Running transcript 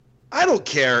I don't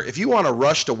care if you want to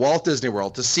rush to Walt Disney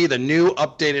World to see the new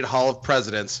updated Hall of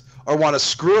Presidents or want to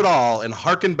screw it all and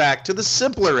harken back to the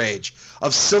simpler age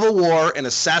of Civil War and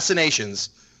assassinations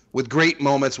with great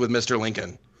moments with Mr.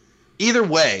 Lincoln. Either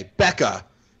way, Becca,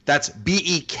 that's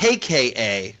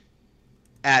BEKKA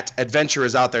at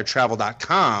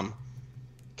adventureisouttheretravel.com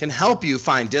can help you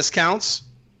find discounts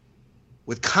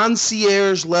with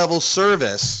concierge level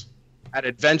service at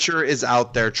Adventure Is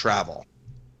Out There Travel.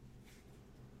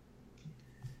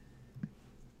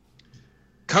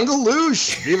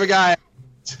 Kungaloosh, Viva Guy.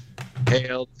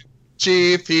 Hail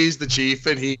Chief, he's the chief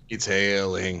and he needs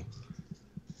hailing.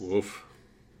 Woof.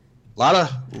 A lot of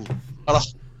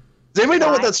does anybody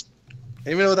know what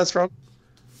that's from?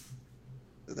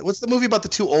 What's the movie about the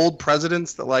two old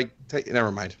presidents that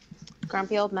never mind.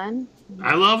 Grumpy Old Men?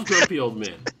 I love Grumpy Old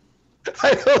Men.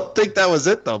 I don't think that was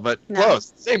it though, but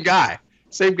close. Same guy,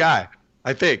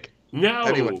 I think. No,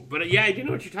 anyway. But yeah, I do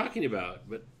know what you're talking about.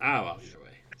 But well, either way.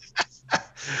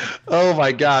 Oh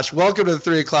my gosh! Welcome to the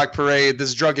 3 o'clock parade. This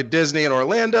is Drunken Disney in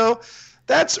Orlando.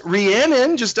 That's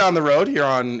Rhiannon just down the road here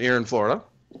in Florida.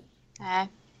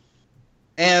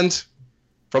 And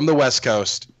from the West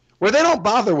Coast, where they don't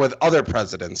bother with other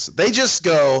presidents, they just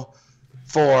go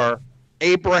for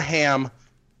Abraham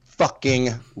fucking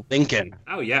Lincoln.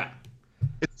 Oh yeah,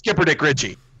 it's Skipper Dick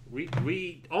Ritchie.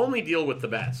 We only deal with the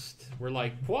best. We're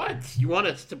like, what? You want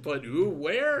us to put who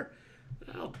where?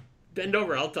 Well, bend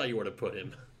over. I'll tell you where to put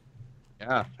him.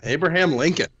 Yeah, Abraham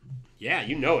Lincoln. Yeah,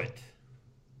 you know it.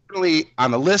 Certainly on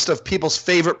the list of people's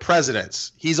favorite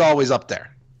presidents, he's always up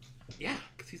there. Yeah,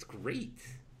 because he's great.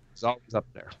 He's always up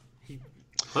there. He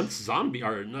hunts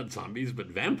not zombies, but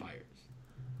vampires.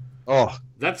 Oh,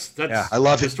 that's I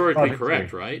love historically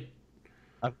correct, right?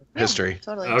 History.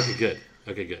 Totally.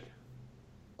 Okay, good.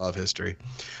 Love history.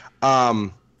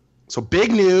 So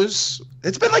big news.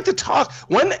 It's been like the talk.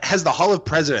 When has the Hall of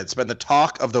Presidents been the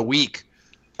talk of the week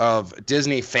of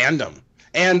Disney fandom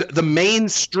and the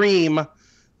mainstream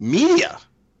media?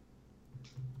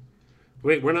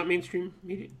 Wait, we're not mainstream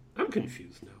media? I'm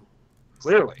confused now.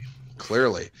 Clearly.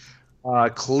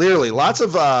 Lots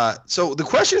of so the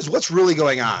question is, what's really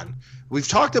going on? We've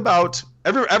talked about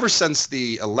ever since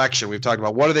the election, we've talked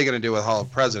about what are they going to do with Hall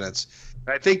of Presidents.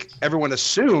 I think everyone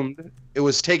assumed it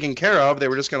was taken care of. They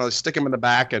were just going to stick him in the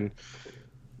back and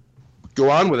go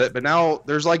on with it. But now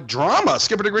there's like drama.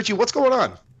 Skipper Dick Ritchie, what's going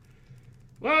on?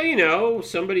 Well,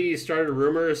 somebody started a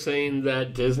rumor saying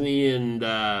that Disney and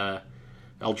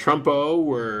El Trumpo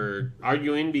were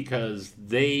arguing because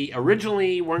they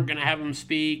originally weren't going to have him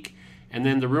speak. And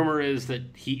then the rumor is that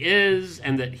he is,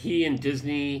 and that he and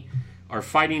Disney are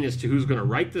fighting as to who's going to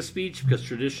write the speech, because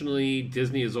traditionally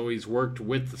Disney has always worked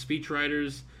with the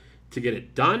speechwriters to get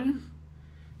it done.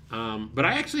 But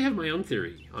I actually have my own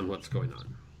theory on what's going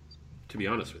on, to be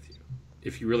honest with you,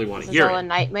 if you really want to hear it. Is it a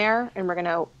nightmare, and we're going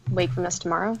to wake from this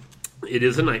tomorrow? It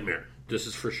is a nightmare. This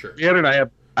is for sure. Yeah, and I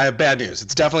have bad news.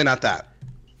 It's definitely not that.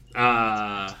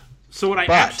 So what I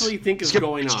actually think is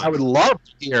going on... I would love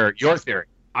to hear your theory.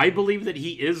 I believe that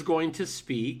he is going to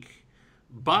speak,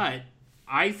 but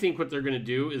I think what they're going to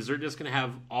do is they're just going to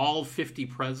have all 50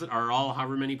 presidents, or all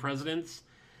however many presidents,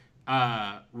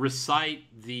 recite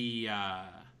the,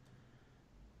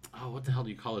 what the hell do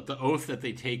you call it? The oath that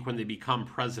they take when they become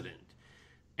president.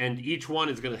 And each one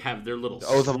is going to have their little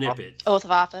snippet. Oath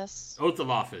of office. Oath of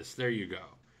office. There you go.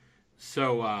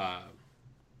 So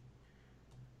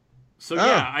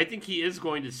yeah, I think he is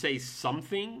going to say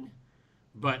something,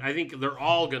 but I think they're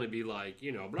all going to be like,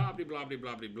 blah, blah, blah, blah,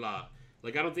 blah, blah, blah.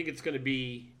 Like, I don't think it's going to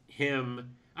be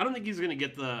him. I don't think he's going to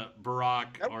get the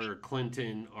Barack or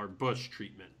Clinton or Bush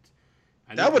treatment.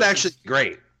 That would actually be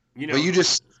great. What you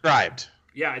just described.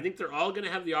 Yeah, I think they're all going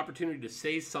to have the opportunity to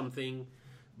say something,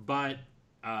 but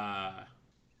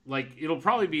it'll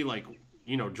probably be like,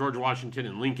 George Washington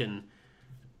and Lincoln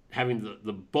having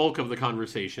the bulk of the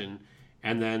conversation,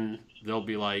 and then they'll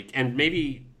be like, and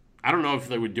maybe, I don't know if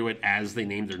they would do it as they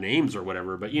name their names or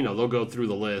whatever, but, they'll go through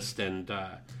the list, and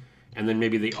then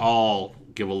maybe they all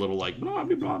give a little like blah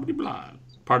blah blah blah blah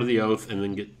part of the oath, and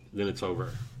then it's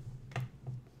over.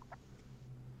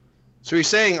 So you're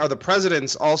saying, are the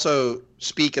presidents also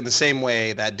speak in the same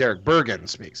way that Derek Bergen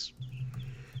speaks?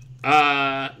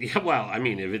 Yeah. Well, I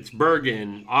mean, if it's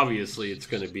Bergen, obviously it's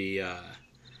going to be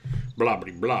blah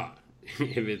blah blah.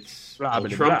 If it's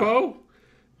Trumpo,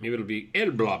 maybe it'll be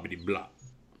el blah blah blah,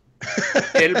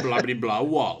 el blah blah blah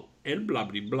wall. El blah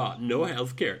blah blah. No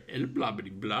healthcare. El blah blah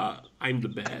blah. I'm the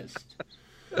best.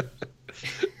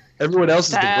 Everyone else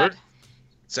is the word.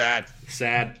 Sad.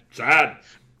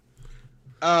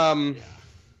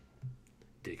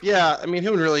 Yeah, I mean,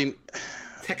 who would really...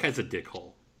 That guy's a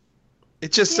dickhole.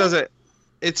 It just Yeah. doesn't.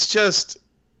 It's just.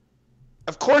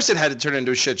 Of course, it had to turn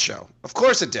into a shit show. Of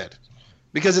course, it did,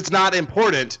 because it's not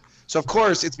important. So of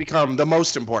course, it's become the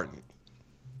most important.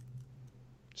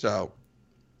 So,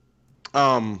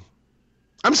 I'm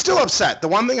still upset. The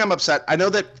one thing I'm upset. I know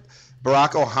that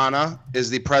Barack Ohana is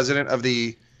the president of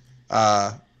the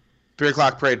 3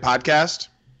 O'Clock Parade podcast,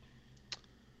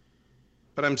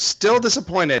 but I'm still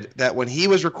disappointed that when he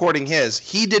was recording his,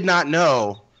 he did not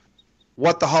know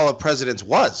what the Hall of Presidents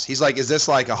was. He's like, is this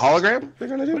like a hologram they're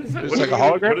going to do? What is that? It's What like are a they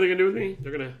gonna- hologram? What are they going to do with me?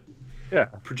 They're going to Yeah.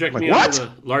 project Like, me what?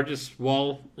 on the largest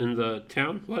wall in the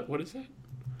town? What is that?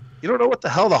 You don't know what the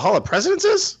hell the Hall of Presidents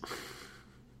is?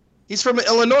 He's from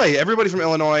Illinois. Everybody from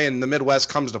Illinois and the Midwest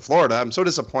comes to Florida. I'm so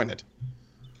disappointed.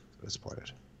 Let's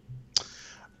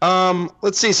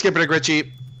see, Skipper Dick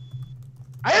Ritchie.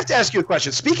 I have to ask you a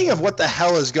question. Speaking of what the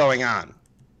hell is going on,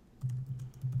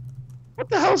 what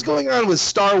the hell is going on with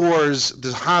Star Wars,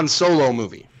 the Han Solo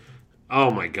movie? Oh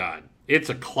my god. It's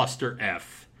a cluster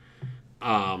F.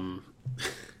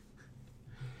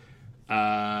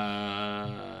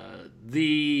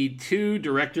 The two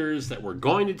directors that were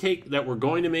going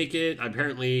to make it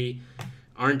apparently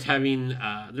aren't having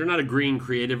they're not agreeing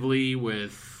creatively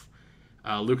with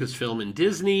Lucasfilm and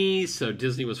Disney, so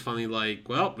Disney was finally like,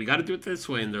 well, we got to do it this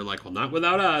way, and they're like, well, not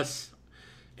without us,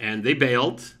 and they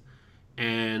bailed.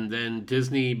 And then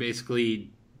Disney basically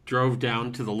drove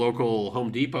down to the local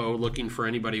Home Depot looking for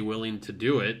anybody willing to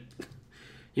do it,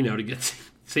 to get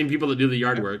same people that do the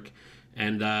yard work.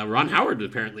 And Ron Howard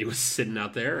apparently was sitting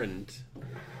out there, and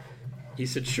he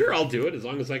said, sure, I'll do it as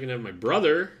long as I can have my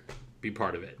brother be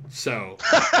part of it. So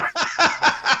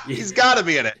He's got to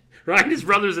be in it. right, his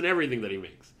brother's in everything that he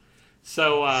makes.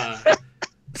 So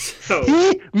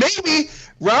Maybe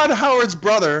Ron Howard's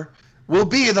brother will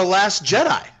be the Last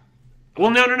Jedi. well,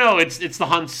 no. It's the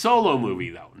Han Solo movie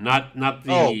though, not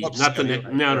the Oops, not the you're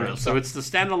right. no. So it's the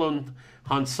standalone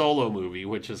Han Solo movie,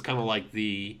 which is kind of like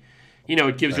the,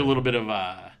 it gives you a little bit of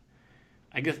a,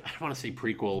 I guess I don't want to say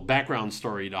prequel, background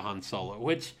story to Han Solo,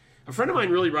 which a friend of mine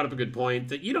really brought up a good point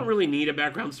that you don't really need a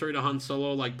background story to Han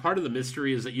Solo. Like part of the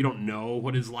mystery is that you don't know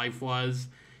what his life was.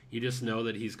 You just know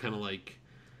that he's kind of like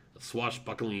a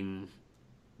swashbuckling,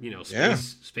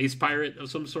 space pirate of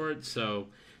some sort. So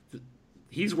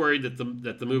he's worried that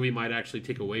the movie might actually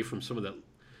take away from some of that,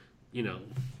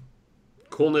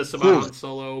 coolness about Han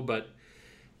Solo. But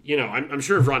I'm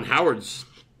sure if Ron Howard's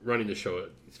running the show,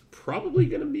 he's probably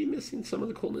going to be missing some of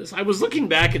the coolness. I was looking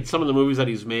back at some of the movies that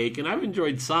he's made, and I've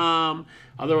enjoyed some.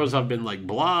 Otherwise, I've been like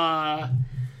blah.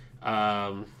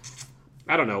 I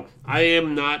don't know. I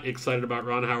am not excited about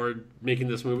Ron Howard making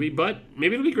this movie, but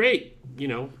maybe it'll be great.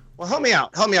 Well, help me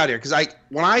out here, because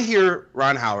when I hear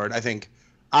Ron Howard, I think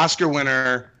Oscar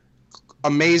winner,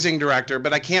 amazing director,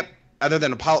 but I can't. Other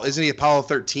than Apollo, isn't he Apollo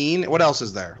 13? What else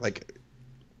is there?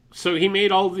 So he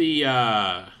made all the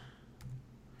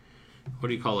what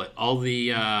do you call it? All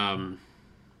the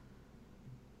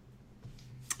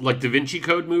like Da Vinci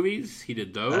Code movies. He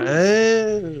did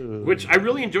those, which I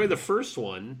really enjoyed the first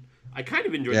one. I kind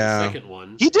of enjoyed the second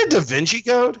one. He did Da Vinci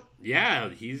Code. Yeah,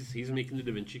 he's making the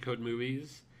Da Vinci Code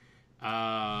movies.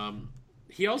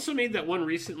 He also made that one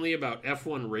recently about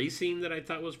F1 racing that I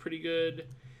thought was pretty good.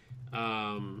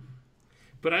 But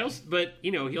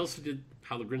he also did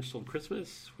How the Grinch Stole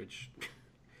Christmas, which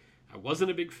I wasn't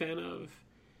a big fan of.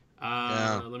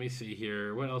 Let me see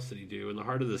here. What else did he do? In the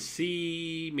Heart of the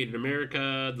Sea, Made in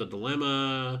America, The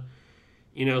Dilemma.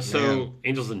 Angels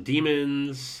and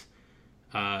Demons.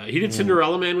 He did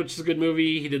Cinderella Man, which is a good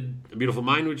movie. He did A Beautiful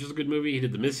Mind, which is a good movie. He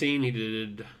did The Missing. He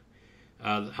did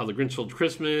How the Grinch Stole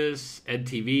Christmas, Ed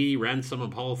TV, Ransom,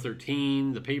 Apollo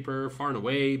 13, The Paper, Far and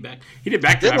Away. He did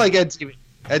Backdraft. Didn't like Ed TV.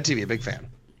 Ed TV, big fan.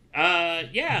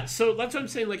 Yeah. So that's what I'm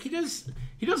saying. Like he does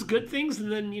good things,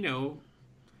 and then he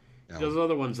does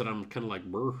other ones that I'm kind of like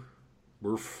burf.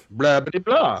 Blah blah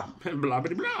blah. Blah blah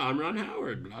blah. I'm Ron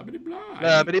Howard. Blah blah blah.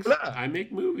 Blah blah blah. I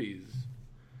make movies.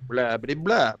 Blah blah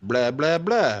blah blah blah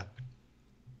blah.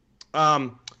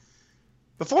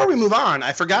 Before we move on,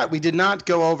 I forgot we did not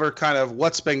go over kind of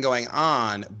what's been going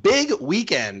on. Big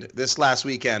weekend this last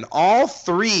weekend. All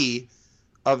three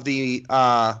of the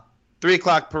 3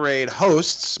 O'Clock Parade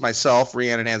hosts, myself,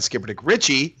 Rhiannon, and Skipper Dick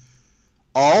Ritchie,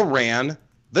 all ran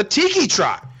the Tiki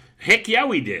Trot. Heck yeah,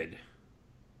 we did.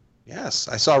 Yes,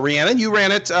 I saw Rhiannon. You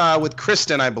ran it with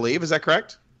Kristen, I believe. Is that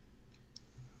correct?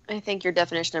 I think your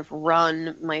definition of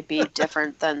run might be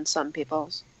different than some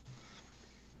people's.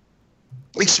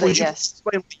 Explain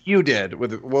what you did.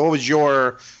 What was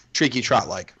your Tiki Trot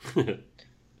like?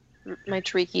 My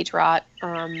Tiki Trot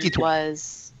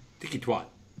was Tiki Twat.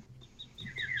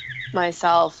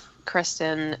 myself,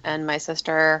 Kristen, and my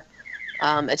sister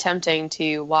attempting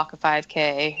to walk a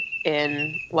 5K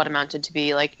in what amounted to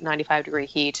be like 95-degree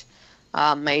heat.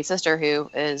 My sister, who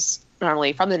is not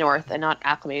only from the north and not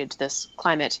acclimated to this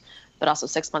climate, but also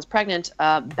 6 months pregnant,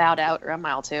 bowed out around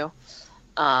mile 2.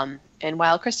 And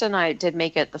while Krista and I did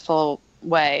make it the full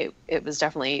way, it was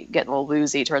definitely getting a little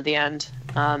woozy toward the end.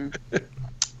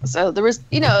 So there was,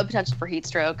 a potential for heat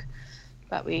stroke,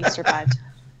 but we survived.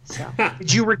 So.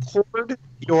 Did you record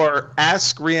your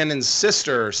Ask Rhiannon's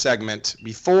Sister segment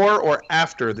before or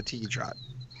after the Tiki Trot?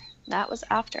 That was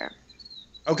after.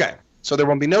 Okay, so there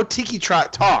will be no Tiki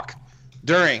Trot talk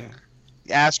during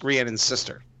Ask Rhiannon's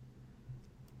Sister.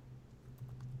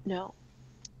 No.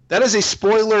 That is a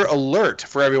spoiler alert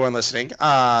for everyone listening.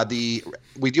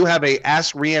 We do have a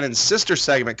Ask Rhiannon's Sister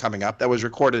segment coming up that was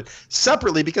recorded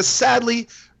separately because sadly,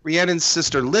 Rhiannon's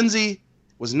sister Lindsay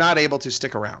was not able to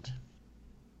stick around.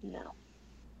 No.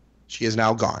 She is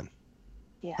now gone.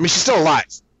 Yeah. I mean, she's still alive,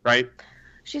 right?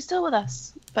 She's still with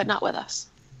us, but not with us.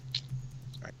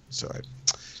 Right. So,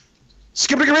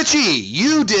 Skipper Richie,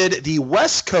 you did the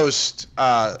West Coast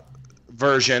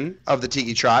version of the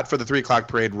Tiki Trot for the 3 o'clock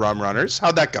parade rum runners.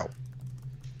 How'd that go?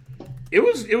 It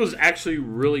was actually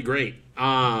really great.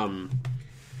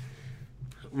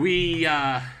 We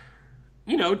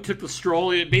took the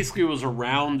stroll. It basically was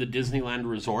around the Disneyland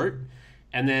Resort,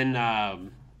 and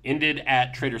then ended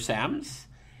at Trader Sam's,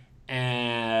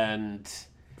 and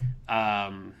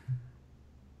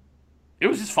it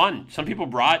was just fun. Some people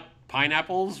brought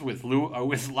pineapples with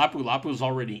Lapu Lapus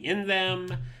already in them.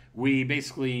 We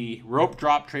basically rope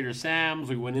dropped Trader Sam's.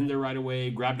 We went in there right away,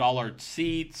 grabbed all our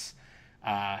seats,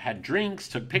 had drinks,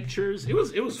 took pictures. It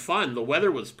was fun. The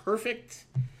weather was perfect.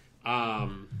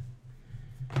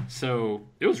 So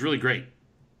it was really great.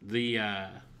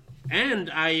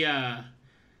 And I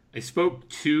spoke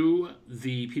to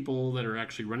the people that are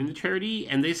actually running the charity,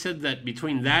 and they said that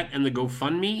between that and the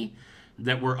GoFundMe,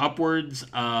 that we're upwards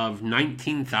of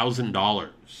 $19,000.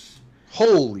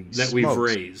 Holy that we've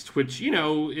raised, which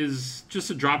is just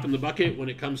a drop in the bucket when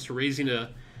it comes to raising a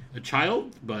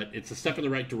child, but it's a step in the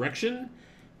right direction.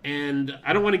 And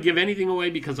I don't want to give anything away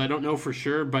because I don't know for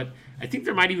sure, but I think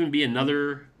there might even be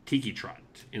another Tiki Trot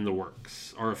in the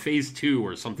works, or a phase 2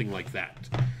 or something like that.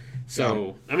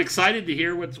 So I'm excited to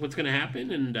hear what's going to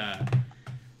happen, and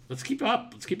let's keep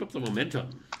up the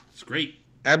momentum. It's great.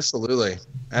 Absolutely.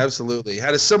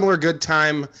 Had a similar good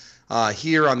time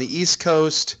here on the East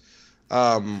Coast.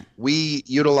 We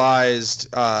utilized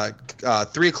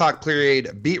 3 o'clock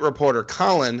parade beat reporter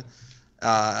Colin.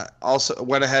 Also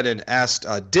went ahead and asked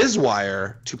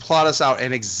Dizwire to plot us out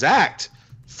an exact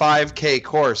 5K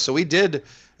course. So we did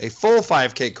a full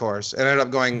 5K course and ended up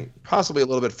going possibly a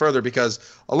little bit further because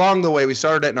along the way we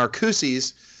started at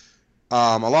Narcoossee's.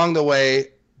 Along the way,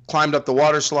 climbed up the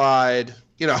water slide.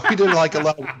 We did like a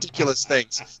lot of ridiculous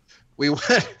things. We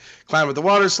went climbed with the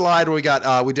water slide.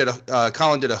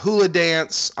 Colin did a hula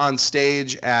dance on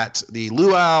stage at the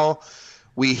Luau.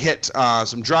 We hit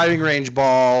some driving range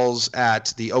balls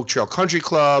at the Oak Trail Country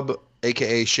Club,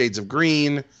 aka Shades of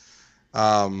Green.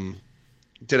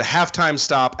 Did a halftime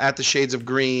stop at the Shades of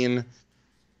Green.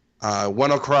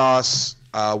 Went across.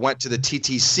 Went to the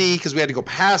TTC because we had to go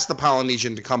past the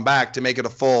Polynesian to come back to make it a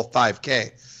full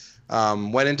 5K.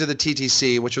 Went into the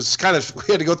TTC, which was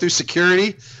we had to go through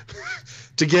security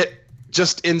to get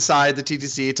just inside the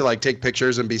TTC to take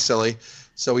pictures and be silly.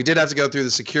 So we did have to go through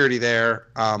the security there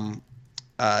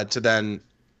to then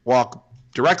walk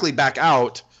directly back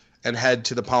out and head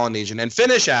to the Polynesian and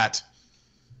finish at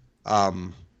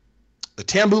the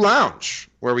Tambu Lounge,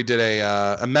 where we did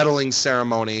a medaling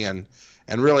ceremony and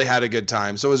really had a good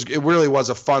time. So it really was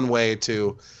a fun way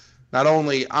to not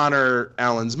only honor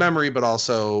Alan's memory, but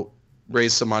also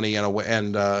raise some money and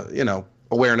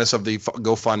awareness of the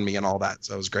GoFundMe and all that.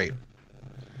 So it was great.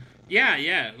 Yeah,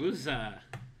 it was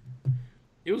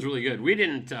really good. We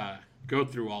didn't go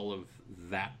through all of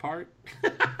that part.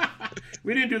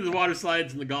 We didn't do the water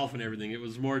slides and the golf and everything. It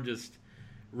was more just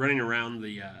running around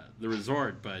the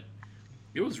resort, but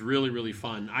it was really, really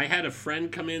fun. I had a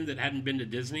friend come in that hadn't been to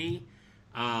Disney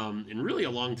in really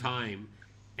a long time,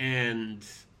 and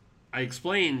I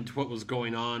explained what was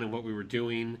going on and what we were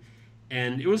doing,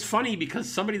 and it was funny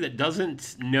because somebody that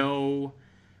doesn't know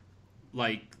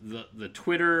the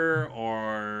Twitter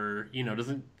or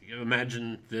doesn't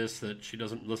imagine that she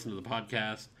doesn't listen to the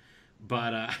podcast,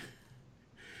 but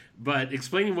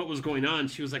explaining what was going on,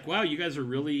 she was like, wow, you guys are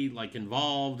really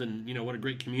involved, and what a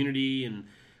great community, and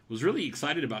was really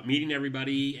excited about meeting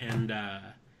everybody,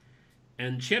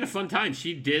 and she had a fun time.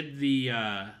 She did the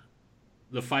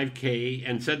 5K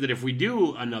and said that if we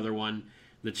do another one,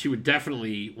 that she would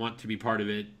definitely want to be part of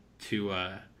it to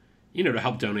to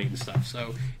help donate and stuff.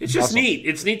 So it's just Awesome. neat.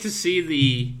 It's neat to see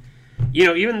the,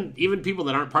 even people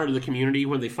that aren't part of the community,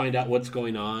 when they find out what's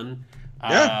going on,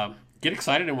 get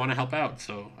excited and want to help out.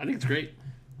 So I think it's great.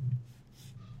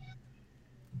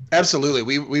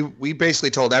 Absolutely. We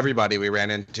basically told everybody we ran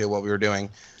into what we were doing.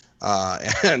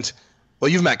 And well,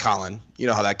 you've met Colin. You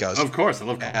know how that goes. Of course, I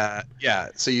love Colin. Yeah.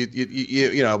 So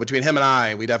you know, between him and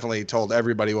I, we definitely told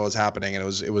everybody what was happening, and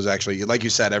it was actually, like you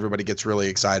said, everybody gets really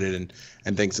excited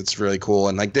and thinks it's really cool.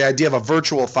 And like the idea of a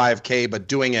virtual 5K, but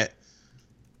doing it,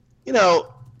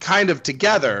 kind of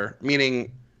together,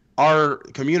 meaning our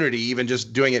community, even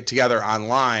just doing it together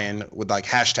online with like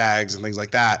hashtags and things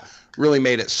like that, really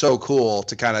made it so cool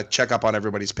to kind of check up on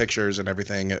everybody's pictures and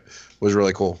everything. It was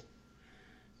really cool.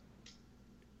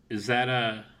 Is that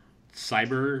a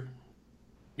cyber?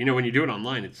 When you do it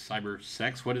online, it's cyber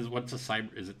sex. What's a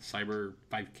cyber? Is it cyber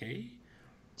 5K?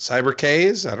 Cyber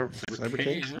K's? I don't. Cyber Cyber K?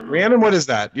 K's. I don't know. Rhiannon, what is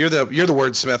that? You're the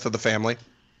wordsmith of the family.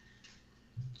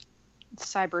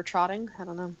 Cyber trotting. I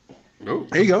don't know. Oh,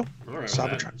 There you go. all right.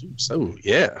 Cyber That. trans- So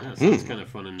yeah. Yeah, sounds kind of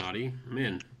fun and naughty.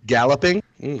 Man. Galloping.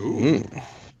 Ooh.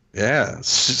 Yeah.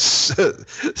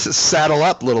 Saddle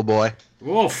up, little boy.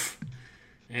 Woof.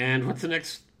 And what's the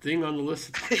next thing on the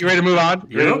list? You ready to move on?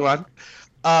 You ready to Yep. move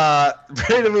on?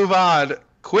 Ready to move on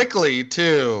quickly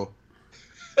to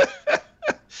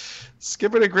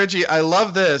Skipper to Grinchy. I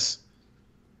love this.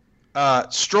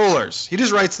 Strollers. He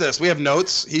just writes this. We have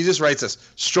notes. He just writes this.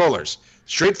 Strollers.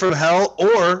 Straight from hell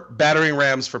or battering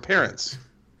rams for parents.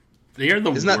 They are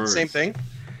the Isn't that the worst. same thing?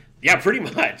 Yeah, pretty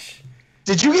much.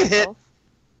 Did you get hit?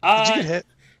 Did you get hit?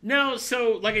 No,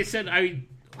 so like I said, I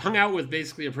hung out with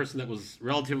basically a person that was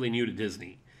relatively new to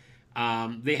Disney.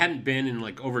 They hadn't been in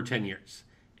like over 10 years.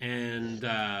 And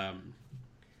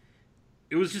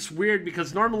it was just weird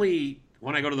because normally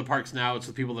when I go to the parks now, it's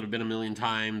with people that have been a million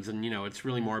times. And, it's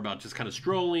really more about just kind of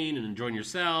strolling and enjoying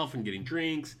yourself and getting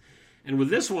drinks. And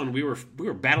with this one, we were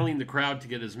battling the crowd to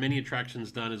get as many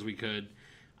attractions done as we could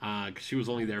because she was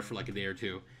only there for like a day or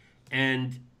two.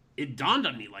 And it dawned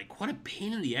on me, like, what a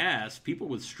pain in the ass people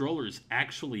with strollers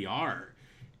actually are.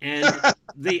 And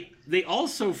they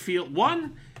also feel,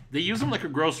 one, they use them like a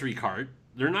grocery cart.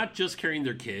 They're not just carrying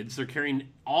their kids. They're carrying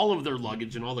all of their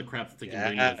luggage and all the crap that they can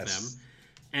bring with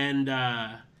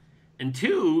them. And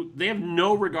two, they have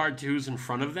no regard to who's in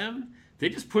front of them. They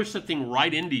just push the thing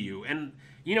right into you. And,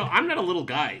 I'm not a little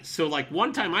guy. So, like,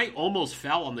 one time I almost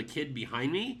fell on the kid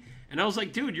behind me. And I was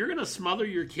like, dude, you're going to smother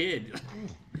your kid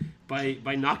by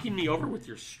knocking me over with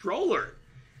your stroller.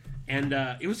 And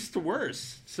it was just the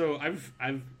worst. So I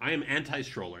am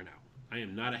anti-stroller now. I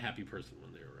am not a happy person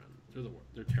when they're around. They're the worst.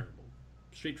 They're terrible.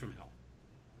 Straight from hell.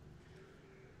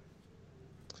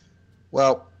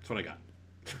 Well, That's what I got.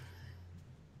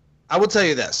 I will tell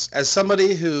you this. As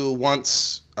somebody who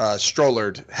once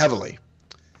strollered heavily,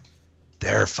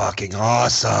 they're fucking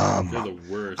awesome. They're the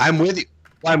worst. I'm with you.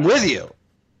 I'm with you.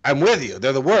 I'm with you.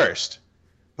 They're the worst.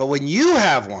 But when you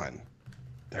have one,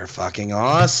 they're fucking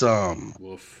awesome.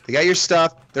 Woof. They got your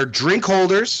stuff. They're drink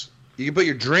holders. You can put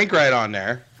your drink right on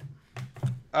there.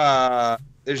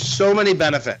 There's so many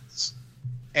benefits,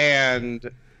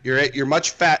 and you're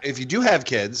much fat. If you do have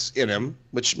kids in them,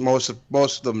 which most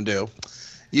of them do,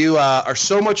 you are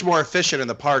so much more efficient in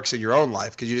the parks in your own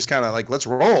life because you just kind of like, let's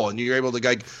roll, and you're able to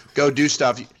like go do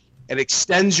stuff. It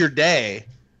extends your day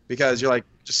because you're like,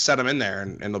 just set them in there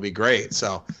and it'll be great.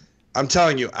 So I'm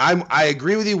telling you, I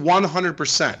agree with you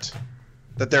 100%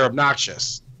 that they're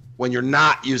obnoxious when you're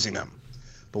not using them,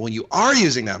 but when you are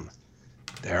using them,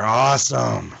 they're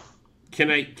awesome. Can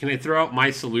I throw out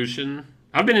my solution?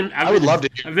 I would love to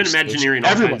hear I've been your imagineering solution.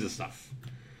 all Everyone. kinds of stuff.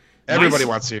 Everybody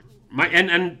wants to.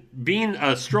 And being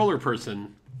a stroller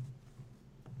person,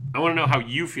 I want to know how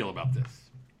you feel about this.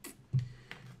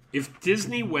 If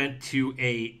Disney went to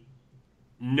a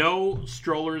no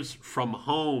strollers from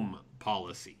home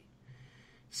policy,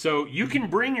 so you can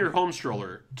bring your home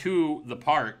stroller to the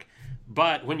park,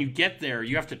 but when you get there,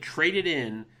 you have to trade it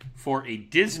in for a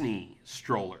Disney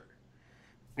stroller.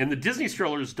 And the Disney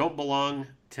strollers don't belong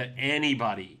to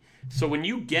anybody. So when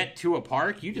you get to a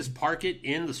park, you just park it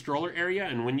in the stroller area,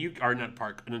 and when you are not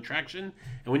park an attraction,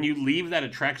 and when you leave that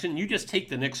attraction, you just take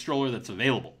the next stroller that's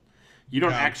available. You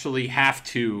don't actually have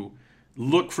to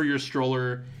look for your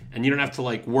stroller, and you don't have to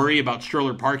like worry about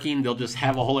stroller parking. They'll just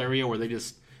have a whole area where they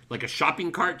just, like a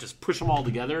shopping cart, just push them all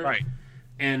together. Right.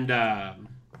 And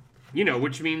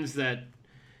which means that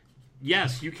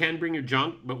yes, you can bring your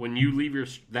junk, but when you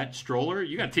leave that stroller,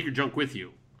 you got to take your junk with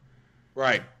you.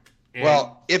 Right. And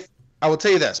Well, if I will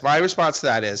tell you this, my response to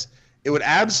that is it would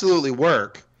absolutely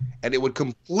work, and it would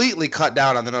completely cut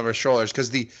down on the number of strollers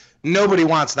because nobody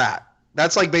wants that.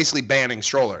 That's like basically banning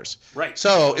strollers. Right.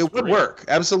 So it would work.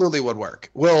 Absolutely would work.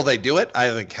 Will they do it? I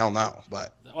think hell no.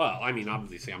 But well, I mean,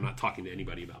 obviously, I'm not talking to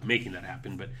anybody about making that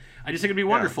happen, but I just think it'd be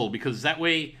wonderful because that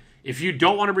way, if you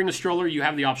don't want to bring a stroller, you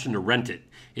have the option to rent it.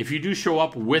 If you do show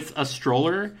up with a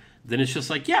stroller, then it's just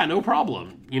like, yeah, no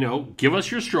problem. You know, give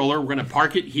us your stroller. We're going to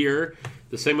park it here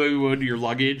the same way we would your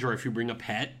luggage or if you bring a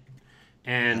pet.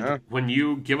 And when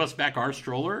you give us back our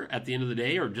stroller at the end of the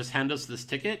day or just hand us this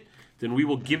ticket, then we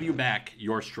will give you back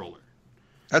your stroller.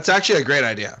 That's actually a great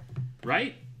idea.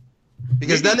 Right?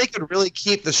 Because then they could really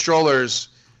keep the strollers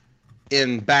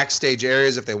in backstage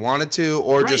areas if they wanted to,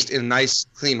 or just in nice,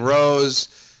 clean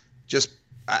rows. Just,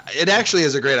 it actually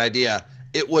is a great idea.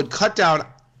 It would cut down.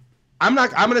 I'm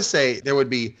going to say there would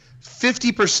be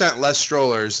 50% less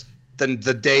strollers than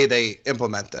the day they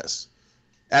implement this.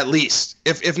 At least,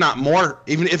 if not more,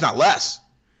 even if not less.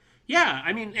 Yeah,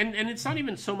 I mean, and it's not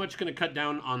even so much going to cut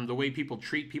down on the way people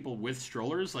treat people with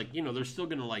strollers. Like, you know, they're still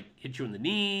going to like hit you in the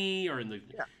knee or in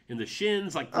the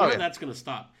shins. Like, that's going to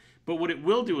stop. But what it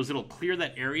will do is it'll clear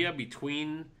that area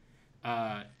between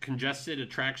congested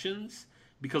attractions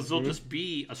because there'll just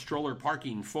be a stroller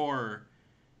parking for,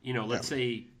 you know, let's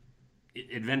say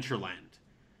Adventureland.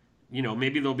 You know,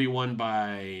 maybe there'll be one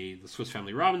by the Swiss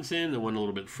Family Robinson, the one a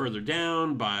little bit further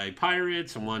down by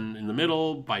Pirates, and one in the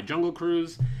middle by Jungle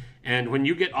Cruise. And when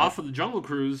you get off of the Jungle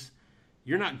Cruise,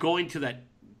 you're not going to that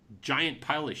giant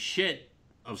pile of shit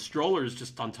of strollers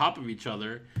just on top of each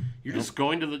other. You're just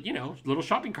going to the, you know, little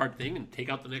shopping cart thing and take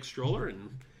out the next stroller and,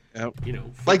 you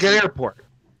know. Like an airport.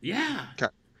 Yeah.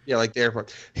 Okay. Yeah, like the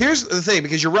airport. Here's the thing,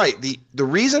 because you're right. The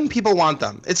reason people want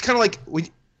them, it's kind of like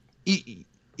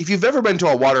if you've ever been to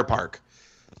a water park,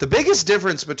 the biggest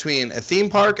difference between a theme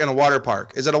park and a water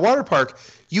park is at a water park,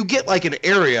 you get like an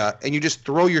area and you just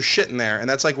throw your shit in there. And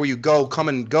that's like where you come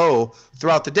and go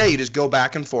throughout the day. You just go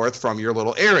back and forth from your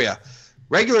little area.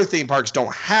 Regular theme parks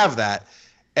don't have that.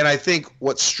 And I think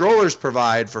what strollers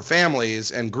provide for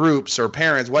families and groups or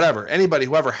parents, whatever, anybody,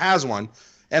 whoever has one,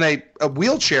 and a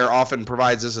wheelchair often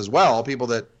provides this as well, people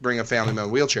that bring a family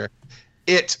member wheelchair,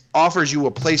 it offers you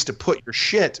a place to put your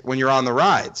shit when you're on the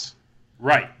rides.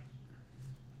 Right.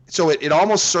 So it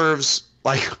almost serves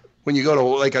like when you go to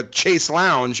like a Chase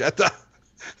Lounge at the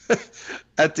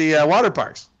water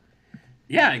parks.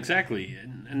 Yeah, exactly.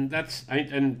 And that's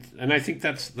and I think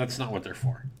that's not what they're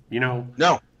for. You know?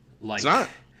 No. Like, it's not.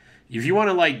 If you want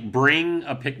to like bring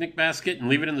a picnic basket and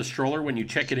leave it in the stroller when you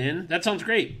check it in, that sounds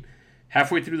great.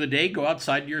 Halfway through the day, go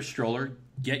outside to your stroller,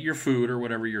 get your food or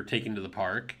whatever you're taking to the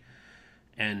park,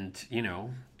 and, you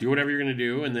know, do whatever you're going to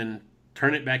do, and then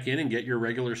turn it back in and get your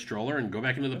regular stroller and go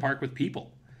back into the park with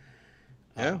people.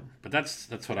 Yeah. But that's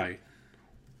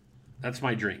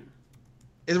my dream.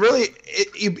 It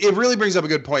really brings up a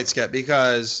good point, Skip,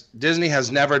 because Disney has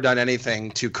never done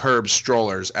anything to curb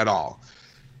strollers at all.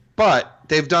 But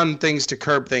they've done things to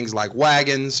curb things like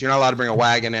wagons. You're not allowed to bring a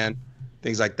wagon in,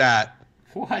 things like that.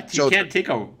 What? You can't take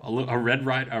a red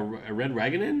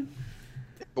wagon in?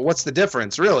 But what's the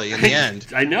difference, really, in the end?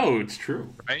 I know, it's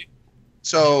true. Right?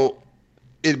 So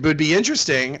it would be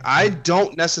interesting. I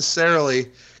don't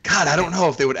necessarily... God, I don't know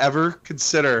if they would ever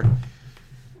consider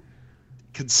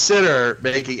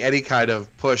making any kind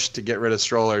of push to get rid of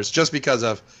strollers just because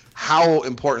of how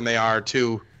important they are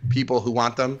to people who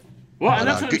want them. Well, and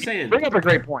that's what I'm saying. You bring up a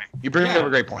great point.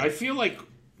 I feel like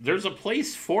there's a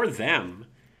place for them.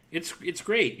 It's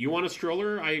great. You want a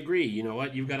stroller? I agree. You know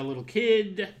what? You've got a little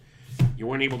kid. You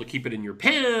weren't able to keep it in your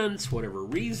pants, whatever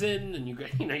reason, and you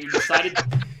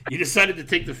decided to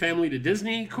take the family to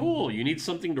Disney. Cool. You need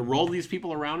something to roll these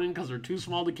people around in because they're too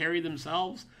small to carry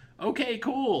themselves. Okay,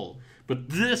 cool. But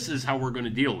this is how we're going to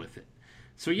deal with it.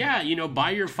 So yeah, you know, buy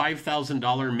your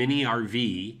 $5,000 mini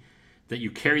RV that you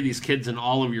carry these kids and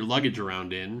all of your luggage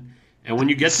around in, and when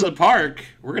you get to the park,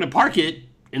 we're going to park it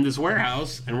in this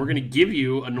warehouse, and we're going to give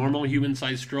you a normal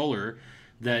human-sized stroller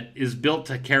that is built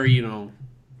to carry, you know,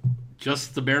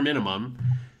 just the bare minimum.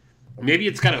 Maybe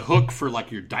it's got a hook for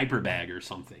like your diaper bag or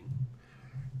something,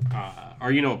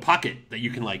 or you know, a pocket that you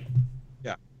can like.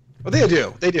 Yeah, well,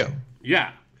 they do.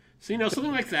 Yeah, so you know,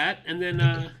 something like that, and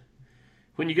then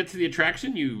when you get to the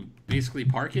attraction, you basically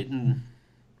park it, and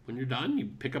when you're done, you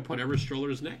pick up whatever stroller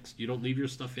is next. You don't leave your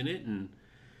stuff in it, and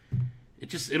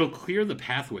it'll clear the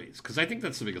pathways, because I think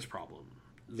that's the biggest problem.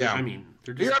 Yeah, I mean,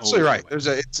 you're absolutely right.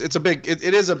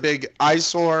 It is a big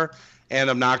eyesore and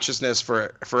obnoxiousness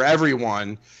for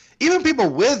everyone. Even people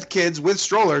with kids with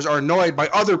strollers are annoyed by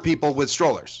other people with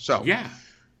strollers. So yeah.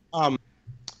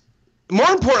 More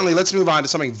importantly, let's move on to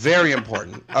something very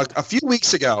important. A few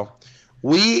weeks ago,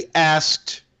 we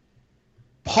asked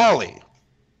Paulie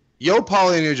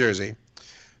in New Jersey,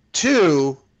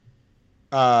 to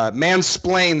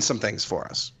mansplain some things for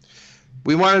us.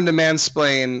 We want him to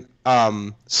mansplain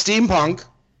steampunk,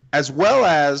 as well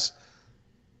as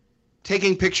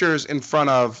taking pictures in front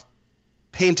of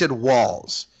painted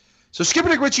walls. So Skipper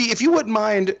Dick Ritchie, if you wouldn't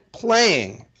mind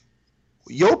playing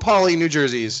Yo Polly, New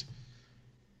Jersey's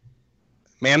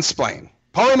Mansplain.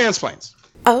 Polly mansplains.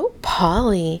 Oh,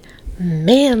 Polly,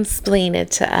 mansplain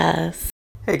it to us.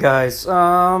 Hey guys,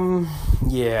 about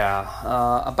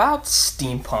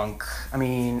steampunk. I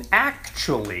mean,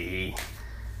 actually,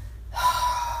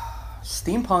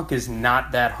 steampunk is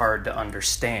not that hard to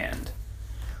understand.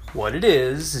 What it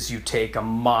is you take a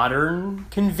modern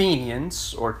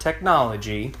convenience or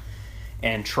technology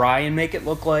and try and make it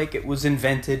look like it was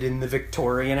invented in the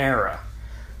Victorian era.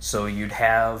 So you'd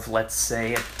have, let's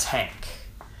say, a tank.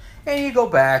 And you go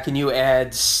back and you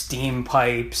add steam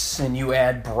pipes and you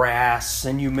add brass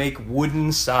and you make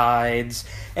wooden sides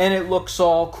and it looks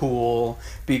all cool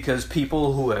because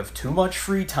people who have too much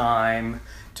free time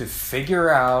to figure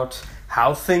out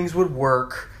how things would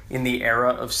work in the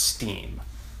era of steam.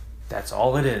 That's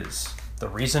all it is. The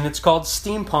reason it's called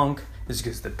steampunk is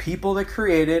because the people that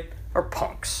create it are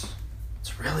punks.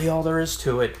 It's really all there is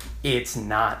to it. It's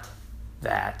not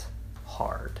that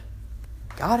hard.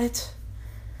 Got it?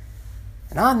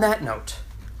 And on that note,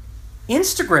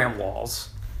 Instagram walls,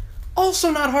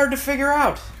 also not hard to figure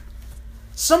out.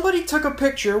 Somebody took a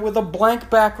picture with a blank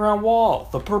background wall,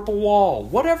 the purple wall,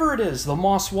 whatever it is, the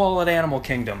moss wall at Animal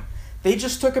Kingdom. They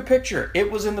just took a picture.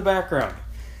 It was in the background.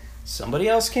 Somebody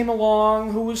else came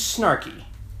along who was snarky.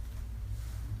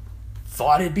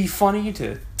 Thought it'd be funny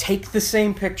to take the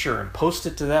same picture and post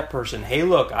it to that person. Hey,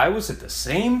 look, I was at the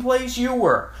same place you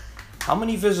were. How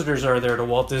many visitors are there to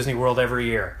Walt Disney World every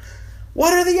year?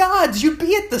 What are the odds you'd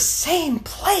be at the same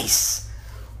place?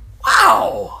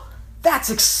 Wow! That's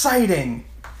exciting!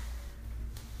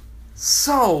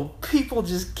 So, people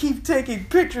just keep taking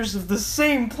pictures of the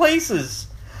same places.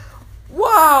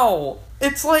 Wow!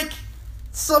 It's like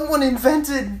someone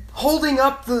invented holding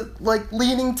up the,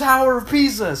 Leaning Tower of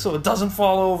Pisa so it doesn't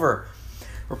fall over.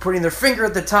 Or putting their finger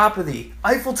at the top of the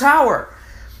Eiffel Tower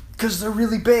because they're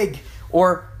really big.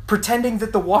 Or pretending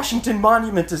that the Washington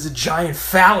Monument is a giant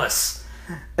phallus.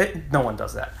 No one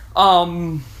does that.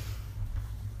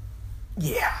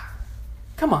 Yeah.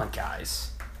 Come on,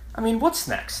 guys. I mean, what's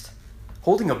next?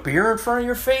 Holding a beer in front of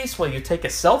your face while you take a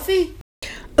selfie?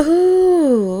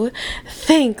 Ooh,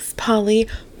 thanks, Polly.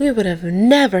 We would have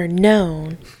never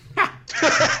known.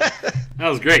 That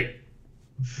was great.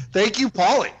 Thank you,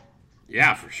 Polly.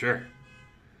 Yeah, for sure.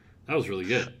 That was really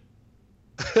good.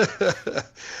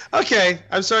 Okay,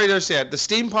 I'm sorry to understand. The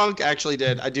steampunk actually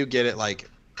did. I do get it.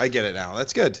 I get it now.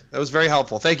 That's good. That was very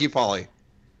helpful. Thank you, Polly.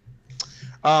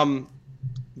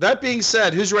 That being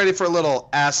said, who's ready for a little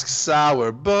Ask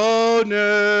Sour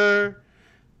Boner?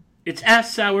 It's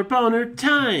Ask Sour Boner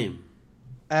time.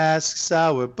 Ask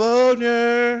Sour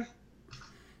Boner.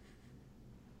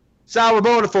 Sour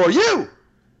Boner for you.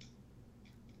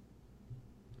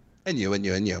 And you, and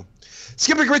you, and you.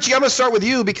 Skipper Ritchie, I'm going to start with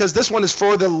you because this one is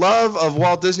for the love of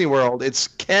Walt Disney World. It's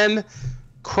Ken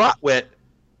Krotwit.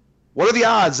 What are the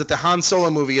odds that the Han Solo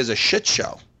movie is a shit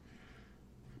show?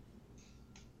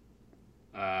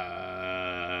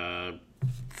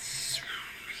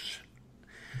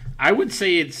 I would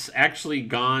say it's actually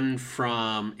gone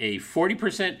from a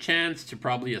 40% chance to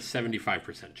probably a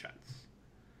 75% chance.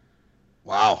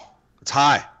 Wow. It's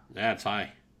high. Yeah, it's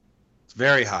high. It's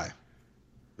very high.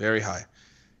 Very high.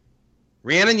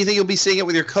 Rhiannon, you think you'll be seeing it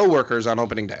with your coworkers on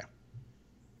opening day?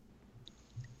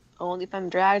 Only if I'm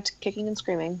dragged kicking and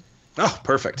screaming. Oh,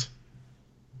 perfect.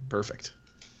 Perfect.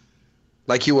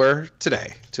 Like you were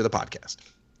today to the podcast.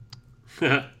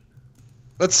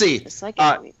 Let's see. Just like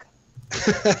every week.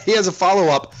 He has a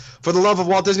follow-up. For the love of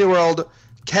Walt Disney World,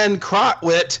 Ken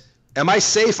Krotwit, am I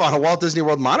safe on a Walt Disney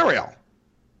World monorail?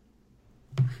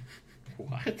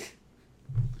 What?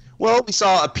 Well, we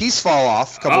saw a piece fall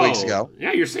off a couple weeks ago.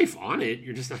 Yeah, you're safe on it.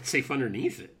 You're just not safe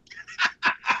underneath it.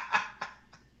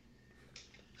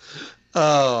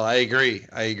 Oh, I agree.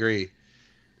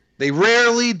 They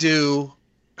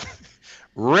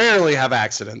rarely have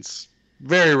accidents.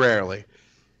 Very rarely.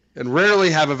 And rarely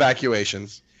have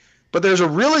evacuations. But there's a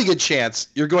really good chance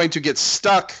you're going to get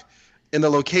stuck in the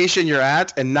location you're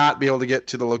at and not be able to get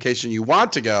to the location you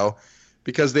want to go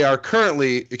because they are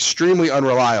currently extremely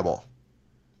unreliable.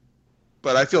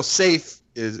 But I feel safe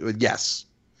is yes.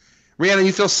 Rhiannon,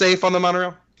 you feel safe on the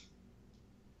monorail?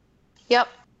 Yep.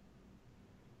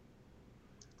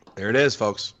 There it is,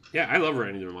 folks. Yeah, I love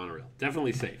riding the monorail.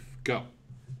 Definitely safe. Go.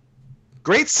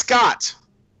 Great Scott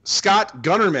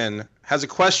Gunnerman has a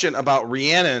question about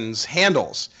Rhiannon's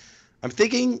handles. I'm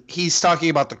thinking he's talking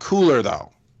about the cooler,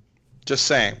 though. Just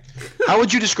saying. How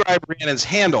would you describe Rhiannon's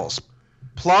handles?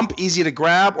 Plump, easy to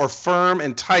grab, or firm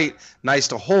and tight, nice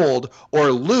to hold,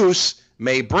 or loose,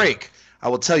 may break? I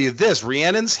will tell you this.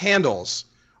 Rhiannon's handles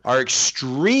are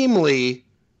extremely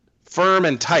firm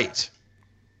and tight.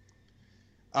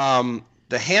 The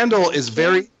handle is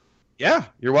very... Yeah,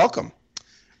 you're welcome.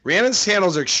 Rhiannon's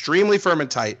handles are extremely firm and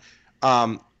tight.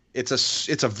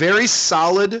 It's a very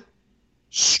solid,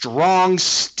 strong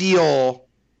steel,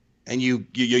 and you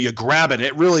grab it.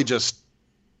 It really just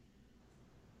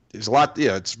there's a lot.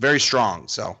 Yeah, it's very strong.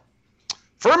 So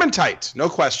firm and tight, no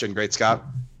question. Great Scott.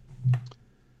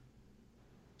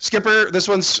 Skipper, this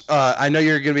one's. I know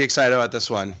you're going to be excited about this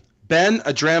one. Ben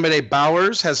Adramide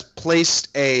Bowers has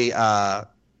placed a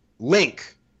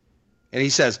link, and he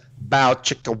says, "Bow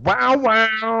chicka wow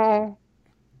wow."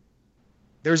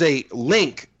 There's a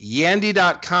link,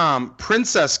 yandy.com,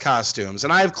 princess costumes,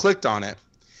 and I have clicked on it.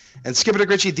 And Skipper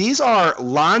DeGritchie, these are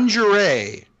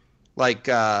lingerie, like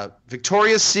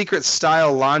Victoria's Secret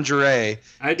style lingerie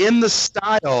in the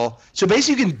style. So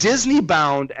basically you can Disney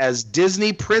bound as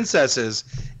Disney princesses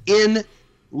in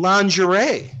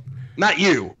lingerie. Not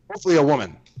you, hopefully a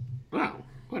woman. Wow,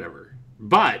 whatever.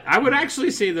 But I would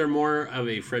actually say they're more of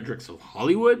a Fredericks of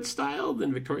Hollywood style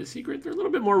than Victoria's Secret. They're a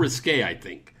little bit more risque, I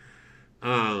think.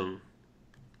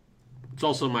 It's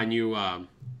also my new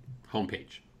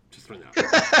homepage. Just throwing that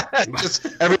out. Just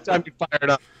every time you fire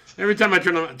it up. Every time I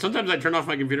turn on, sometimes I turn off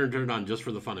my computer and turn it on just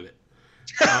for the fun of it.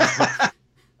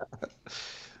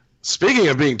 Speaking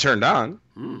of being turned on.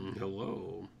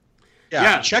 Hello.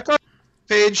 Yeah. Check our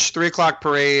page, 3 o'clock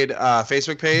parade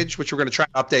Facebook page, which we're going to try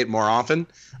to update more often.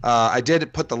 I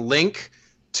did put the link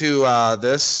to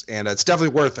this, and it's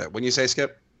definitely worth it. Wouldn't you say,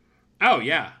 Skip? Oh,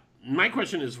 yeah. My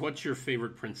question is, what's your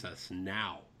favorite princess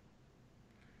now?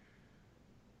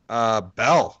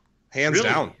 Belle, hands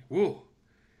down. Ooh.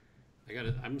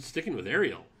 I'm sticking with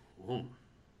Ariel. Ooh.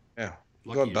 Yeah,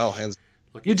 going Belle, hands.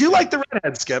 You do like the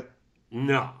redhead, Skip?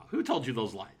 No, who told you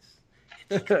those lies?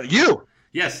 You.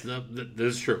 Yes, that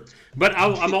is true. But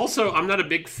I'm not a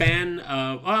big fan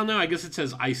of. Oh no, I guess it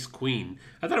says Ice Queen.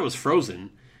 I thought it was Frozen,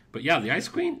 but yeah, the Ice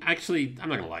Queen. Actually, I'm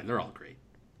not gonna lie, they're all great.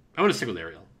 I want to stick with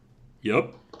Ariel.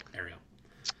 Yep. Ariel.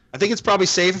 I think it's probably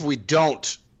safe if we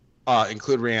don't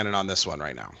include Rhiannon on this one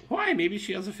right now. Why? Maybe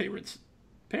she has a favorite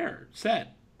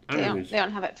set. They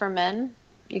don't have it for men.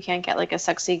 You can't get like a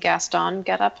sexy Gaston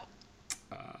getup.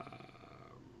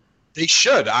 They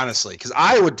should, honestly, because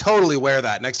I would totally wear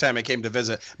that next time I came to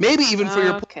visit. Maybe even for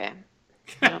your... Okay.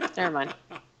 No, never mind.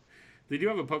 They do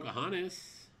have a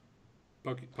Pocahontas.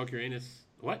 Pocahontas.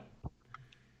 What?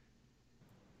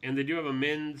 And they do have a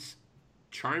men's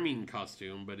Charming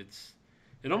costume, but it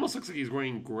almost looks like he's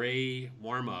wearing gray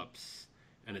warm-ups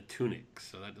and a tunic.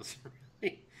 So that doesn't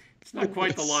really... It's not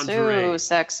quite the lingerie. So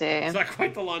sexy. It's not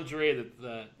quite the lingerie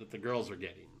that the girls are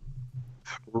getting.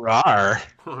 Rar.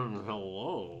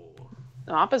 Hello.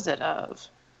 The opposite of.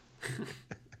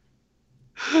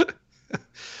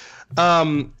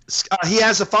 He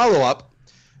has a follow-up.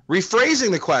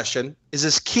 Rephrasing the question, is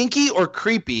this kinky or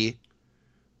creepy?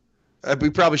 We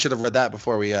probably should have read that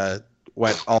before we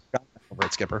went all over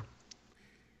it, Skipper.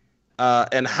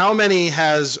 And how many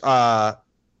has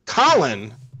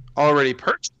Colin already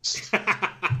purchased?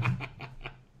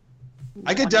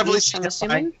 I could definitely see I'm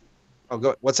assuming. Oh,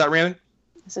 go. What's that, Rhiannon?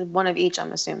 I said one of each,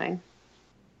 I'm assuming.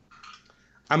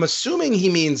 I'm assuming he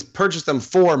means purchase them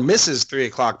for Mrs. 3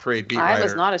 O'Clock Parade beat writer. I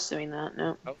was not assuming that,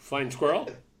 no. Oh, Flying Squirrel?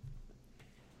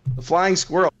 The Flying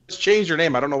Squirrel. Just changed her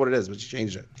name. I don't know what it is, but she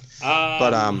changed it.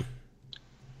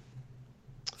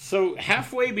 So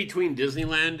halfway between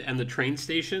Disneyland and the train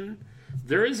station,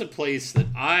 there is a place that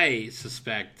I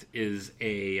suspect is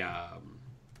a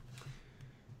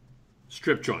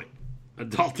strip joint,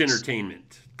 adult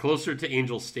entertainment, closer to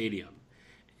Angel Stadium.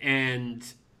 And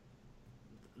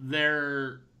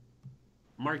their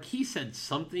marquee said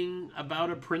something about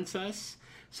a princess.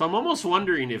 So I'm almost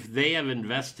wondering if they have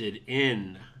invested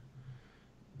in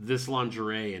this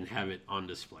lingerie and have it on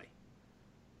display.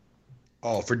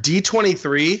 Oh, for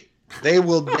D23, they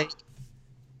will make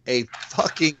a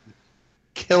fucking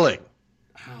killing.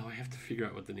 Oh, I have to figure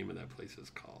out what the name of that place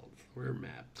is called. Where are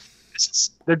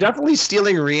maps? They're definitely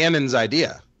stealing Rhiannon's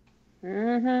idea.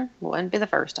 Mm-hmm. Wouldn't be the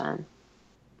first time.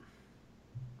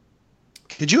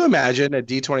 Could you imagine at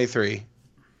D23?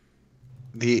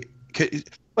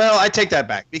 Well, I take that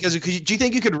back because do you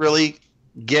think you could really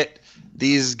get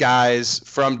these guys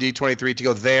from D23 to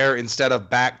go there instead of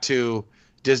back to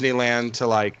Disneyland to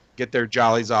like get their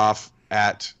jollies off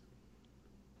at?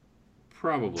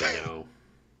 Probably no.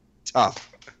 Tough.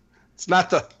 It's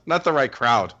not the right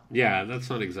crowd. Yeah, that's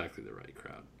not exactly the right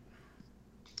crowd.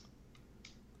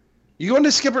 You going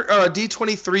to Skipper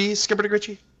D23 Skipper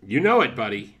DeGritchie? You know it,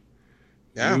 buddy.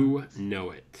 Yeah. You know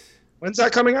it. When's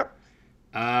that coming up?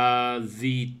 Like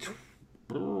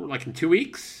in 2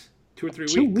 weeks, 2 or 3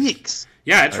 weeks. 2 weeks.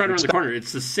 Yeah, it's right around the corner.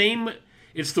 It's the same.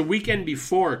 It's the weekend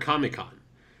before Comic-Con.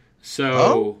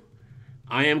 So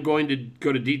I am going to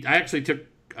go to I actually took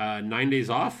 9 days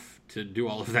off to do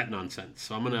all of that nonsense.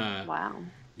 So I'm gonna. Wow.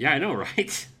 Yeah, I know,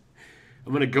 right?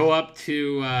 I'm gonna go up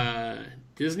to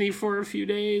Disney for a few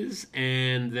days,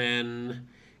 and then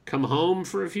come home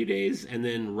for a few days, and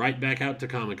then right back out to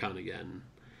Comic-Con again.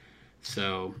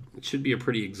 So it should be a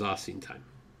pretty exhausting time.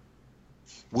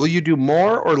 Will you do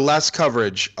more or less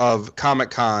coverage of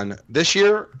Comic-Con this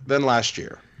year than last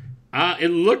year? It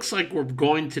looks like we're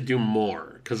going to do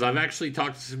more, because I've actually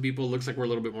talked to some people. It looks like we're a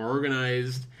little bit more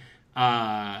organized.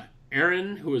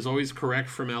 Aaron, who is always correct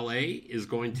from LA, is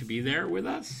going to be there with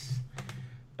us.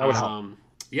 That would help.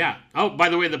 Yeah. Oh, by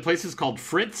the way, the place is called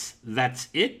Fritz That's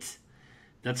It.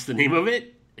 That's the name of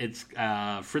it. It's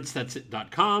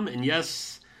fritzthat'sit.com. And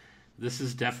yes, this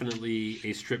is definitely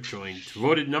a strip joint.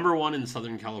 Voted #1 in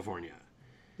Southern California.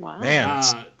 Wow.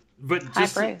 Man. But High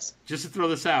praise. just to throw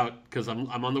this out, because I'm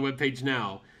on the webpage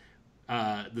now,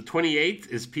 the 28th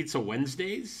is Pizza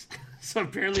Wednesdays. So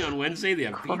apparently on Wednesday they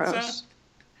have Gross.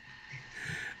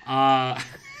 pizza.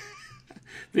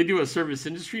 They do a service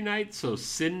industry night, so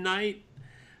Sin Night.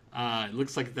 It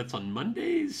looks like that's on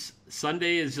Mondays.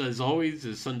 Sunday is, as always,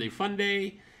 is Sunday Fun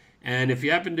Day. And if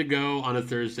you happen to go on a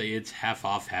Thursday, it's half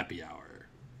off happy hour.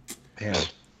 Man.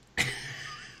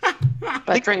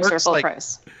 But drinks are works full like-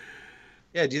 price.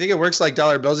 Yeah, do you think it works like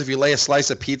dollar bills if you lay a slice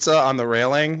of pizza on the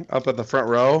railing up at the front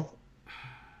row?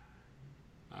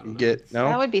 I don't know.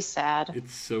 That would be sad.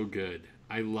 It's so good.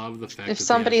 I love the fact If that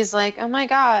somebody's like, oh my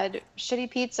God, shitty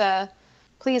pizza,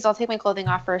 please, I'll take my clothing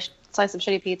off for a slice of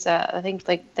shitty pizza. I think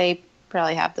like they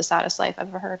probably have the saddest life I've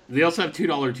ever heard. they also have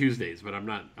 $2 Tuesdays, but I'm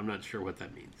not sure what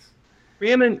that means.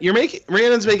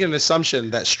 Rhiannon's making an assumption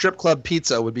that strip club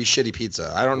pizza would be shitty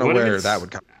pizza. I don't know What if where it's- that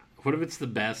would come. What if it's the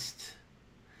best?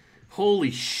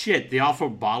 Holy shit! They offer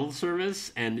bottle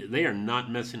service, and they are not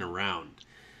messing around.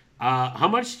 How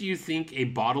much do you think a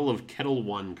bottle of Kettle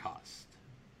One costs?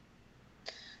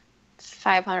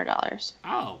 $500.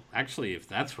 Oh, actually, if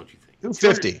that's what you think,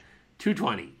 $250.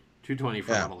 $220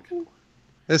 for a Yeah. bottle of Kettle One.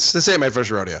 This ain't my first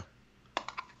rodeo.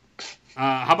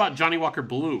 How about Johnny Walker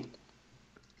Blue?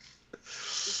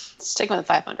 Stick with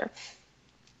the $500.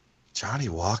 Johnny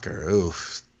Walker,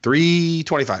 oof,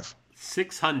 $325.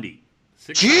 $600.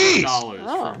 Jeez! $600 for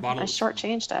Oh, a bottle. I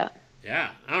shortchanged that.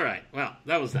 Yeah. All right. Well,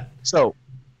 that was that. So,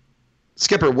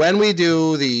 Skipper, when we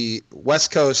do the West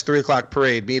Coast 3:00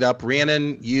 parade meetup,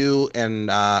 Rhiannon, you,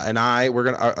 and I,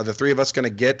 are the three of us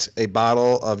gonna get a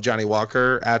bottle of Johnny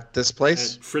Walker at this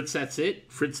place? Fritz, that's it.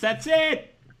 Fritz, that's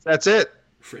it. That's it.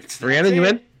 Fritz, that's Rhiannon, you it.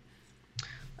 in?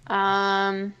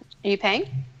 Are you paying?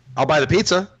 I'll buy the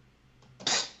pizza.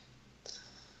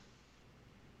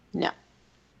 No.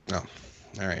 Oh,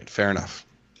 all right. Fair enough.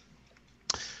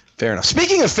 Fair enough.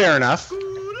 Speaking of fair enough,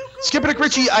 Skipper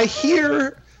DeGritchie, I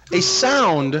hear a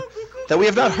sound that we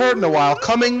have not heard in a while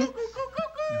coming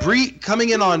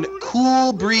in on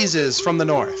cool breezes from the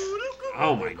north.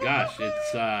 Oh my gosh,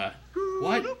 it's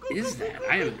what is that?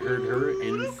 I haven't heard her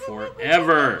in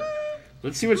forever.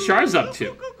 Let's see what Char's up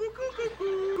to.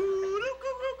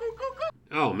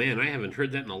 Oh man, I haven't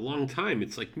heard that in a long time.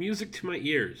 It's like music to my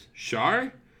ears.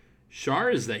 Char? Char,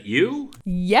 is that you?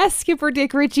 Yes, Skipper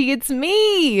Dick Ritchie, it's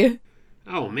me.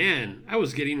 Oh man, I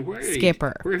was getting worried.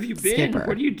 Skipper. Where have you been? Skipper.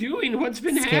 What are you doing? What's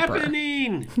been Skipper.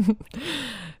 happening?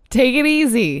 Take it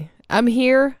easy. I'm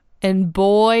here, and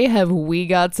boy, have we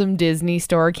got some Disney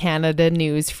Store Canada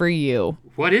news for you.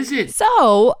 What is it?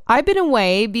 So, I've been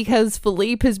away because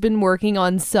Philippe has been working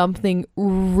on something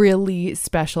really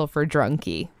special for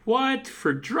Drunky. What?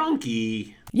 For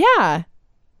Drunky? Yeah.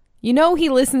 You know he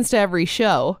listens to every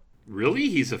show. Really?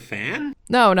 He's a fan?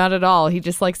 No, not at all. He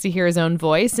just likes to hear his own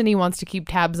voice, and he wants to keep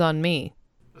tabs on me.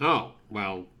 Oh,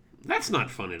 well, that's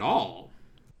not fun at all.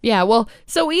 Yeah, well,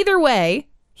 so either way,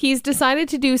 he's decided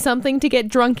to do something to get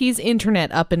Drunky's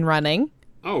internet up and running.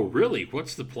 Oh, really?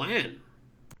 What's the plan?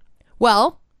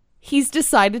 Well, he's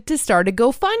decided to start a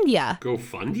GoFundYa.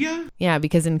 GoFundYa? Yeah,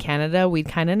 because in Canada, we'd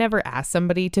kind of never ask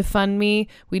somebody to fund me.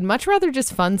 We'd much rather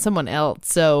just fund someone else,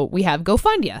 so we have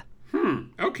GoFundYa.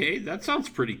 Okay, that sounds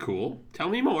pretty cool. Tell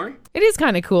me more. It is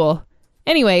kind of cool.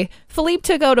 Anyway, Philippe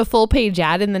took out a full-page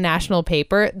ad in the national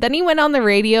paper. Then he went on the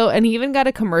radio and he even got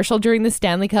a commercial during the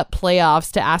Stanley Cup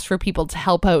playoffs to ask for people to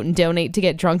help out and donate to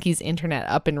get Drunky's internet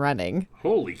up and running.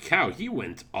 Holy cow, he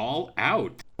went all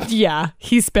out. Yeah,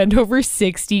 he spent over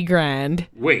 60 grand.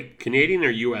 Wait, Canadian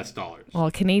or US dollars? Well,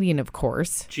 Canadian, of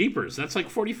course. Jeepers, that's like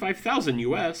 45,000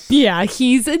 US. Yeah,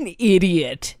 he's an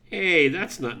idiot. Hey,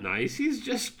 that's not nice. He's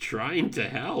just trying to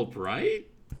help, right?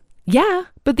 Yeah,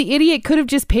 but the idiot could have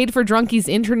just paid for Drunky's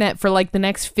internet for like the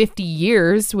next 50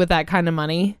 years with that kind of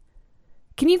money.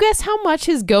 Can you guess how much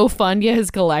his GoFundMe has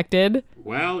collected?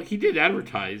 Well, he did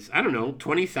advertise. I don't know,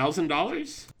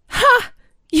 $20,000? Ha!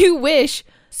 You wish.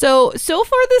 So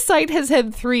far the site has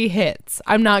had 3 hits.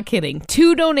 I'm not kidding.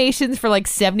 2 donations for like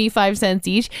 75 cents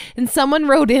each, and someone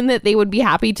wrote in that they would be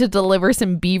happy to deliver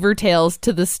some beaver tails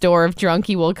to the store if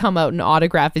Drunky will come out and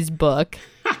autograph his book.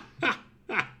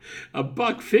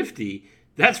 $1.50?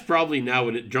 That's probably now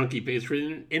what Drunky pays for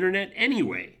the internet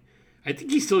anyway. I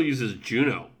think he still uses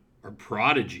Juno or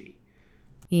Prodigy.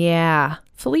 Yeah.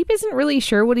 Philippe isn't really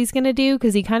sure what he's going to do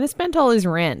because he kind of spent all his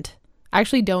rent. I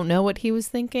actually don't know what he was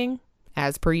thinking,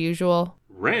 as per usual.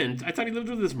 Rent? I thought he lived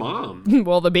with his mom.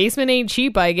 Well, the basement ain't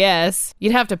cheap, I guess.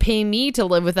 You'd have to pay me to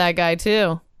live with that guy,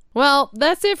 too. Well,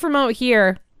 that's it from out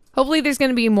here. Hopefully there's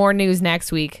going to be more news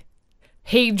next week.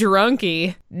 Hey,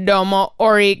 Drunky. Domo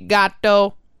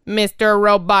arigato, Mr.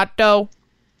 Roboto.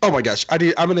 Oh my gosh, I'm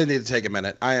gonna need to take a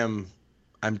minute. I'm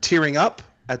tearing up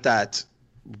at that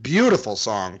beautiful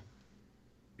song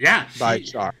Yeah, by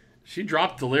Char. she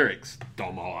dropped the lyrics.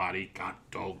 Domo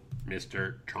arigato,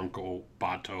 Mr. Trunko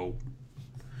Bato.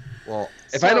 Well,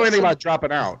 if I know anything about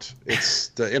dropping out, it's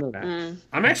the internet.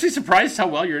 I'm actually surprised how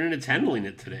well your internet's handling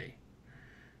it today.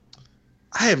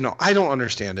 I don't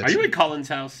understand it. Are you at Colin's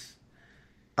house?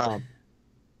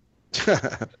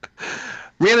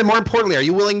 Rhiannon, more importantly, are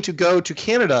you willing to go to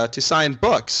Canada to sign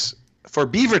books for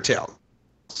Beaver Tales?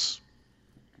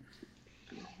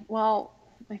 Well,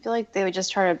 I feel like they would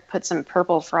just try to put some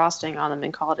purple frosting on them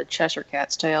and call it a Cheshire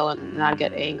Cat's tail, and I'd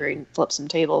get angry and flip some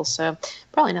tables. So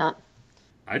probably not.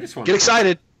 I just want Get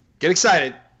excited. Get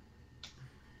excited.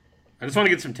 I just want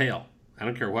to get some tail. I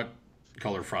don't care what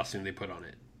color frosting they put on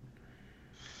it.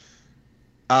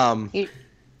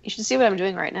 You should see what I'm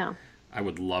doing right now. I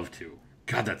would love to.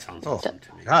 God, that sounds awesome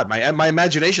to me. God, my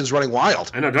imagination's running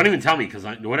wild. I know. Don't even tell me, because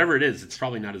whatever it is, it's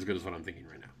probably not as good as what I'm thinking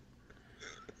right now.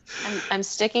 I'm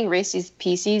sticking Reese's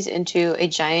Pieces into a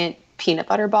giant peanut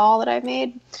butter ball that I've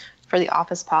made for the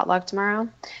office potluck tomorrow.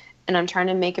 And I'm trying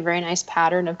to make a very nice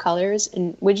pattern of colors.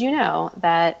 And would you know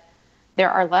that there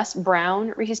are less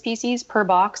brown Reese's Pieces per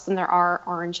box than there are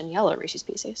orange and yellow Reese's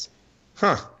Pieces?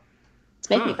 Huh. It's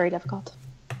making it very difficult.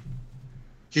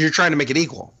 You're trying to make it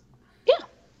equal. Yeah.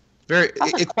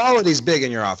 Equality's big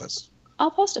in your office.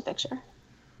 I'll post a picture.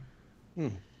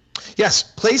 Yes,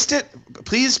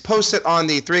 please post it on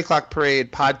the 3 o'clock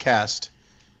parade podcast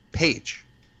page.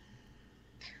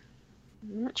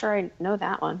 I'm not sure I know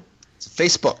that one. It's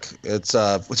Facebook.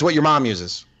 It's what your mom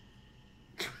uses.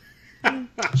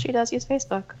 She does use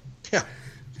Facebook. Yeah,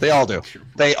 they all do.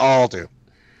 They all do.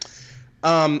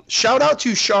 Shout out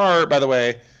to Char, by the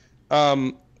way.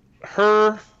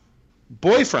 Her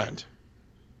boyfriend,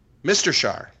 Mr.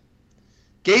 Char,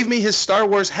 gave me his Star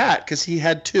Wars hat because he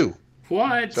had 2.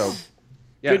 What? So,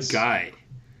 yes. Good guy.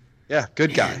 Yeah,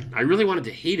 good guy. I really wanted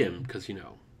to hate him because,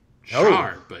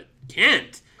 Char, but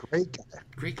can't. Great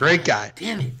guy. Great guy.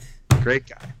 Damn it. Great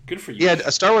guy. Good for you. He had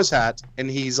a Star Wars hat,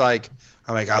 and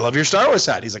I'm like, I love your Star Wars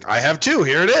hat. He's like, I have 2.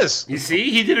 Here it is. You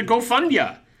see? He did a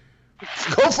GoFundMe.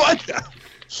 Go find ya.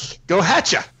 Go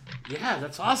hat ya. Yeah,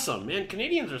 that's awesome, man.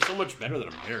 Canadians are so much better than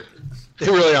Americans. They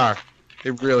really are.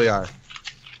 They really are.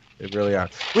 They really are.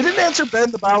 We didn't answer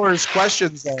Ben the Bower's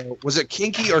questions, though. Was it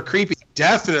kinky or creepy?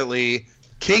 Definitely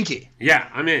kinky. Yeah,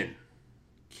 I'm in.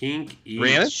 Kinky.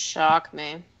 Rhiannon? Shock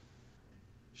me.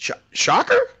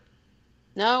 Shocker?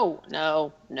 No.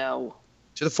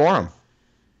 To the forum.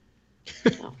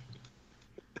 No.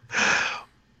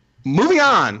 Moving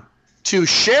on to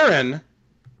Sharon,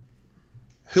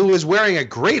 who is wearing a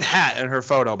great hat in her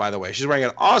photo, by the way. She's wearing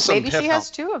an awesome Maybe pith she has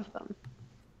 2 of them.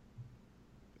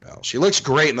 Well, she looks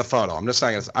great in the photo. I'm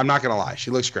not gonna lie.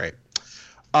 She looks great.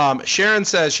 Sharon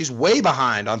says she's way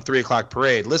behind on 3 o'clock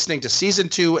parade, listening to season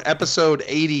 2, episode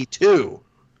 82,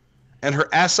 and her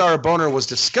SR boner was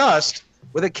discussed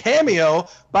with a cameo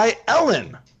by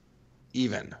Ellen.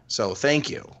 Even so, thank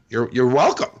you. You're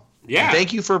welcome. Yeah. And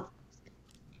thank you for.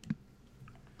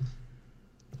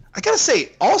 I gotta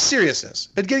say, all seriousness,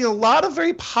 been getting a lot of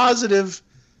very positive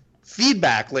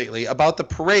feedback lately about the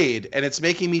parade, and it's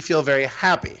making me feel very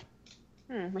happy.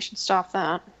 We should stop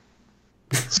that.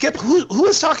 Skip, who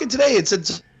was talking today? It said,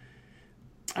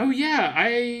 Oh, yeah.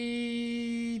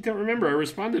 I don't remember. I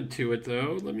responded to it,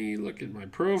 though. Let me look at my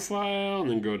profile and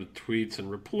then go to tweets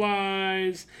and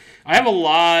replies. I have a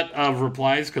lot of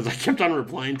replies because I kept on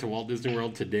replying to Walt Disney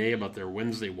World today about their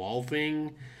Wednesday wall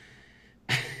thing,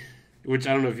 which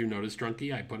I don't know if you noticed,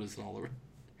 Drunky. I put us all over.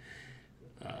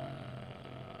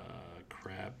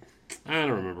 Crap. I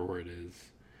don't remember where it is.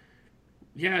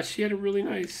 Yeah, she had a really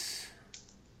nice...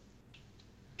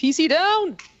 PC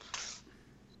down.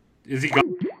 Is he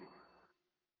gone?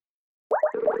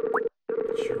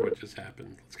 Not sure what just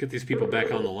happened. Let's get these people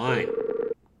back on the line.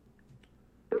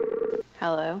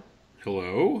 Hello.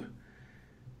 Hello?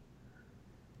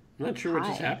 I'm not sure what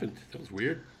just Hi. happened. That was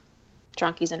weird.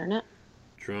 Drunky's internet.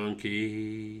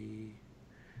 Drunky. I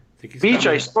think he's Beach,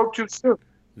 coming. I spoke too soon.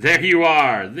 There you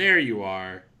are. There you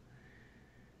are.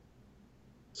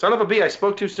 Son of a bee, I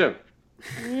spoke too soon.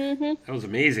 That was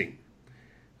amazing.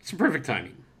 It's perfect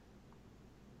timing.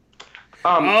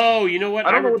 Um, Oh, you know what? I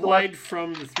I don't know what the replied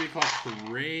from the 3 o'clock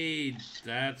parade.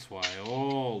 That's why.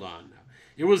 Hold on now.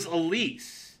 It was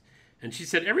Elise. And she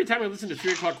said, every time I listen to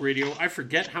 3 o'clock radio, I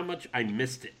forget how much I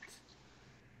missed it.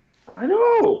 I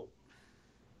know.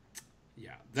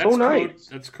 Yeah. That's So nice. code.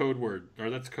 That's code word. Or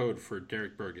that's code for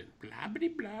Derek Bergen. Blah, blah,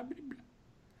 blah, blah, blah.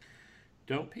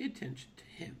 Don't pay attention to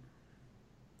him.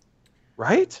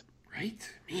 right? Right?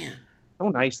 Man. So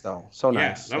nice, though. So Yeah,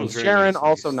 nice. that was And very Sharon, nice,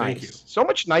 also Elise. nice. Thank you. So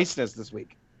much niceness this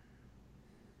week.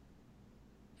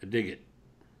 I dig it.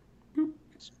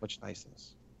 So much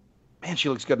niceness. Man, she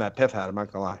looks good in that piff hat. I'm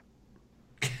not gonna lie.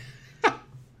 Is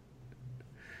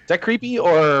that creepy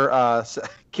or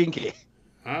kinky?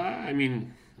 I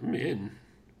mean, I'm in.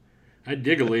 I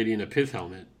dig a lady in a pith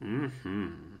helmet. Mm-hmm.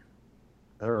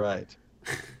 All right.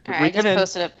 All right, I just Rhiannon-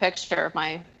 posted a picture of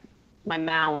my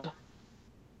mound.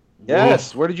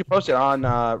 Yes. Where did you post it? On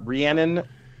Rhiannon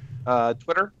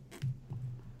Twitter?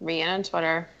 Rhiannon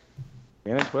Twitter.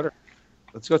 Rhiannon Twitter.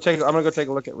 Let's go take. I'm gonna go take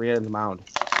a look at Rhiannon's mound.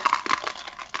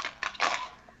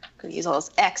 Could use all this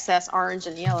excess orange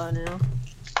and yellow now.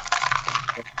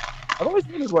 I've always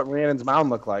wondered what Rhiannon's mound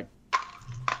looked like.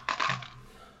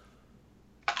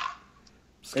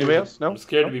 Anybody else? No? I'm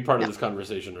scared to be part of No. this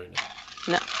conversation right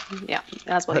now. No, yeah,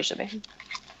 that's what he should be.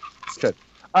 It's good.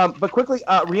 But quickly,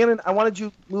 Rhiannon, I wanted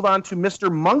you to move on to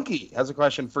Mr. Monkey. Has a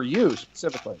question for you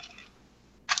specifically.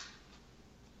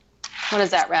 What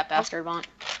does that rat bastard want?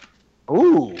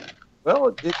 Ooh,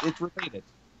 well, it's related.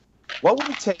 What would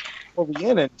it take for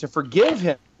Rhiannon to forgive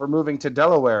him for moving to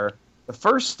Delaware, the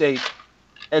first state,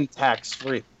 and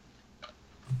tax-free?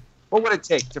 What would it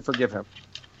take to forgive him?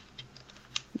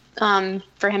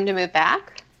 For him to move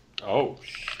back? Oh,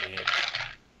 shit.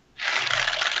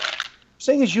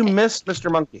 Saying is you miss Mr.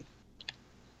 Monkey.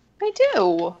 I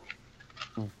do.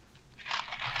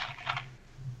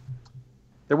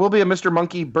 There will be a Mr.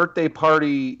 Monkey birthday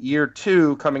party year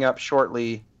 2 coming up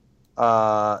shortly,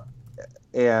 and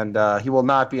he will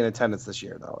not be in attendance this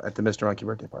year, though, at the Mr. Monkey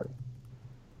birthday party.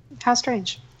 How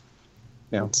strange.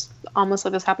 Yeah. It's almost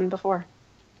like this happened before.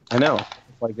 I know.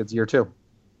 It's like it's year 2.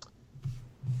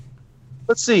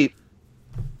 Let's see.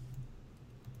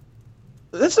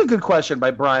 This is a good question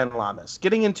by Brian Lamas.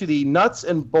 Getting into the nuts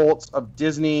and bolts of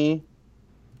Disney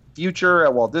future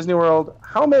at Walt Disney World,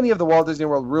 how many of the Walt Disney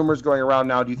World rumors going around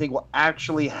now do you think will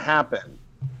actually happen?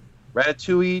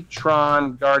 Ratatouille,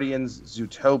 Tron, Guardians,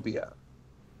 Zootopia.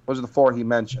 Those are the 4 he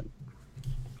mentioned.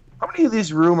 How many of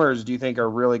these rumors do you think are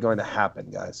really going to happen,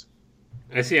 guys?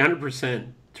 I see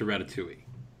 100% to Ratatouille.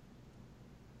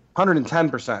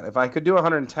 110%. If I could do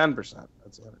 110%,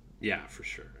 that's it. Yeah, for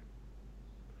sure.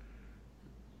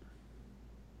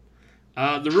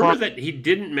 The rumor that he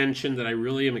didn't mention that I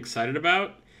really am excited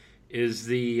about is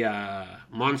the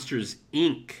Monsters,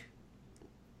 Inc.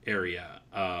 area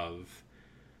of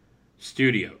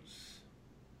studios.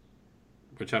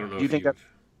 Which I don't know Do you if think you've...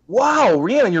 Wow,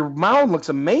 Rhiannon, your mound looks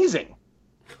amazing.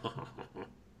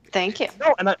 Thank you.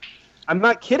 No, and I'm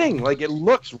not kidding. Like, it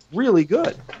looks really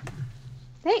good.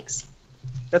 Thanks.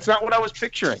 That's not what I was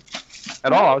picturing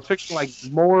at all. I was picturing like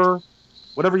more,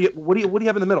 whatever. What do you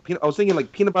have in the middle? I was thinking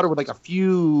like peanut butter with like a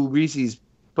few Reese's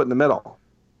put in the middle,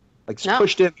 like No.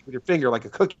 pushed in with your finger like a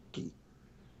cookie.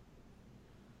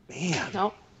 Man.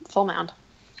 Nope. Full mound.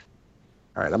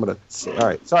 All right, I'm gonna. See. All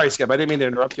right, sorry, Skip. I didn't mean to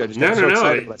interrupt you. I just No, got so no, no.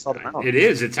 excited when I saw the mound. It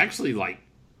is. It's actually like...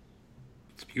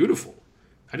 It's beautiful.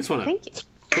 I just want to Thank you.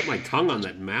 put my tongue on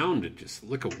that mound and just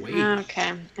lick away.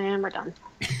 Okay, and we're done.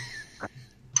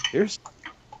 Here's.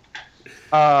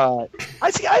 I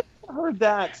see. I've heard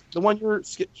that the one you're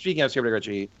speaking of, Skip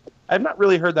Richie. I've not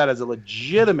really heard that as a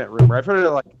legitimate rumor. I've heard it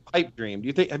like pipe dream. Do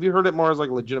you think? Have you heard it more as like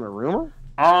a legitimate rumor?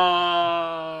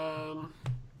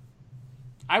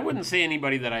 I wouldn't say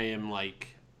anybody that I am like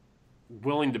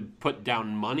willing to put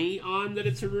down money on that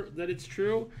it's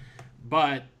true,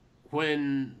 but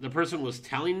when the person was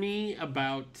telling me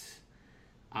about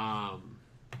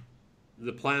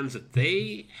the plans that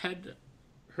they had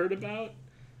heard about,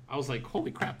 I was like,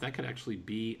 holy crap, that could actually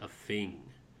be a thing.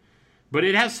 But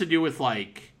it has to do with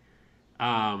like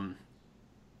they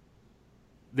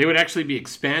would actually be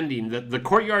expanding the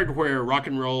courtyard where Rock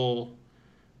and Roller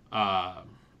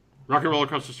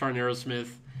Coaster Star and Aerosmith.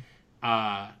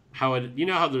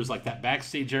 How there's like that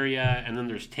backstage area, and then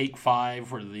there's Take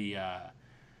 5 where the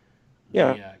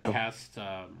cast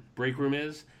break room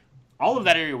is. All of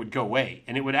that area would go away,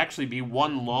 and it would actually be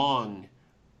one long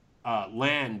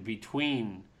land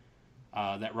between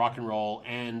that rock and roll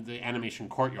and the animation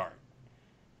courtyard,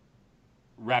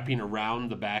 wrapping around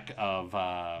the back of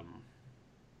the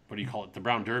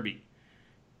Brown Derby,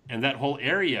 and that whole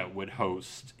area would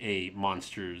host a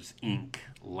Monsters Inc.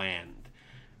 land,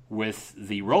 with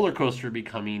the roller coaster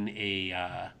becoming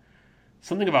a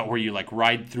something about where you like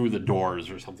ride through the doors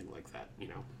or something like that.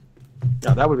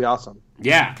 Yeah, that would be awesome.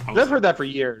 Yeah, I've heard that for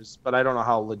years, but I don't know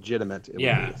how legitimate it would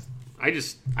be. I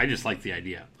just like the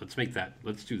idea. Let's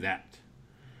do that.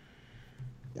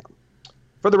 Yeah.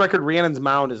 For the record, Rhiannon's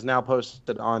Mound is now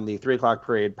posted on the 3 O'Clock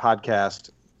Parade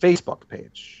podcast Facebook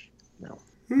page. No.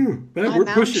 My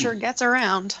mound sure gets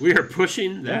around. We are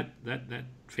pushing that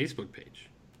Facebook page.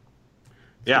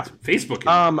 Yeah. It's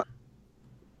Facebook.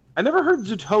 I never heard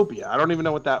Zootopia. I don't even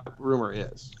know what that rumor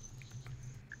is.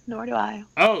 Nor do I.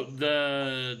 Oh,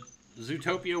 the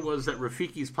Zootopia was that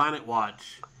Rafiki's Planet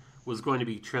Watch was going to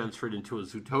be transferred into a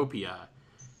Zootopia.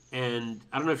 And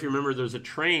I don't know if you remember, there's a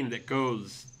train that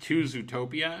goes to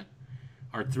Zootopia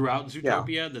or throughout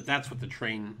Zootopia, that's what the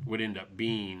train would end up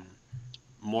being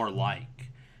more like.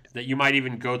 That you might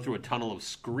even go through a tunnel of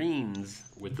screens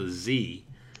with a Z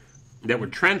that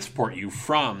would transport you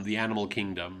from the Animal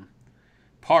Kingdom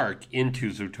park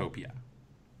into Zootopia.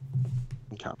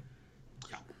 Okay.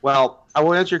 Well, I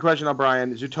will answer your question,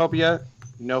 O'Brien. Zootopia,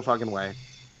 no fucking way.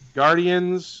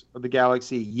 Guardians of the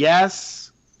Galaxy,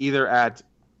 yes, either at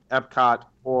Epcot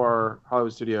or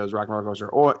Hollywood Studios, Rock and Roller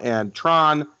Coaster, and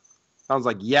Tron, sounds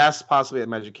like yes, possibly at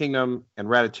Magic Kingdom, and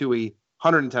Ratatouille,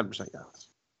 110% yes.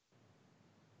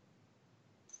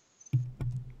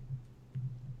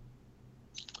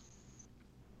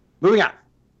 Moving on.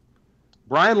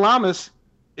 Brian Lamas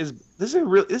this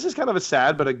is kind of a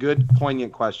sad but a good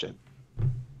poignant question.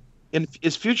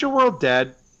 Is Future World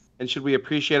dead, and should we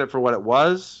appreciate it for what it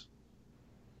was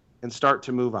and start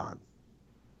to move on?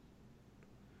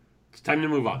 It's time to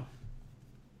move on.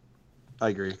 I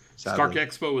agree. Sadly. Stark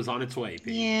Expo was on its way.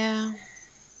 Baby. Yeah.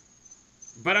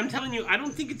 But I'm telling you, I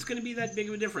don't think it's going to be that big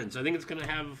of a difference. I think it's going to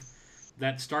have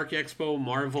that Stark Expo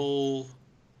Marvel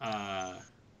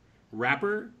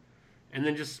wrapper, and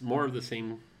then just more of the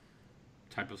same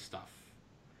type of stuff.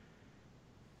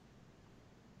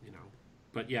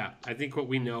 But yeah, I think what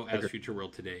we know as Future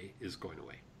World today is going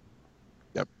away.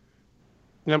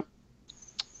 Yep.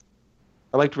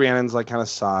 I liked Rhiannon's kind of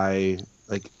sigh.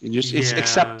 It's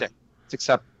accepting. It's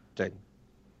accepting.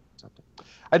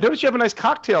 I noticed you have a nice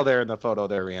cocktail there in the photo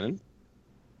there, Rhiannon.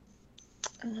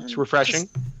 It's refreshing.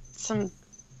 Some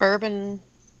bourbon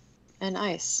and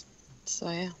ice. So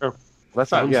yeah. Oh,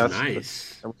 that's not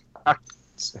nice.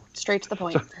 Straight to the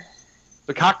point.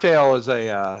 The cocktail is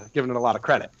giving it a lot of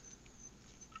credit.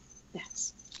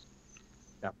 Yes.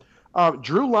 Yeah.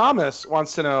 Drew Lamas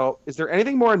wants to know, is there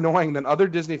anything more annoying than other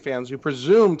Disney fans who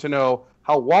presume to know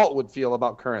how Walt would feel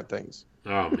about current things?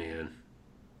 Oh, man.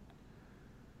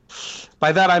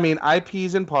 By that, I mean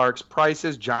IPs in parks,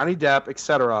 prices, Johnny Depp,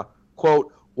 etc.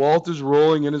 Quote, Walt is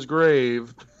rolling in his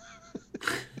grave.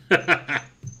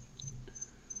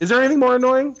 Is there anything more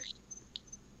annoying?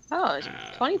 Oh, there's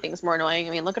 20 things more annoying.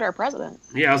 I mean, look at our president.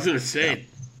 Yeah, I was going to say. Yeah.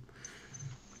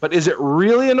 But is it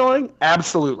really annoying?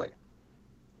 Absolutely.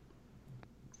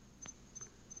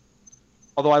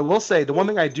 Although I will say, the one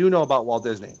thing I do know about Walt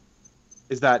Disney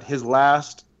is that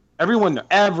everyone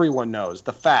knows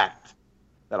the fact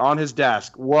that on his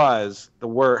desk was the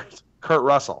word Kurt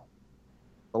Russell,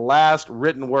 the last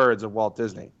written words of Walt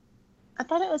Disney. I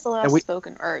thought it was the last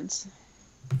spoken words.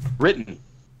 Written.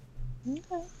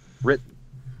 Okay. Written.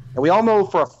 And we all know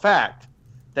for a fact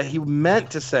that he meant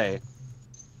to say,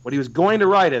 what he was going to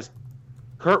write is,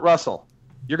 Kurt Russell,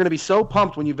 you're going to be so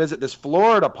pumped when you visit this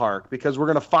Florida park because we're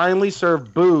going to finally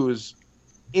serve booze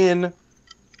in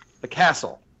the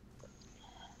castle.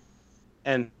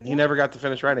 And he never got to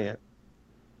finish writing it.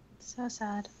 So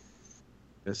sad.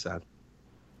 It's sad.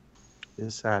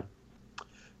 It's sad.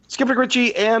 Skipper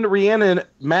Ritchie and Rhiannon,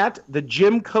 Matt, the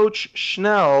gym coach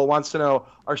Schnell wants to know,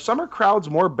 are summer crowds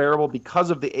more bearable because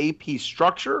of the AP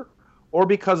structure or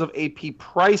because of AP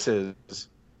prices?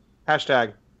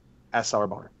 Hashtag Ask Sour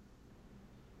Boner.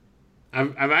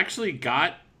 I've actually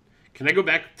got... Can I go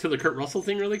back to the Kurt Russell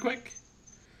thing really quick?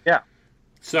 Yeah.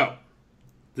 So,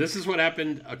 this is what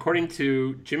happened according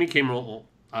to Jimmy Kimmel,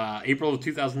 April of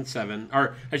 2007.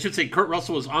 Or, I should say, Kurt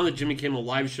Russell was on the Jimmy Kimmel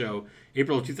live show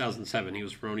April of 2007. He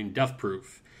was promoting Death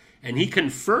Proof. And he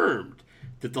confirmed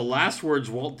that the last words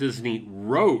Walt Disney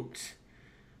wrote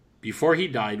before he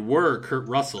died were Kurt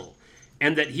Russell.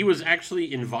 And that he was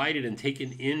actually invited and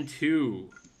taken into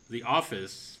the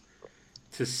office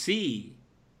to see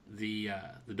the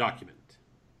document.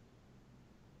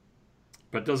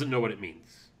 But doesn't know what it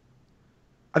means.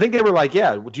 I think they were like,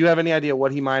 yeah, do you have any idea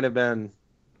what he might have been,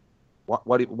 what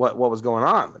was going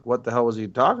on? Like, what the hell was he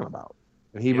talking about?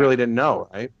 And he really didn't know,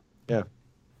 right? Yeah.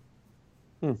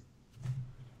 The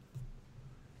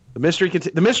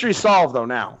mystery's solved, though,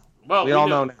 now. Well, we all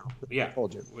know now. Yeah, I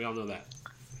told you. we all know that.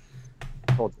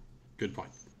 Told you. Good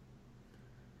point.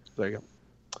 There you go.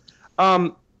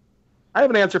 I have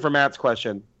an answer for Matt's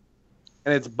question,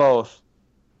 and it's both.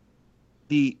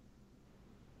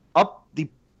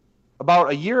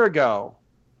 About a year ago,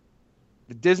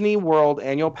 the Disney World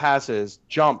annual passes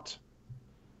jumped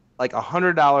like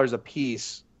 $100 a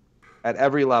piece at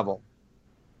every level.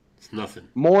 It's nothing.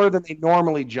 More than they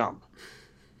normally jump.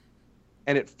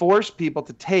 And it forced people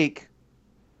to take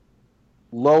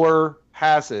lower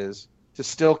passes to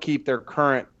still keep their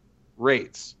current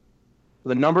rates.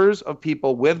 The numbers of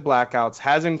people with blackouts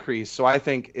has increased, so I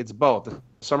think it's both. The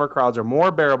summer crowds are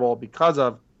more bearable because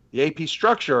of the AP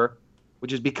structure,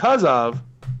 which is because of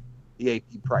the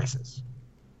AP prices.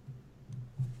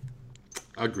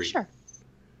 Agreed. Sure.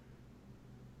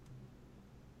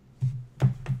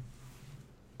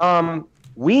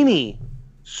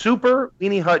 Super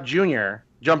Weenie Hut Jr.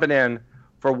 jumping in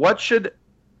for what should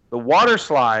the water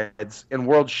slides in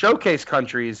World Showcase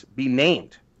countries be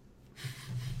named?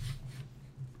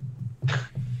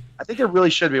 I think there really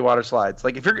should be water slides.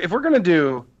 Like if we're gonna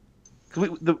do,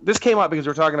 this came up because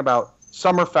we're talking about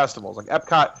summer festivals. Like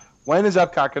Epcot, when is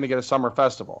Epcot going to get a summer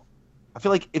festival? I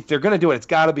feel like if they're going to do it, it's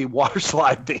got to be water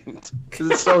slide themed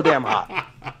because it's so damn hot.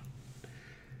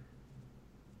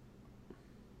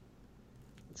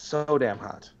 It's so damn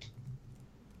hot.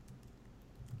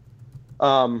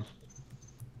 I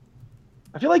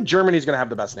feel like Germany's going to have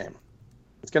the best name.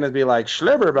 It's going to be like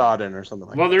Schleberbaden or something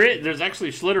like that. Well, there's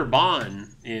actually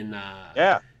Schlitterbahn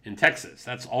in Texas.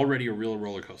 That's already a real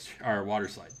roller coaster or water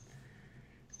slide.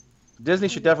 Disney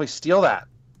should definitely steal that.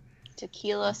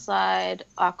 Tequila slide,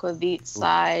 Aquavit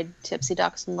slide, Tipsy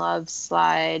Ducks and Love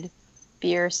slide,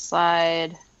 beer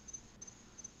slide,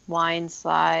 wine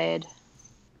slide,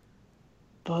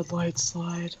 Bud Light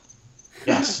slide.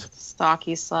 Yes.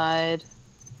 Stocky slide,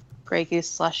 Grey Goose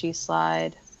slushy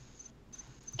slide,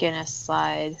 Guinness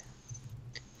slide,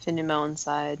 Finnemone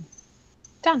slide.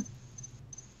 Done.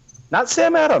 Not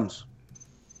Sam Adams.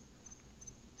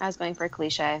 I was going for a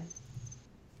cliche.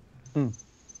 Real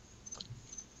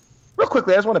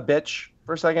quickly, I just want to bitch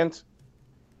for a second.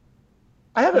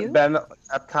 I haven't been at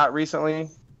Epcot recently.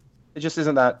 It just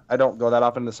isn't that I don't go that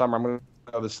often in the summer. I'm going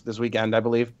to go this weekend, I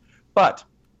believe. But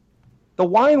the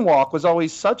wine walk was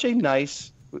always such a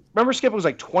nice. Remember, Skip, it was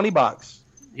like $20.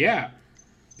 Yeah.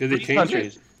 Did they change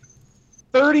it?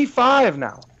 35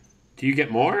 now. Do you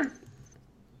get more?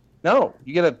 No,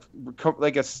 you get a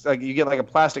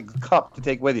plastic cup to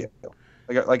take with you,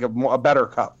 like a better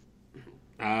cup.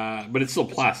 But it's still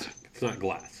plastic. It's not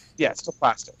glass. Yeah, it's still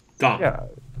plastic. Dumb. Yeah,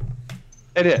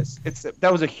 it is.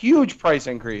 That was a huge price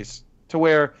increase to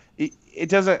where it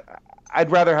doesn't.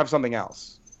 I'd rather have something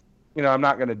else. You know, I'm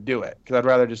not going to do it because I'd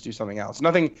rather just do something else.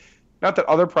 Not that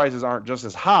other prices aren't just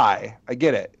as high. I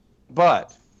get it,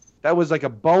 but that was like a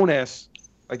bonus.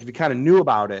 Like if you kind of knew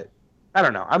about it, I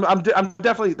don't know. I'm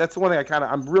definitely, that's the one thing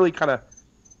I'm really kind of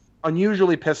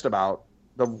unusually pissed about,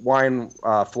 the wine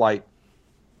flight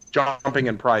jumping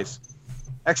in price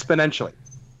exponentially.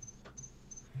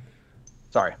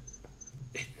 Sorry.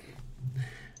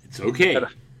 It's okay.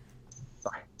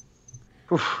 Sorry.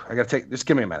 Oof, I gotta just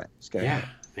give me a minute. Yeah,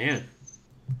 man.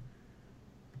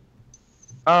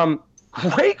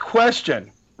 Great question,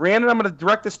 Rhiannon. I'm going to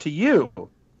direct this to you.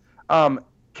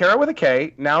 Kara with a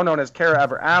K, now known as Kara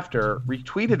Ever After,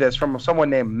 retweeted this from someone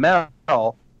named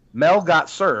Mel. Mel got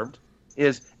served.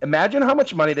 Imagine how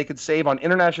much money they could save on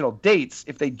international dates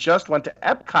if they just went to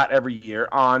Epcot every year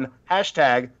on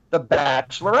hashtag The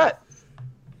Bachelorette.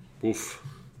 Oof.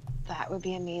 That would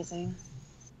be amazing.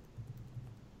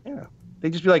 Yeah.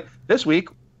 They'd just be like, this week,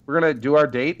 we're gonna do our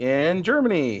date in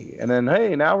Germany, and then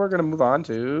hey, now we're gonna move on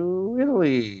to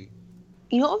Italy.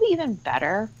 You know what would be even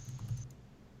better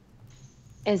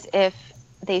is if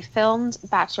they filmed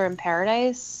Bachelor in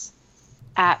Paradise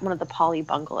at one of the poly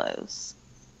bungalows.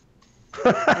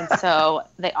 And so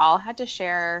they all had to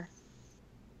share,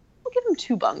 we'll give them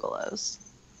 2 bungalows.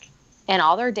 And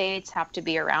all their dates have to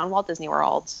be around Walt Disney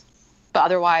World, but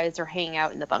otherwise they're hanging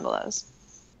out in the bungalows.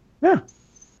 Yeah,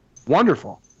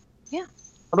 wonderful. Yeah.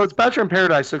 Although it's Bachelor in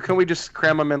Paradise, so can we just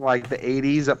cram them in like the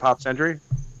 80s at Pop Century?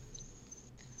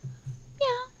 Yeah.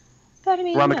 But I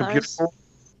mean, Around you the know, computer there's pool?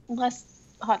 less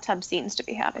hot tub scenes to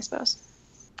be had, I suppose.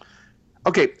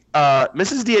 Okay,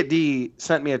 Mrs. D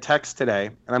sent me a text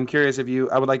today, and I'm curious if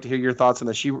I would like to hear your thoughts on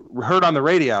this. She heard on the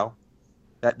radio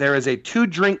that there is a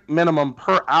 2-drink minimum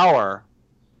per hour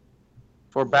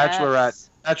for Bachelor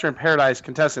in Paradise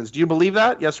contestants. Do you believe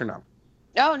that? Yes or no?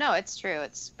 Oh, no, it's true.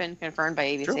 It's been confirmed by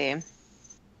ABC. True.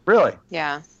 Really?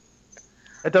 Yeah.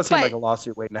 It does seem But- like a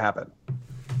lawsuit waiting to happen.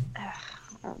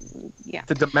 Yeah.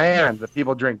 To demand that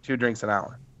people drink 2 drinks an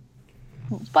hour.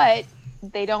 But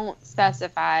they don't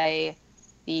specify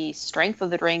the strength of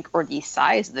the drink or the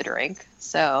size of the drink.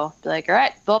 So be like, all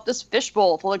right, fill up this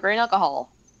fishbowl full of grain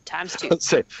alcohol times 2. Let's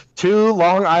say 2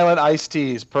 Long Island iced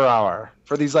teas per hour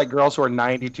for these like girls who are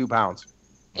 92 pounds.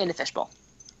 In a fishbowl.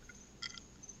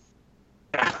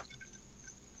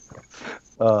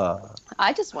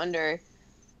 I just wonder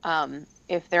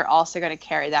if they're also going to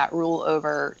carry that rule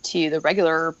over to the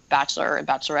regular Bachelor and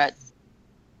Bachelorette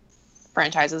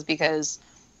franchises, because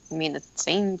I mean the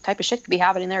same type of shit could be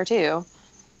happening there too.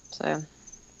 So,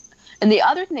 and the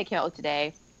other thing that came out with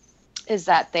today is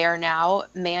that they are now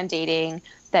mandating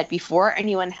that before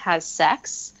anyone has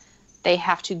sex, they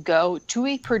have to go to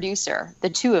a producer, the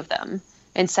 2 of them,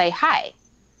 and say, "Hi,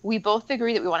 we both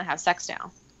agree that we want to have sex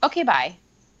now. Okay, bye,"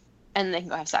 and they can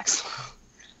go have sex.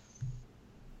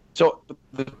 So,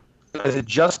 is it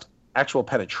just actual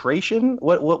penetration?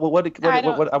 What? I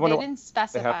don't. I wonder. They didn't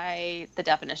specify the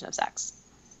definition of sex,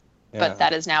 Yeah. but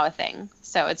that is now a thing.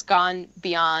 So it's gone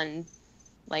beyond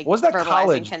like Was that verbalizing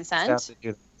college consent. stuff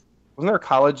that wasn't there a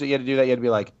college that you had to do that? You had to be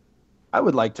like, I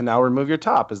would like to now remove your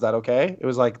top. Is that okay? It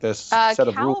was like this set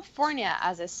of rules. California,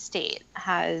 as a state,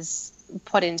 has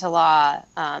put into law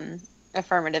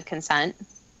affirmative consent,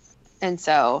 and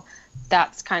so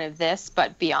that's kind of this,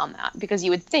 but beyond that, because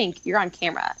you would think you're on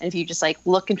camera, and if you just like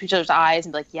look into each other's eyes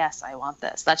and be like, "Yes, I want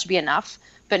this," that should be enough.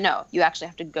 But no, you actually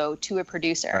have to go to a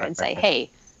producer and say, "Hey,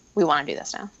 we want to do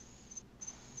this now."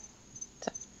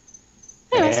 So,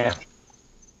 anyways. Yeah.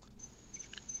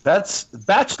 That's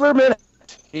Bachelor Minute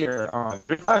here on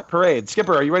 35 Parade.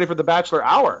 Skipper, are you ready for the Bachelor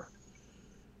Hour?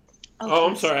 Oh,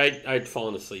 I'm sorry. I'd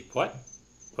fallen asleep. What?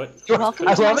 Welcome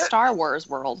I to love the it. Star Wars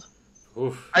world.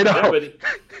 Oof. I know. Everybody-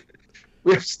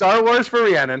 We have Star Wars for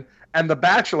Rhiannon and The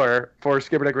Bachelor for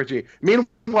Skipper Dick Ritchie.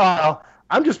 Meanwhile,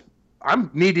 I'm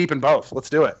knee deep in both. Let's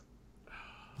do it.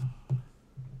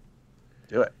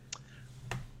 Do it.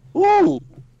 Ooh,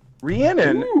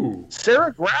 Rhiannon. Ooh.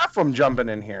 Sarah Graffam jumping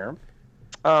in here.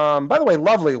 By the way,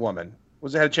 lovely woman.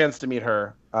 Had a chance to meet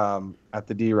her at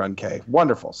the D-Run K.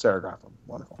 Wonderful, Sarah Graffam.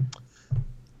 Wonderful.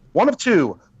 1 of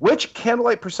 2. Which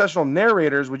Candlelight Processional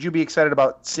narrators would you be excited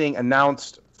about seeing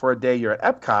announced for a day you're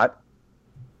at Epcot?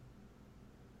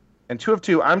 And 2 of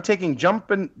 2. I'm taking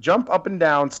jump up and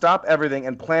down, stop everything,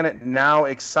 and Planet Now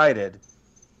excited.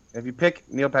 If you pick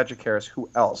Neil Patrick Harris, who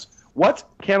else? What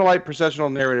Candlelight Processional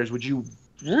narrators would you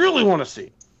really want to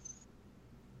see?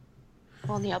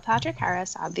 Well, Neil Patrick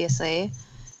Harris, obviously.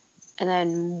 And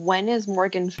then when is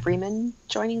Morgan Freeman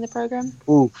joining the program?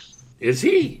 Ooh. Is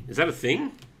he? Is that a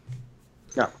thing?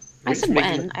 No. I said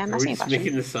when. I'm Are asking we a just question.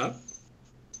 making this up?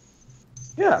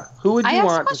 Yeah. Who would I you asked a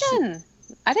want to see? question.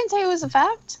 I didn't say it was a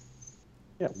fact.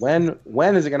 Yeah.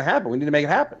 When is it going to happen? We need to make it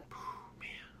happen.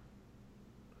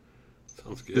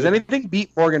 Sounds good. Does anything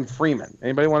beat Morgan Freeman?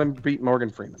 Anybody want to beat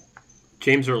Morgan Freeman?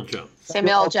 James Earl Jones.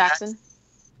 Samuel L. Jackson.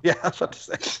 Yeah, I was about to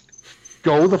say.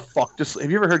 Go the fuck to sleep.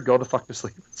 Have you ever heard "Go the fuck to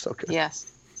sleep"? It's so good.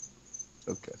 Yes.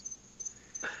 So good.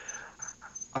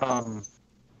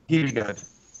 He'd be good.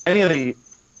 Any of the,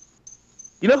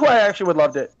 you know who I actually would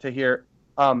love to hear,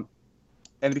 and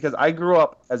because I grew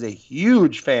up as a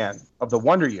huge fan of the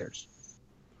Wonder Years.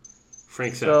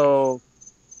 Frank Savage. So,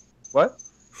 what?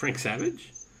 Frank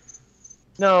Savage?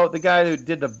 No, the guy who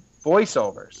did the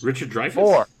voiceovers Richard Dreyfuss?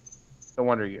 for the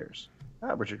Wonder Years.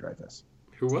 Not Richard Dreyfuss.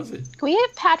 Who was it? Can we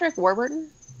hit Patrick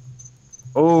Warburton?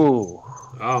 Oh,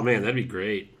 Oh man, that'd be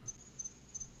great.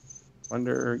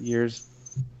 Wonder Years.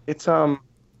 It's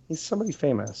he's somebody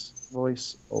famous.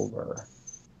 Voiceover.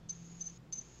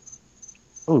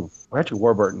 Oh, Patrick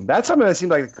Warburton. That's something that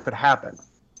seemed like it could happen.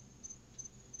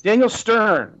 Daniel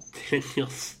Stern. Daniel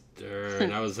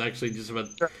Stern. I was actually just about.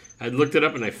 I looked it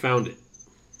up and I found it.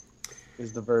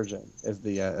 Is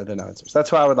the announcers. That's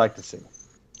who I would like to see.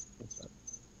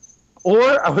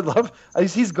 Or I would love.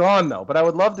 He's gone though, but I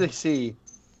would love to see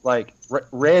like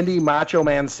Randy Macho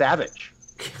Man Savage.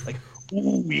 Like,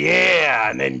 ooh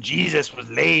yeah, and then Jesus was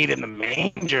laid in the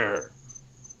manger.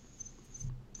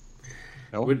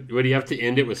 No? Would he have to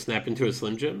end it with snap into a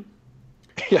Slim Jim?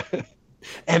 Yeah.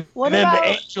 And What then about- the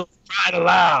angels cried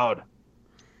aloud,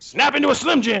 snap into a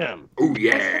Slim Jim. Oh What's the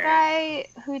yeah. guy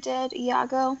who did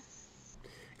Iago?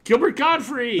 Gilbert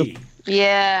Godfrey.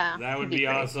 Yeah. That would that'd be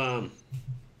great. awesome.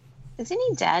 Isn't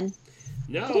he dead?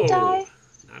 No. Did he die?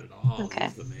 Not at all. Okay.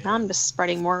 He's the man. Now I'm just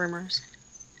spreading more rumors.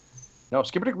 No,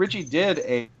 Skipper Dick Ritchie did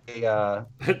a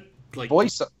Like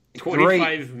voice.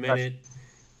 25 minute.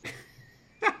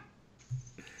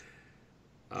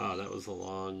 Oh, that was a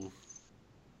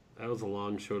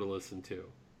long show to listen to.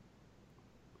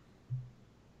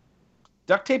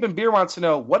 Duct Tape and Beer wants to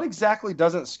know, what exactly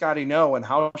doesn't Scotty know and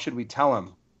how should we tell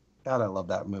him? God, I love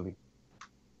that movie.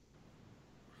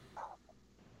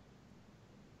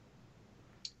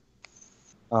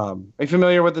 Are you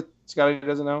familiar with the Scotty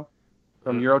Doesn't Know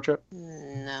from Eurotrip?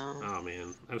 No. Oh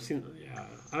man, I've seen. Yeah,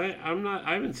 I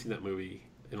haven't seen that movie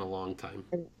in a long time.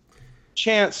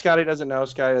 Chant, Scotty Doesn't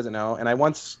Know, and I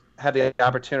once had the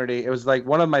opportunity. It was like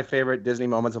one of my favorite Disney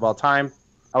moments of all time.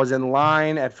 I was in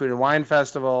line at Food and Wine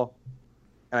Festival,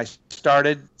 and I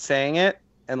started saying it,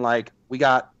 and like we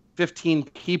got 15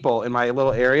 people in my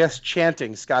little area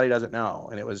chanting Scotty Doesn't Know,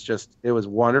 and it was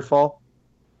wonderful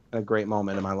and a great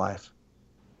moment in my life.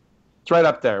 It's right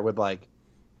up there with like,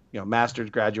 master's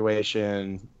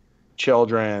graduation,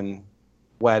 children,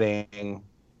 wedding,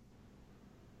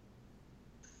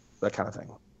 that kind of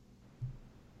thing.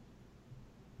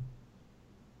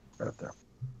 Right up there.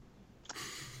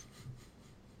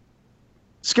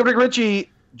 Skipper Dick Ritchie,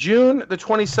 June the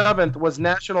 27th was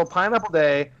National Pineapple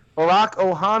Day. Barack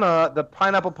Ohana, the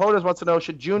Pineapple POTUS, wants to know,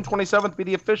 should June 27th be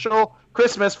the official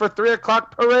Christmas for 3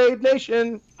 o'clock Parade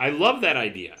Nation? I love that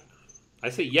idea. I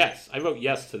say yes. I vote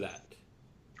yes to that.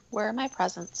 Where are my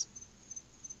presents?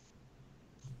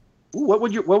 Ooh, what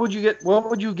would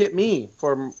you get me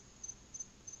for?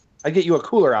 I get you a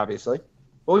cooler, obviously.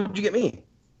 What would you get me?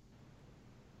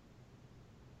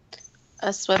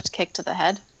 A swift kick to the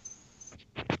head.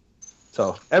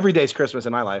 So every day's Christmas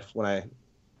in my life when I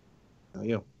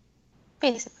you.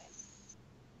 Basically.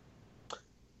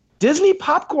 Disney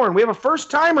popcorn. We have a first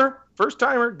timer.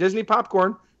 Disney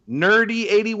popcorn.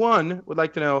 Nerdy81 would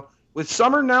like to know, with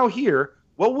summer now here,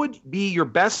 what would be your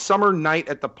best summer night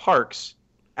at the parks?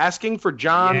 Asking for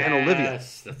John and Olivia.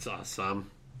 Yes, that's awesome.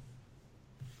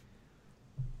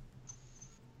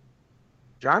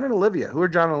 John and Olivia. Who are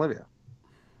John and Olivia?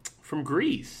 From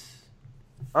Greece.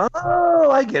 Oh,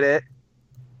 I get it.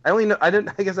 I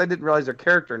guess I didn't realize their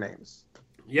character names.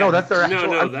 Yeah, No, that's their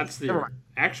actual- No, I'm- that's never their mind.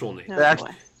 actual name. No, The act-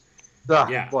 boy. Ugh,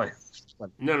 Yeah. boy.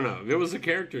 No. It was the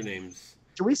character names.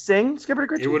 Should we sing Skipper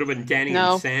Dick Ritchie? It would have been Danny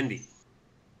No. and Sandy.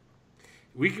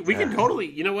 We can totally.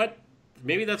 You know what?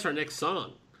 Maybe that's our next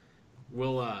song.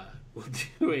 We'll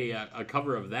do a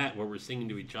cover of that where we're singing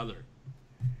to each other.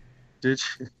 Dude.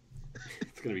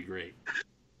 It's gonna be great.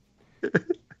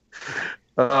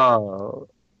 Oh,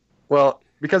 well,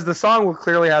 because the song will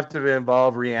clearly have to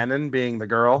involve Rhiannon being the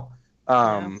girl,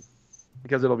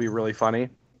 because it'll be really funny.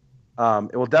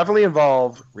 It will definitely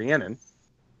involve Rhiannon.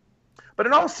 But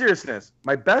in all seriousness,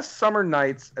 my best summer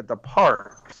nights at the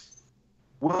parks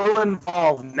will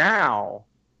involve now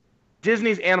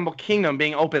Disney's Animal Kingdom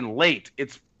being open late.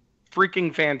 It's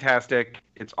freaking fantastic.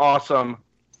 It's awesome.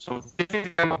 So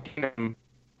Disney's Animal Kingdom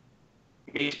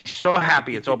makes me so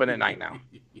happy it's open at night now.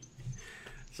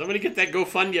 Somebody get that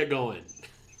GoFundMe going.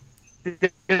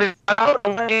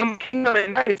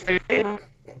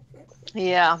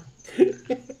 Yeah.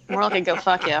 More like a go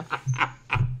fuck you.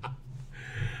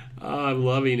 Oh, I'm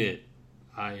loving it.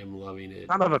 I am loving it.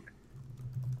 Son of a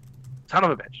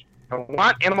bitch. I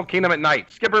want Animal Kingdom at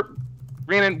night. Skipper,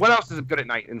 Rhiannon, what else is good at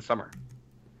night in the summer?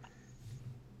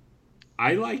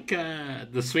 I like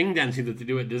the swing dancing that they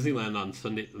do at Disneyland on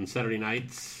Saturday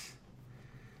nights.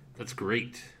 That's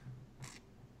great.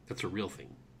 That's a real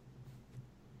thing.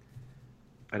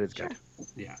 That is good.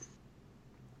 Yeah.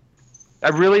 I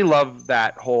really love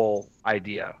that whole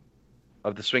idea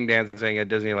of the swing dancing at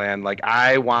Disneyland. Like,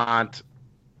 I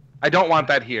don't want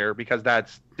that here because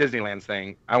that's Disneyland's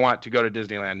thing. I want to go to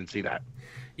Disneyland and see that.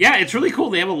 Yeah, it's really cool.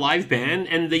 They have a live band,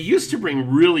 and they used to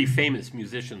bring really famous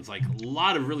musicians. Like, a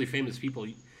lot of really famous people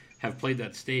have played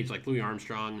that stage, like Louis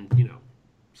Armstrong and,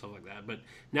 stuff like that. But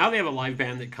now they have a live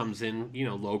band that comes in,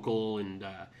 local, and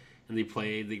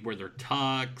and they wear their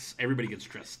tux. Everybody gets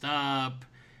dressed up.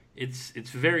 It's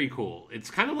very cool. It's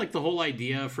kind of like the whole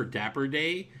idea for Dapper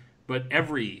Day, but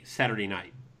every Saturday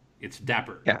night it's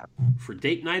Dapper. Yeah. For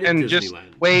date night at And Disneyland.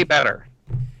 just way better.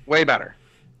 Way better.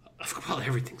 Well,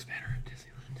 everything's better at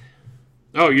Disneyland.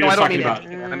 Oh, you're No, just I talking don't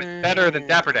mean about. Disneyland. I mean better than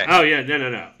Dapper Day. Oh yeah,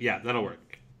 no. Yeah, that'll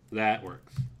work. That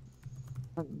works.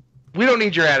 We don't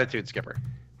need your attitude, Skipper.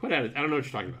 What attitude? I don't know what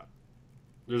you're talking about.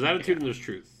 There's attitude and there's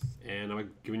truth, and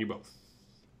I'm giving you both.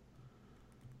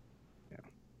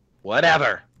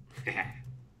 Whatever.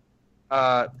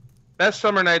 Best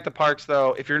summer night at the parks,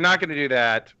 though. If you're not going to do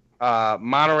that,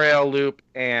 Monorail Loop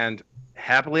and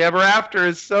Happily Ever After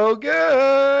is so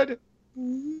good.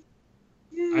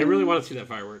 I really want to see that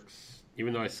fireworks,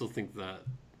 even though I still think that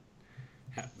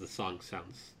the song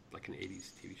sounds like an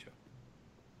 '80s TV show.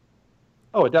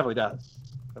 Oh, it definitely does.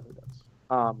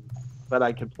 But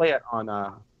I can play it on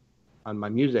my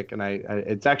music, and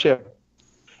it's actually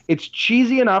it's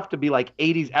cheesy enough to be like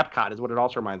 '80s Epcot is what it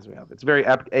also reminds me of. It's very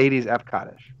 '80s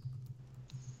Epcot-ish.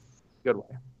 Good way.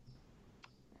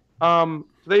 So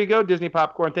there you go, Disney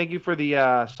Popcorn. Thank you for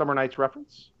the Summer Nights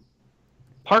reference.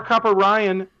 Park Hopper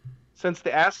Ryan, since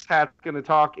the ass hat's going to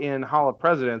talk in Hall of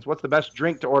Presidents, what's the best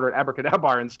drink to order at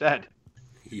Abracadabra instead?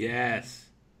 Yes.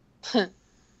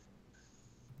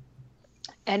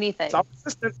 Anything. Sour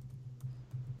Assistant.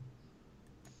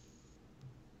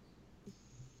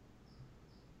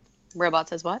 Robot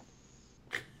says what?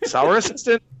 Sour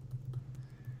Assistant.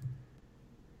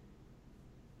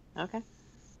 Okay.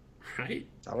 Right.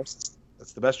 Sour Assistant.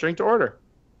 That's the best drink to order.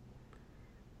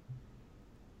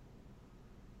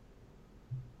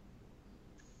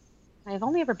 I've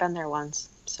only ever been there once.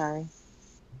 Sorry.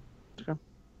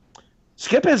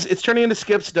 Skip it's turning into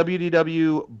Skip's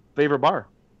WDW favorite bar.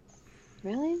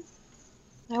 Really?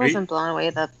 I wasn't blown away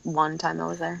the one time I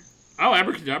was there. Oh,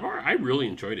 Abracadabra! I really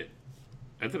enjoyed it.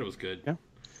 I thought it was good. Yeah.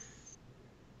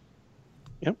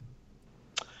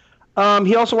 Yep.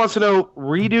 He also wants to know,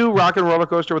 redo Rock and Roller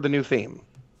Coaster with a new theme.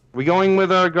 Are we going with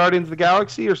Guardians of the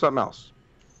Galaxy or something else?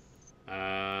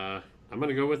 I'm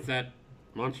gonna go with that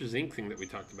Monsters Inc. thing that we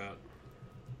talked about.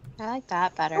 I like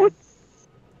that better.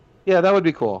 Yeah, that would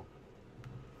be cool.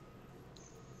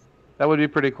 That would be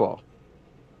pretty cool.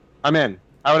 I'm in.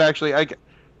 I would actually.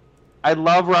 I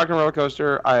love Rock and Roller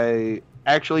Coaster. I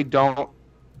actually don't.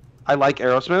 I like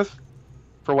Aerosmith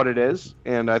for what it is,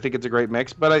 and I think it's a great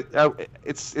mix. But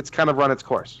it's kind of run its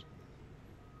course.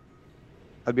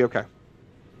 I'd be okay.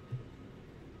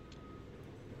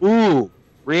 Ooh,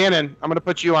 Rhiannon, I'm gonna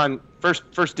put you on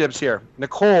first dibs here.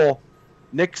 Nick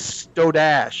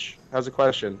Stodash has a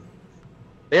question.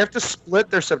 They have to split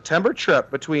their September trip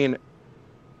between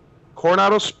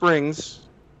Coronado Springs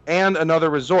and another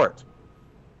resort.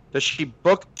 Does she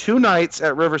book 2 nights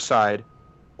at Riverside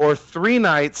or 3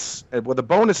 nights with a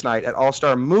bonus night at All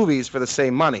Star Movies for the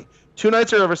same money? 2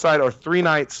 nights at Riverside or 3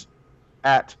 nights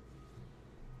at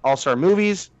All Star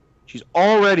Movies. She's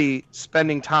already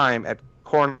spending time at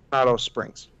Coronado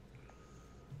Springs.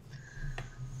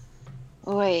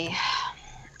 Oy.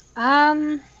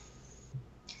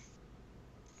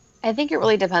 I think it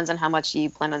really depends on how much you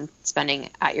plan on spending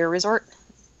at your resort.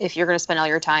 If you're going to spend all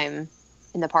your time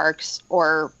in the parks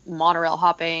or monorail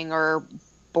hopping or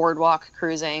boardwalk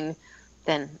cruising,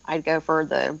 then I'd go for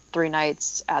the 3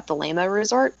 nights at the Lema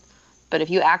Resort. But if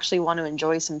you actually want to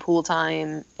enjoy some pool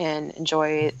time and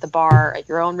enjoy the bar at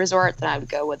your own resort, then I would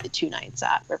go with the 2 nights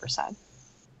at Riverside.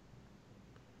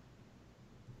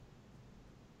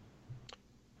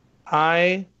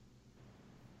 I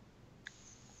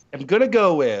am going to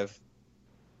go with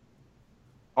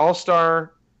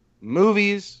All-Star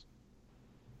Movies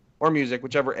or Music,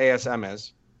 whichever ASM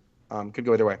is. Could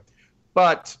go either way.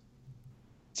 But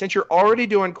since you're already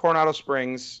doing Coronado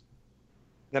Springs,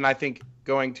 then I think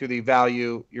going to the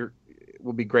value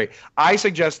will be great. I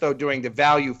suggest, though, doing the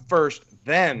value first,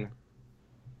 then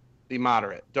the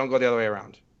moderate. Don't go the other way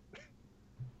around.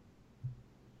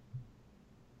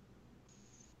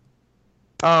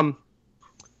 Got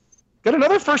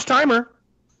another first timer,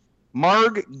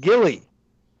 Marg Gilly.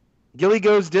 Gilly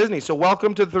Goes Disney. So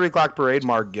welcome to the 3 o'clock parade,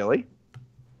 Marg Gilly.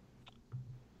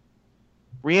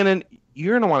 Rhiannon,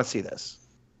 you're going to want to see this.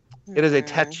 It is a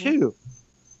tattoo.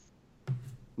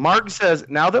 Marg says,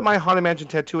 now that my Haunted Mansion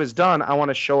tattoo is done, I want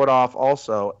to show it off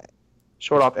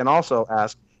and also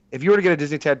ask, if you were to get a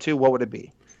Disney tattoo, what would it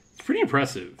be? It's pretty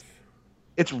impressive.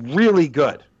 It's really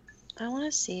good. I want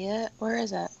to see it. Where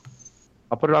is it?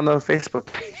 I'll put it on the Facebook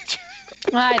page.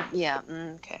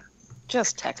 Okay.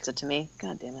 Just text it to me.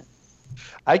 God damn it.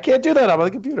 I can't do that. I'm on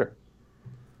the computer.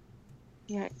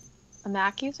 You're a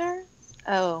Mac user?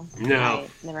 Oh. No. Right.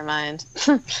 Never mind.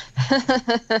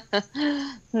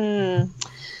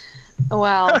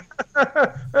 Well,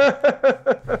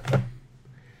 whatever.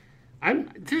 I'm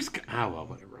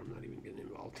not even getting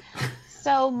involved.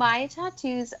 so my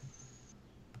tattoo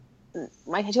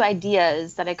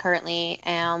ideas that I currently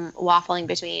am waffling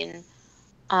between.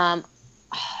 I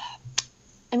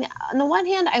mean, on the one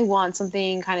hand, I want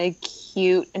something kind of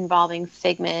cute involving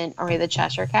Figment or the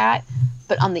Cheshire Cat,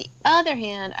 but on the other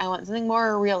hand, I want something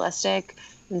more realistic.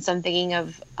 And so I'm thinking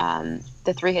of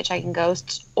the Three Hitchhiking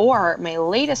Ghosts. Or my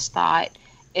latest thought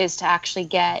is to actually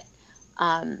get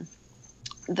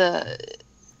the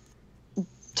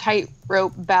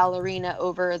tightrope ballerina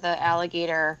over the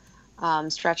alligator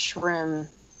stretched rim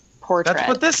portrait. That's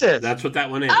what this is. That's what that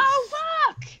one is. Oh,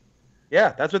 fuck!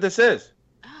 Yeah, that's what this is.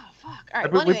 Oh, fuck. All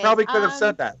right. we Well, anyways, probably could have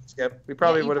said that, Skip. We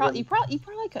probably would have. You probably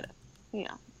could have. You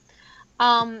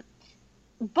know.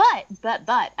 But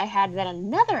I had then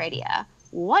another idea.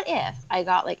 What if I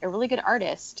got like a really good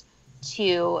artist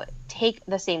to take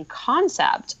the same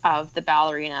concept of the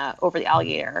ballerina over the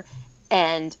alligator,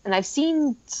 and I've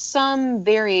seen some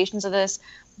variations of this,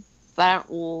 but I don't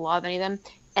love any of them,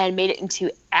 and made it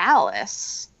into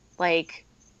Alice, like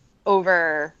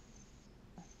over.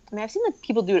 I mean, I've seen like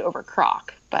people do it over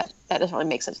Croc, but that doesn't really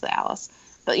make sense with Alice.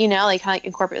 But you know, like kind of like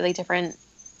incorporate like different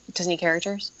Disney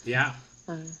characters. Yeah.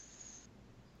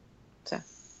 So.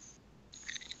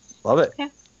 Love it. Yeah.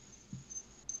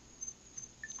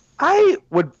 I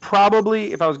would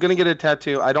probably, if I was going to get a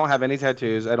tattoo, I don't have any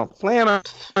tattoos. I don't plan on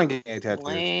getting any tattoos.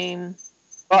 Lame.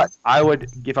 But I would,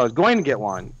 if I was going to get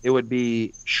one, it would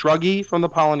be Shruggy from the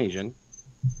Polynesian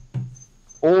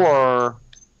or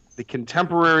the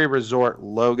Contemporary Resort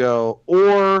logo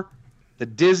or the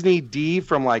Disney D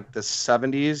from like the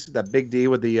 70s, that big D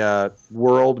with the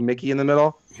world Mickey in the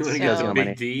middle. You want to So- get the So-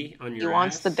 big D on your He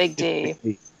wants ass? the big D.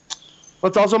 Well,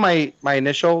 it's also my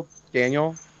initial,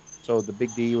 Daniel. So the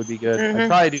big D would be good. Mhm. I'd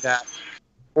probably do that.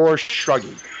 Or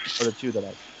Shruggy are the two that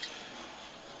I.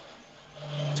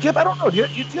 Skip, I don't know. Do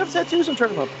you have tattoos? I'm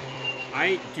trying to look.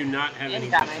 I do not have any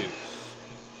Incoming. tattoos.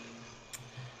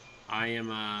 I am.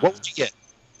 What would you get?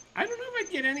 I don't know if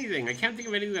I'd get anything. I can't think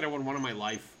of anything that I would want on my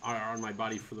life or on my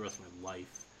body for the rest of my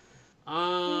life.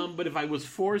 But if I was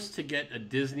forced to get a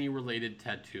Disney-related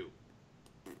tattoo,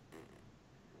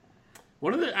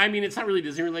 it's not really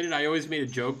Disney-related. I always made a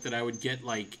joke that I would get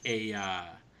like a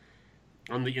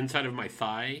on the inside of my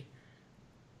thigh,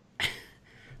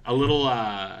 a little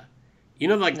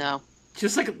like No.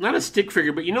 just like not a stick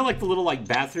figure, but like the little like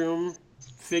bathroom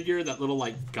figure, that little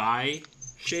like guy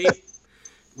shape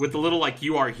with the little like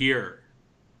 "You Are Here"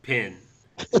 pin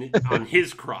on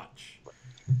his crotch.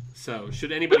 So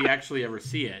should anybody actually ever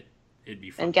see it, it'd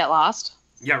be fun. And get lost.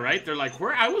 Yeah, right. They're like,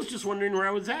 "Where? I was just wondering where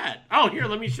I was at." Oh, here,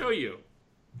 let me show you.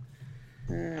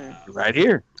 Right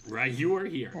here. Right, you are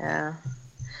here. Yeah.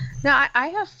 No, I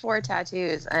have 4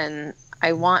 tattoos and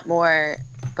I want more,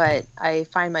 but I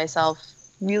find myself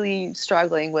really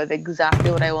struggling with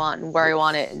exactly what I want and where I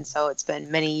want it, and so it's been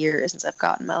many years since I've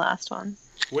gotten my last one.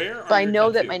 Where? Are But I your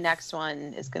know that tattoos? my next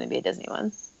one is going to be a Disney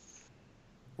one.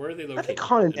 Where are they located? I think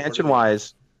Haunted Mansion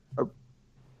wise,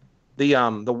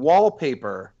 the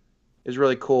wallpaper is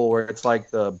really cool. Where it's like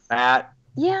the bat,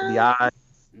 Yeah. the eye.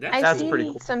 I've That's seen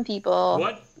pretty cool. some people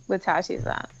What? with tattoos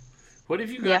that. What if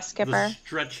you got Yes, Skipper? the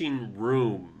stretching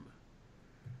room?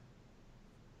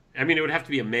 I mean, it would have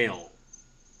to be a male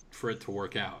for it to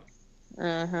work out.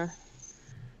 Mm-hmm.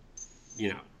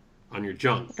 On your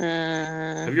junk.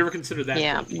 Have you ever considered that?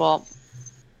 Yeah, Loki? well,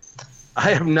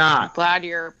 I am not. glad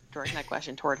you're directing that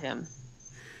question toward him.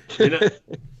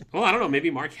 Well, I don't know. Maybe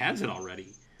Mark has it already.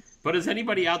 But has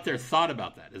anybody out there thought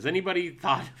about that? Has anybody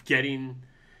thought of getting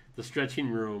the stretching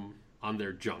room on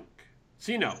their junk?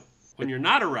 So when you're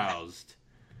not aroused,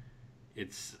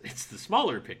 it's the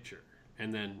smaller picture,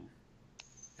 and then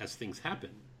as things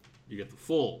happen, you get the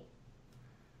full.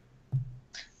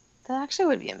 That actually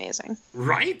would be amazing.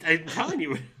 Right? I'm telling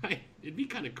you, it'd be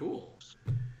kind of cool.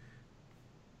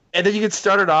 And then you could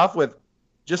start it off with,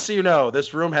 just so you know,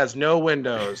 this room has no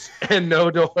windows and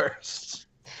no doors,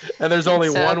 and there's only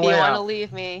So one if you way want to out.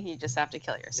 leave me, you just have to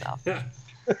kill yourself. Yeah.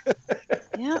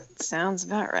 Yep, sounds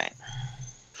about right.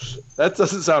 That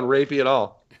doesn't sound rapey at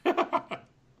all.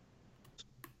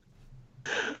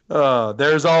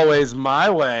 There's always my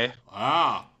way.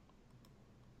 Ah,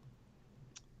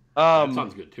 that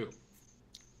sounds good too.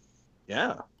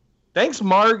 Yeah. Thanks,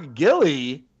 Mark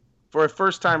Gilly, for a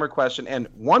first-timer question and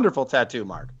wonderful tattoo,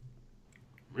 Mark.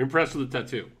 I'm impressed with the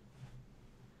tattoo.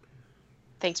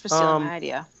 Thanks for stealing my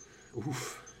idea.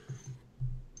 Oof.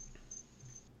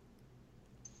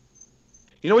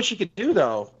 You know what she could do,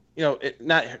 though?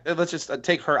 not let's just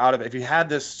take her out of it. If you had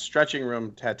this stretching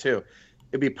room tattoo,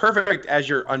 it'd be perfect as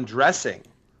you're undressing,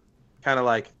 kind of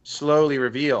like slowly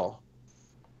reveal.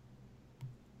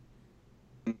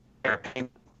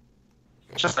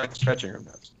 Just like the stretching room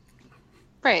does.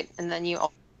 Right, and then you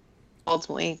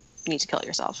ultimately need to kill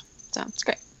yourself. So it's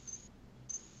great.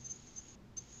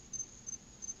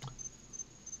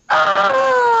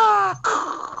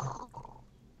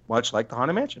 Much like the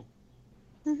Haunted Mansion.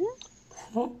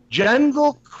 Mm-hmm.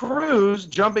 Jungle Cruise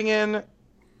jumping in.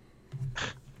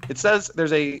 It says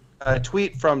there's a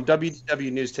tweet from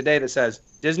WDW News Today that says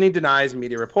Disney denies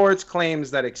media reports,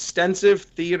 claims that extensive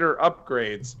theater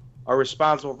upgrades are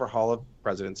responsible for Hall of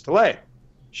Presidents delay.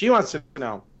 She wants to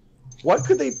know, what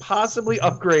could they possibly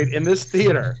upgrade in this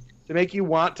theater to make you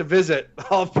want to visit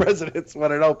Hall of Presidents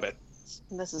when it opens?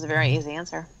 This is a very easy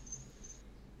answer.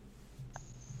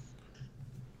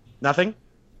 Nothing?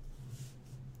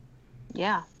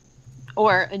 Yeah.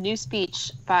 Or a new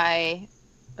speech by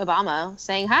Obama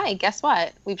saying, hi, guess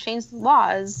what? We've changed the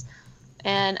laws,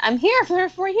 and I'm here for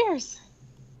 4 years.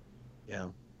 Yeah.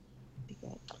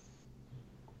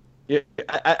 Yeah,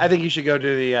 I think you should go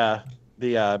to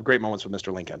the Great Moments with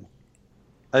Mr. Lincoln.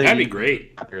 I think That'd be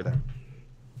great. Hear that.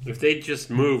 If they just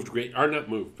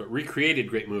recreated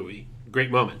Great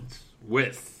Moments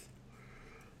with.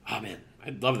 Oh man,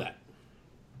 I'd love that.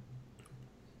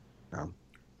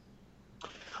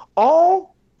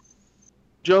 All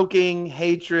joking,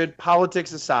 hatred,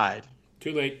 politics aside,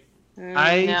 Too late.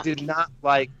 No, did not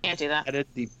like can't do that.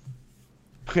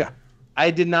 I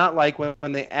did not like when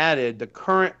they added the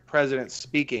current president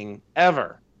speaking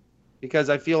ever, because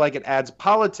I feel like it adds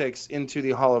politics into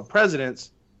the Hall of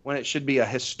Presidents when it should be a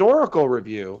historical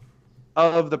review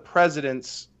of the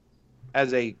presidents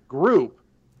as a group.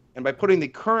 And by putting the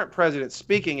current president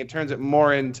speaking, it turns it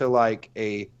more into like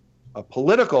a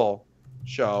political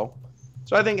show.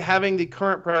 So I think having the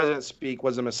current president speak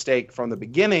was a mistake from the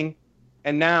beginning,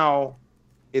 and now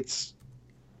it's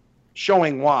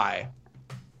showing why.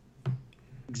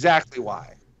 Exactly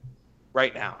why.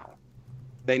 Right now.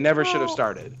 They never should have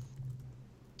started.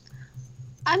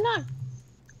 I'm not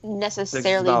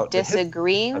necessarily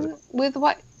disagreeing with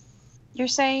what you're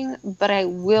saying, but I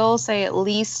will say at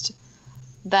least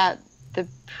that the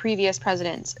previous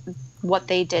presidents, what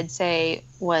they did say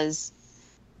was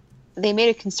they made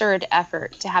a concerted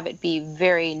effort to have it be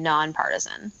very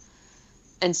nonpartisan.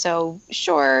 And so,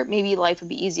 sure, maybe life would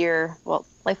be easier. Well,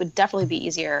 life would definitely be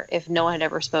easier if no one had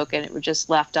ever spoken. It would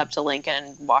just left up to Lincoln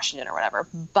and Washington or whatever.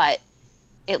 But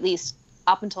at least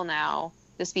up until now,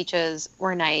 the speeches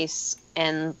were nice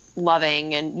and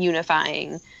loving and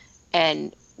unifying.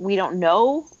 And we don't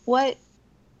know what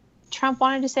Trump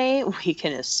wanted to say. We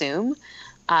can assume.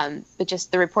 But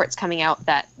just the reports coming out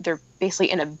that they're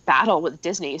basically in a battle with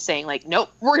Disney saying like,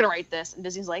 nope, we're going to write this. And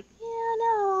Disney's like, yeah,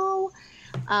 no.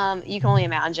 You can only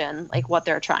imagine like what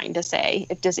they're trying to say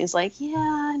if Disney's like,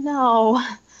 yeah, no.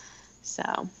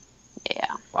 So,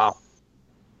 yeah. Wow.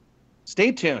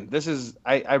 Stay tuned. This is,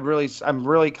 I'm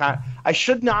really I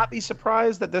should not be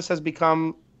surprised that this has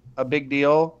become a big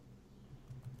deal.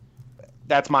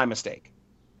 That's my mistake.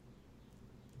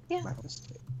 Yeah. My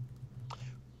mistake.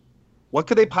 What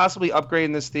could they possibly upgrade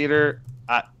in this theater?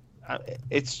 I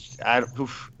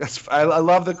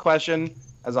love the question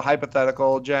as a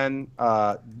hypothetical, Jen.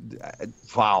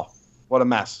 Wow, what a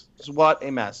mess! What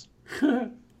a mess! All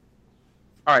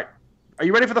right, are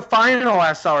you ready for the final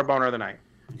last sour boner of the night?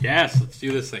 Yes, let's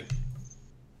do this thing.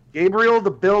 Gabriel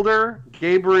the Builder,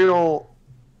 Gabriel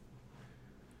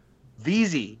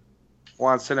VZ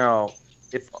wants to know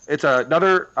if it's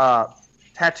another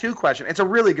tattoo question. It's a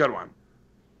really good one.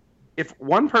 If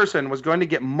one person was going to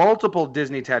get multiple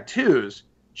Disney tattoos,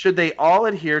 should they all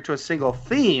adhere to a single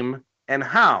theme, and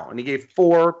how? And he gave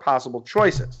 4 possible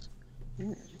choices.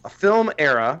 A film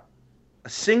era, a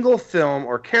single film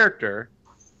or character,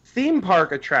 theme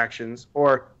park attractions,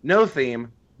 or no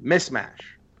theme, mismatch.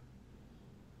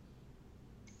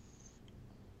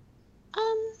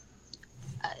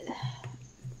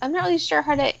 I'm not really sure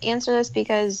how to answer this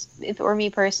because if it were me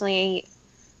personally,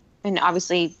 and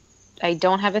obviously I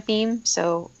don't have a theme,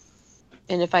 so,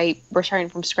 and if I were starting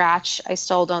from scratch, I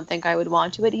still don't think I would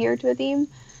want to adhere to a theme.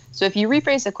 So if you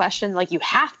rephrase the question like you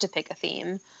have to pick a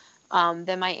theme,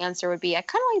 then my answer would be I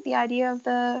kind of like the idea of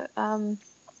the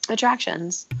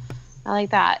attractions. I like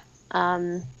that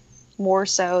more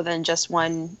so than just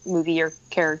one movie or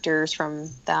characters from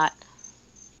that.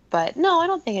 But no, I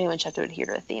don't think anyone should have to adhere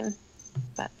to a theme.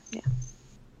 But yeah.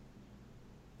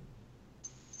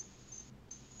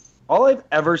 All I've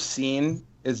ever seen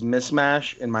is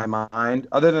mismatch in my mind.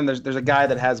 Other than there's a guy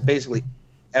that has basically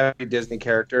every Disney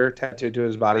character tattooed to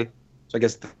his body. So I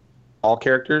guess all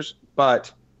characters.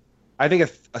 But I think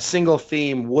a single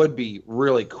theme would be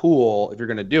really cool if you're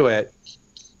going to do it.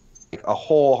 Like a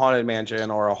whole Haunted Mansion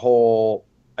or a whole,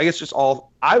 I guess just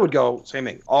all, I would go, same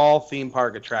thing, all theme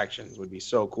park attractions would be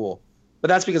so cool. But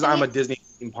that's because I'm a Disney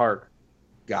theme park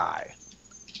guy.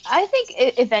 I think,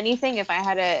 if anything, if I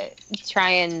had to try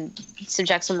and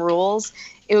subject some rules,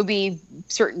 it would be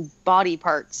certain body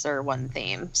parts are one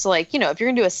theme. So, like, you know, if you're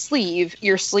going to do a sleeve,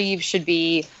 your sleeve should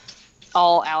be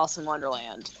all Alice in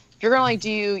Wonderland. If you're going to, like,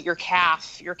 do your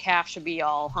calf should be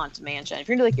all Haunted Mansion. If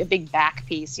you're going to do, like, a big back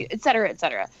piece, et cetera, et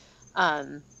cetera.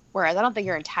 Whereas I don't think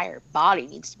your entire body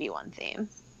needs to be one theme.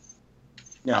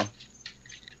 Yeah.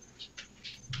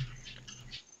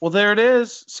 Well, there it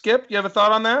is. Skip, you have a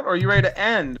thought on that? Or are you ready to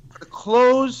end? A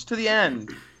close to the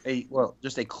end.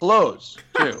 Just a close,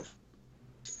 too.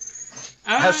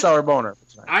 Has sour boner.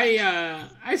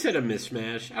 I said a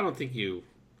mismatch. I don't think you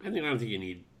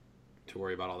need to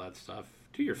worry about all that stuff.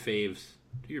 Do your faves.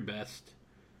 Do your best.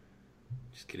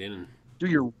 Just get in and do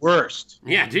your worst.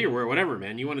 Yeah, do your worst. Whatever,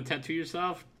 man. You want to tattoo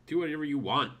yourself? Do whatever you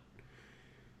want.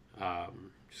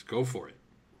 Just go for it.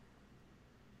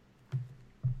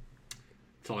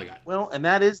 That's all I got. Well, and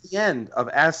that is the end of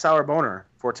As Sour Boner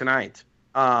for tonight.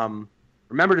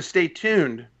 Remember to stay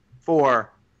tuned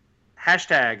for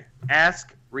hashtag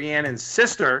Ask Rhiannon's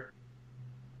Sister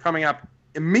coming up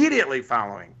immediately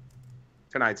following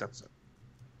tonight's episode.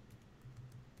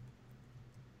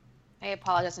 I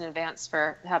apologize in advance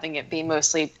for having it be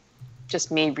mostly just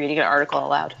me reading an article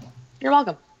aloud. You're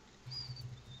welcome.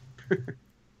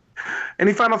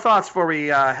 Any final thoughts before we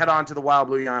head on to the Wild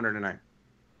Blue Yonder tonight?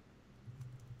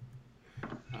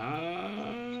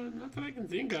 Not that I can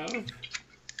think of.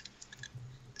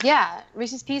 Yeah,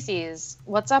 Reese's Pieces.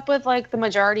 What's up with, like, the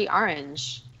majority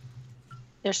orange?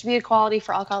 There should be equality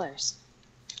for all colors.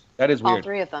 That is weird. All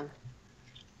three of them.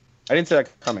 I didn't see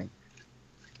that coming.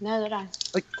 No, did I?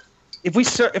 Like, if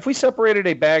we separated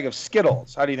a bag of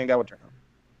Skittles, how do you think that would turn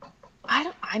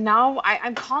out? I know.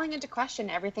 I'm calling into question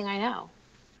everything I know.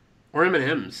 Or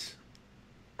M&M's.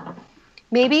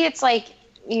 Maybe it's like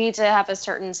you need to have a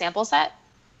certain sample set.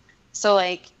 So,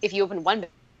 like, if you open one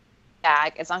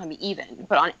bag, it's not going to be even.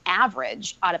 But on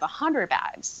average, out of 100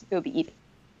 bags, it would be even.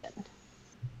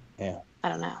 Yeah. I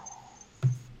don't know.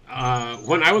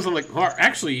 When I was on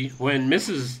when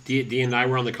Mrs. D and I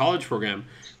were on the college program,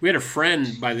 we had a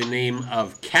friend by the name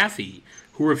of Kathy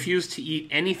who refused to eat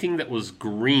anything that was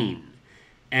green,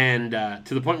 and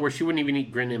to the point where she wouldn't even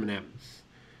eat green M&Ms.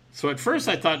 So at first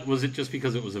I thought, was it just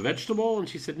because it was a vegetable? And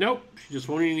she said, nope, she just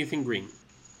won't eat anything green.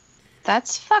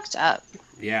 That's fucked up.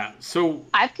 Yeah, so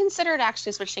I've considered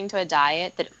actually switching to a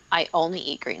diet that I only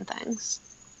eat green things.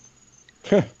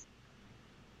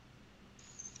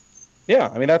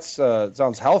 Yeah, I mean, that's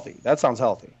sounds healthy. That sounds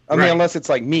healthy. I mean, unless it's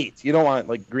like meat. You don't want,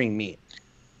 like, green meat.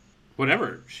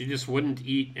 Whatever. She just wouldn't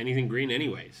eat anything green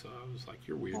anyway, so I was like,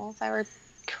 you're weird. Well, if I were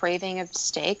craving a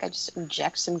steak, I'd just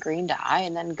inject some green dye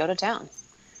and then go to town.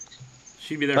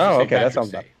 She'd be there for St. Patrick's that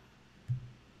sounds Day.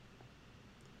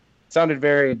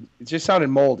 It just sounded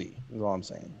moldy, is all I'm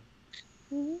saying.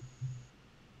 Mm-hmm.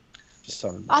 Just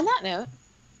sounded moldy.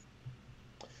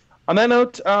 On that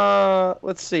note,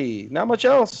 let's see. Not much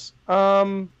else.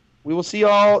 We will see you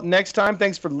all next time.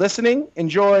 Thanks for listening.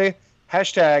 Enjoy.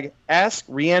 Hashtag Ask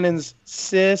Rhiannon's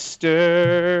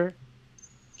Sister.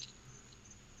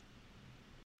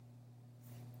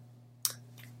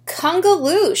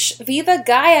 Congaloosh, Viva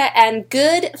Gaia, and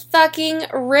good fucking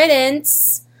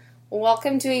riddance.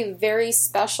 Welcome to a very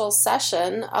special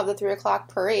session of the 3 o'clock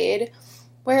parade,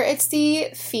 where it's the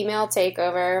female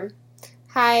takeover.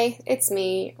 Hi, it's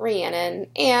me, Rhiannon,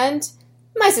 and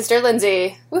my sister,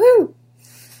 Lindsay. Woohoo!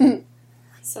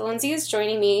 So Lindsay is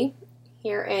joining me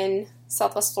here in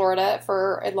Southwest Florida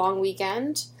for a long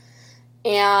weekend.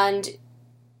 And,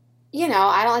 you know,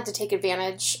 I don't like to take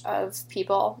advantage of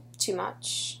people too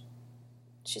much.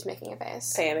 She's making a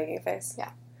face. I am making a face.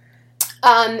 Yeah.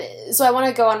 So I want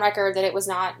to go on record that it was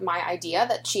not my idea,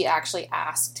 that she actually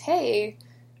asked, hey,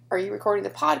 are you recording the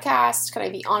podcast? Can I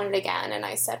be on it again? And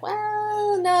I said,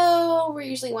 well, no, we're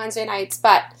usually Wednesday nights,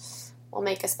 but we'll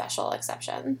make a special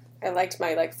exception. I liked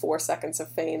my, 4 seconds of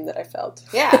fame that I felt.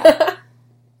 Yeah.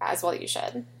 As well you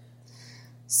should.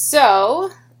 So,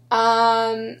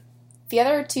 the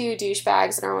other two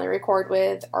douchebags I normally record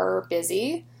with are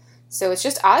busy. So it's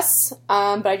just us.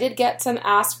 But I did get some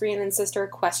Ask Rhiannon Sister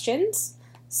questions.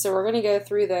 So we're going to go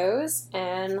through those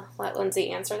and let Lindsay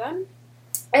answer them.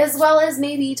 As well as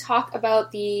maybe talk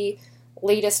about the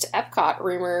latest Epcot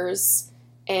rumors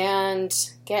and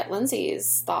get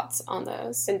Lindsay's thoughts on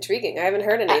those. Intriguing. I haven't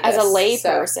heard any of As a this, lay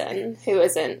so- person who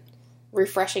isn't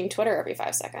refreshing Twitter every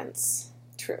 5 seconds.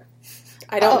 True.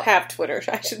 I don't have Twitter.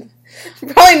 I should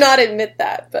probably not admit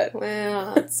that, but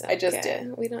Well, that's I just okay.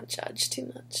 did. We don't judge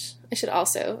too much. I should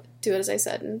also do it as I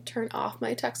said and turn off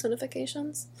my text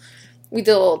notifications. We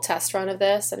did a little test run of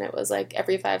this, and it was like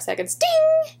every 5 seconds,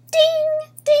 ding, ding,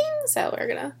 ding. So we're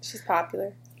gonna. she's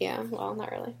popular. Yeah, well,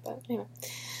 not really, but anyway.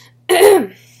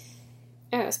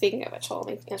 Speaking of which, hold on,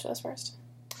 let me answer this first.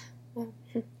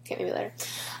 Okay, maybe later.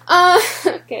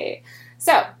 Okay,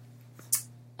 so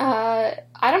I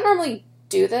don't normally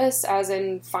do this, as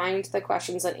in find the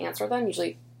questions and answer them.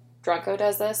 Usually, Drunko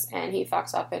does this, and he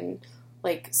fucks up and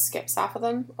like skips half of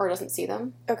them or doesn't see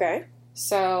them. Okay.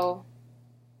 So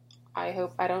I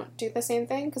hope I don't do the same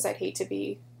thing because I'd hate to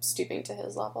be stooping to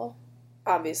his level.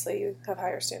 Obviously, you have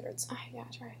higher standards. Yeah,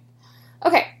 that's right.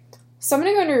 Okay, so I'm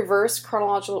going to go in reverse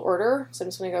chronological order. So I'm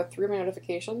just going to go through my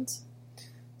notifications.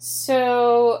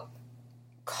 So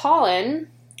Colin,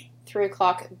 3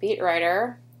 o'clock beat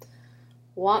writer,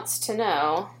 wants to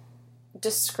know,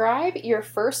 describe your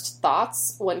first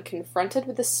thoughts when confronted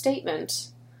with the statement,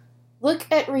 look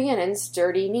at Rhiannon's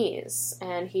dirty knees.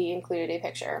 And he included a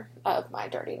picture of my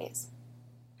dirty knees.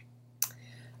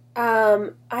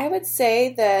 I would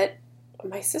say that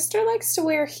my sister likes to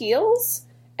wear heels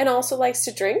and also likes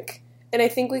to drink, and I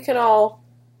think we can all...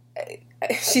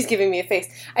 She's giving me a face.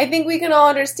 I think we can all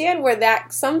understand where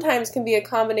that sometimes can be a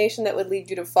combination that would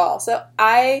lead you to fall. So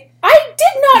I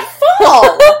did not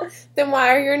fall! Then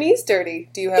why are your knees dirty?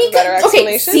 Do you have a better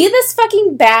explanation? Okay, see this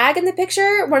fucking bag in the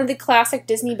picture? One of the classic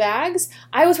Disney bags?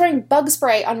 I was wearing bug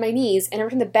spray on my knees, and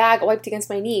every time the bag wiped against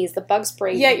my knees, the bug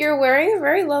spray... Yet you're wearing a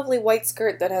very lovely white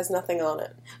skirt that has nothing on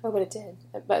it. Oh, but it did.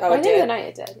 But Oh, by it the end of did? the night,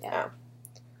 it did, yeah. Oh.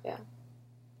 Yeah.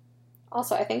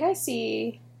 Also, I think I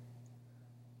see...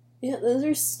 Yeah, those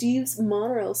are Steve's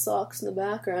monorail socks in the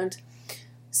background.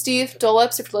 Steve,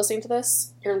 Dolips, if you're listening to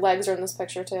this, your legs are in this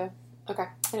picture, too. Okay,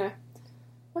 anyway.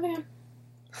 Moving on.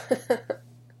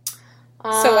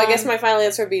 So I guess my final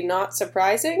answer would be not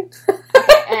surprising.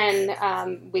 Okay,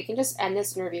 and we can just end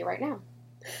this interview right now.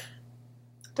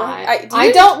 I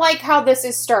you- don't like how this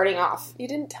is starting off. You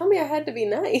didn't tell me I had to be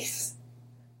nice.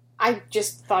 I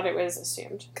just thought it was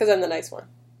assumed. Because I'm the nice one.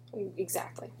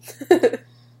 Exactly.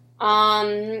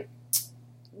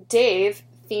 Dave,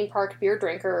 theme park beer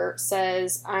drinker,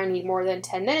 says, I need more than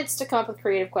 10 minutes to come up with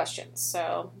creative questions.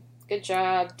 So, good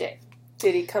job, Dave.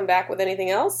 Did he come back with anything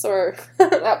else, or...?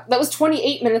 That was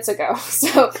 28 minutes ago.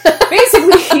 So,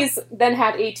 basically, he's then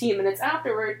had 18 minutes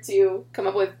afterward to come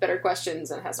up with better questions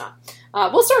and has not.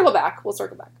 We'll circle back.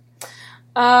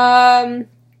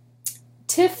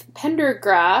 Tiff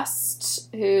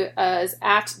Pendergrast, who is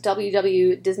at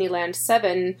WW Disneyland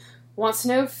 7, wants to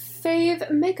know fave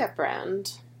makeup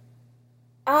brand.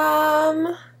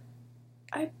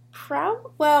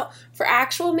 Well, for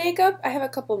actual makeup, I have a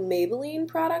couple Maybelline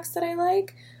products that I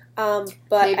like. But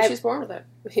Maybe she's born with it.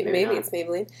 Maybe it's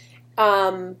Maybelline.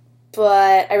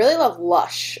 But I really love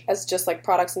Lush as just like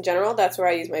products in general. That's where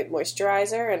I use my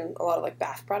moisturizer and a lot of like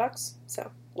bath products. So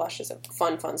Lush is a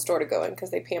fun store to go in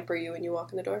because they pamper you when you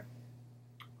walk in the door.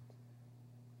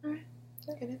 Alright,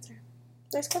 good answer.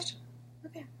 Nice question.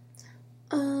 Okay.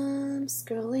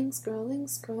 Scrolling,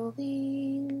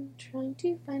 trying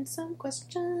to find some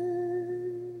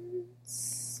questions.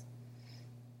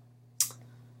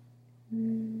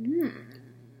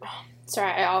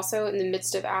 Sorry, I also, in the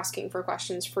midst of asking for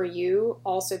questions for you,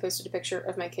 also posted a picture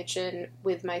of my kitchen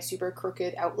with my super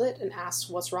crooked outlet and asked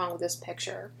what's wrong with this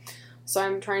picture. So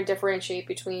I'm trying to differentiate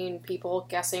between people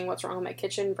guessing what's wrong with my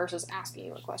kitchen versus asking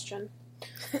you a question.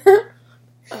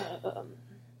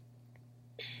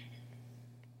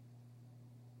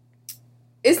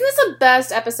 Isn't this the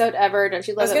best episode ever? Don't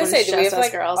you I love was it going when to say, it's do we just have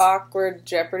us like girls? awkward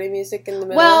Jeopardy music in the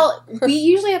middle? Well, we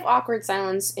usually have awkward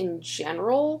silence in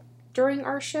general during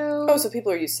our show. Oh, so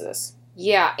people are used to this.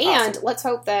 Yeah, and Awesome. let's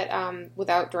hope that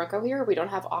without Drunko here, we don't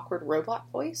have awkward robot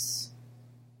voice.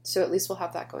 So at least we'll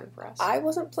have that going for us. I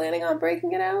wasn't planning on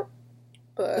breaking it out,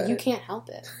 but... You can't help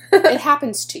it. It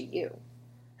happens to you.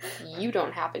 You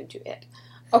don't happen to it.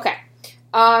 Okay.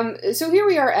 So here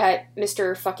we are at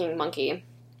Mr. Fucking Monkey,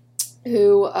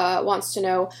 who wants to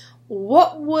know,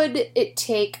 what would it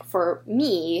take for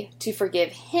me to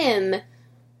forgive him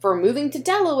for moving to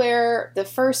Delaware, the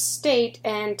first state,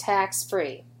 and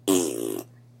tax-free?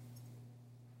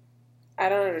 I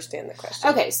don't understand the question.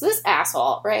 Okay, so this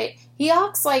asshole, right? He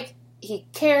acts like he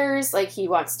cares, like he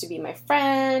wants to be my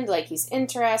friend, like he's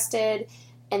interested.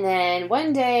 And then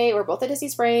one day, we're both at Disney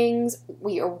Springs.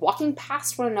 We are walking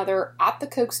past one another at the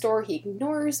Coke store. He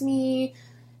ignores me.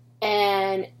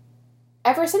 And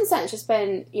ever since then, it's just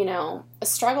been, a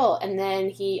struggle. And then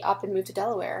he up and moved to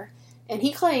Delaware. And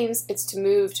he claims it's to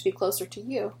move to be closer to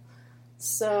you.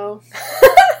 So.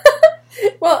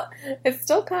 Well, it's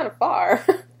still kind of far.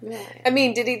 Yeah. I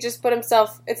mean, did he just put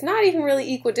himself... It's not even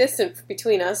really equidistant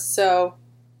between us, so...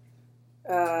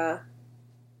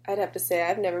 I'd have to say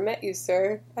I've never met you,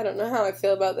 sir. I don't know how I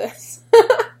feel about this.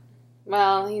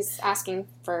 Well, he's asking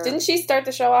for... Didn't she start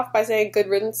the show off by saying good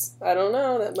riddance? I don't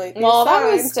know. That might be Well, a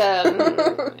that sign.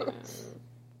 was...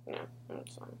 no,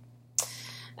 that's fine.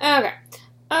 Okay.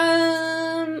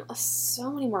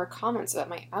 So many more comments about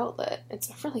my outlet. It's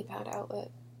a really bad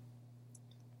outlet.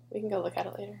 We can go look at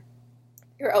it later.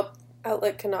 Your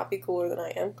outlet cannot be cooler than I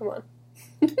am. Come on.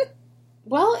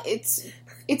 Well, it's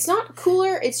not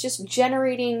cooler. It's just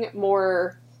generating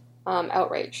more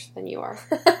outrage than you are.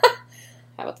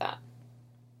 How about that?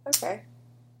 Okay.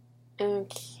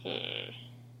 Okay.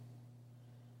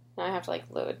 Now I have to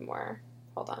load more.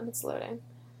 Hold on, it's loading.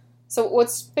 So,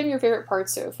 what's been your favorite part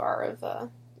so far of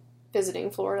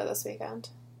visiting Florida this weekend?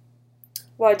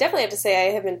 Well, I definitely have to say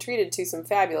I have been treated to some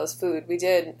fabulous food. We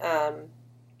did, what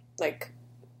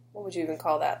would you even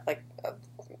call that? Like a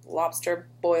lobster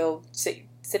boiled, sit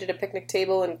at a picnic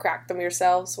table and crack them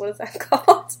yourselves. What is that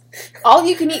called? All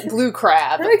you can eat blue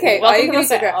crab. Okay, all you can eat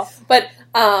blue crab. South. But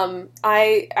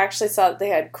I actually saw that they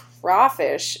had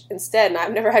crawfish instead, and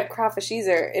I've never had crawfish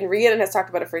either. And Rhiannon has talked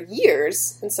about it for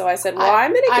years, and so I said, "Well,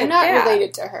 I'm gonna get I'm not that."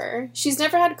 related to her. She's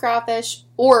never had crawfish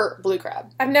or blue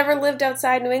crab. I've never lived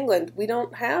outside New England. We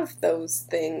don't have those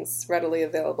things readily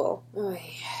available. Oy.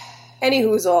 Any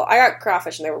hoozle, I got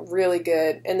crawfish and they were really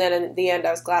good. And then in the end, I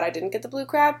was glad I didn't get the blue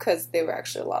crab because they were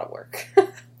actually a lot of work.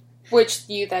 Which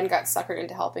you then got suckered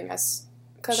into helping us.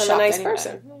 Because I'm a nice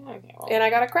person. Okay, well, And I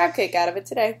got a crab cake out of it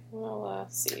today. we'll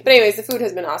see. But anyways, the food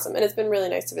has been awesome. And it's been really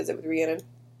nice to visit with Rhiannon.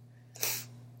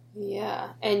 Yeah,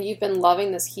 and you've been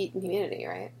loving this heat and humidity,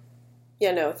 right?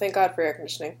 Yeah, no, thank God for air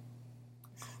conditioning.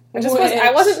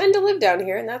 I wasn't meant to live down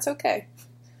here, and that's okay.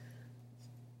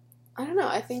 I don't know.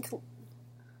 I think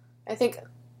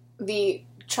the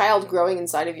child growing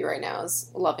inside of you right now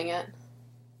is loving it.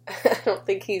 I don't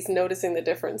think he's noticing the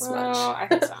difference much. I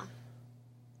think so.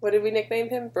 What did we nickname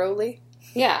him? Broly?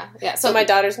 Yeah. So my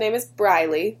daughter's name is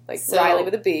Briley, Riley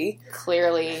with a B.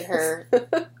 Clearly, her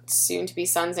soon-to-be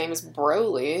son's name is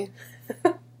Broly.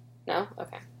 No?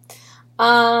 Okay.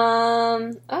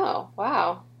 Oh,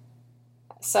 wow.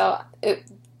 So,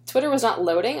 Twitter was not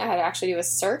loading. I had to actually do a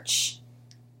search.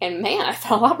 And man, I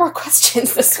found a lot more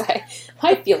questions this way.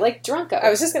 I feel like drunko.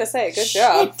 I was just going to say, good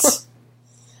job.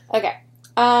 Okay.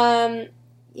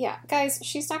 Yeah, guys,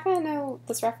 she's not going to know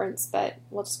this reference, but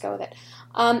we'll just go with it.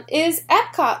 Is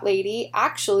Epcot Lady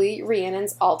actually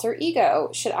Rhiannon's alter ego?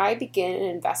 Should I begin an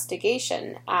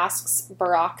investigation? Asks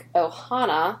Barack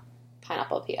Ohana,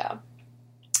 Pineapple Pia.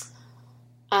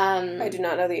 I do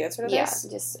not know the answer to this.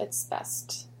 Yeah, just it's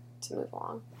best to move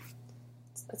along.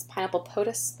 It's Pineapple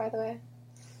POTUS, by the way.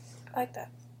 I like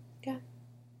that. Yeah.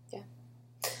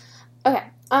 Okay.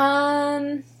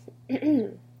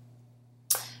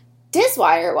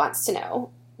 Dizwire wants to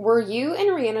know, were you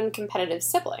and Rhiannon competitive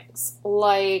siblings?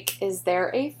 Like, is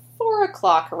there a 4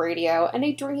 o'clock radio and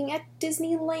a Drinking at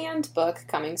Disneyland book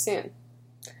coming soon?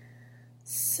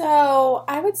 So,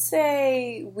 I would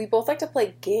say we both like to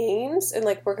play games, and,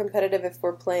 we're competitive if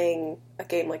we're playing a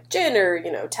game like Gin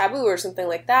or, Taboo or something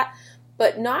like that,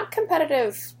 but not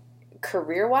competitive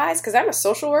career-wise, because I'm a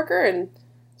social worker, and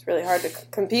it's really hard to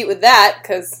compete with that,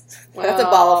 because that's a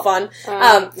ball of fun.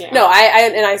 Yeah. No,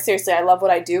 I seriously, I love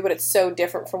what I do, but it's so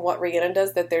different from what Rhiannon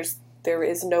does that there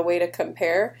is no way to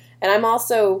compare. And I'm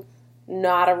also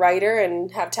not a writer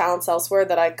and have talents elsewhere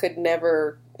that I could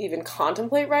never even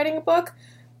contemplate writing a book.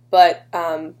 But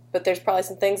there's probably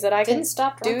some things that I can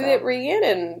do that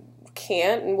Rhiannon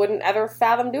can't and wouldn't ever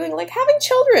fathom doing, like having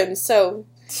children. So.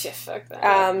 Yeah, fuck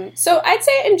that. So I'd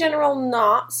say in general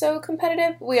not so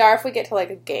competitive. We are if we get to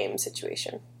a game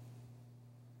situation.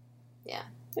 Yeah.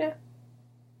 Yeah.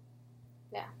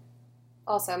 Yeah.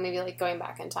 Also, maybe going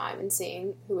back in time and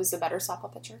seeing who was the better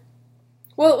softball pitcher.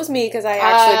 Well, it was me because I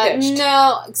actually pitched.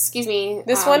 No, excuse me.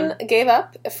 This one gave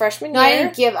up a freshman year. No, I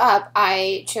didn't give up.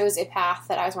 I chose a path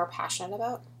that I was more passionate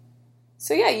about.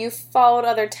 So yeah, you followed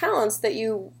other talents that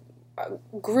you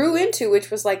grew into, which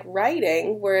was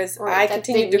writing, whereas I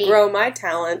continued to grow my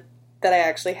talent that I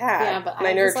actually had. Yeah, but and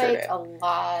I nurtured was it. a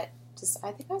lot.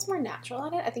 I think I was more natural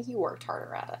at it. I think you worked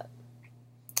harder at it.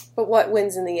 But what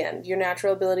wins in the end? Your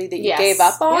natural ability that you Yes. gave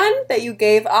up on? Yeah. That you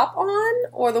gave up on?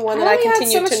 Or the one that I only had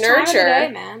continued so to much time nurture?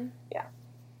 today, man. Yeah.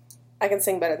 I can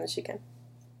sing better than she can.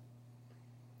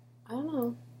 I don't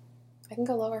know. I can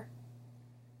go lower.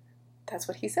 That's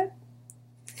what he said.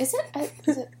 Is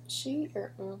it she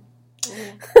or...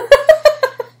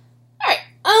 Alright,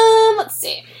 let's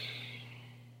see.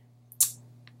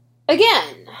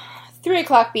 Again, 3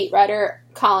 o'clock beat writer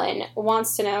Colin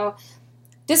wants to know,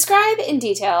 describe in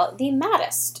detail the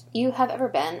maddest you have ever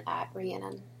been at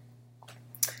Rhiannon.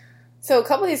 So a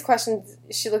couple of these questions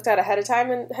she looked at ahead of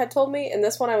time and had told me, and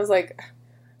this one I was like,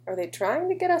 are they trying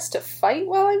to get us to fight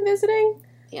while I'm visiting?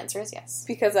 The answer is yes.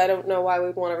 Because I don't know why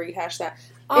we'd want to rehash that.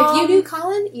 If you knew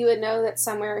Colin, you would know that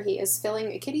somewhere he is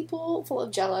filling a kiddie pool full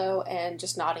of Jell-O and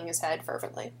just nodding his head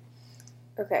fervently.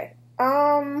 Okay.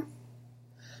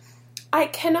 I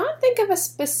cannot think of a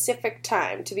specific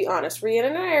time, to be honest.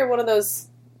 Rhiannon and I are one of those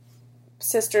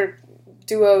sister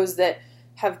duos that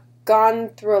have gone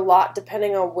through a lot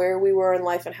depending on where we were in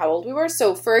life and how old we were.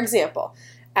 So, for example,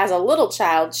 as a little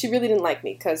child, she really didn't like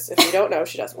me because, if you don't know,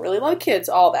 she doesn't really love kids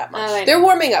all that much. They're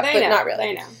warming up, but not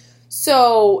really. I know.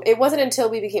 So, it wasn't until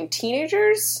we became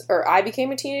teenagers, or I became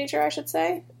a teenager, I should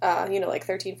say, like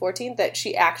 13, 14, that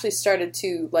she actually started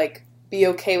to, like, be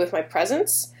okay with my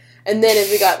presence. And then as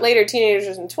we got later,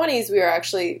 teenagers and 20s, we were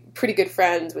actually pretty good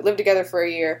friends. We lived together for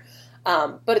a year.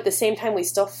 But at the same time, we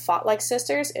still fought like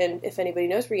sisters. And if anybody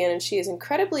knows Rhiannon, she is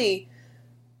incredibly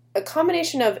a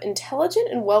combination of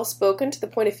intelligent and well-spoken to the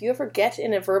point if you ever get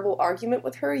in a verbal argument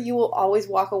with her, you will always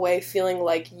walk away feeling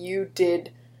like you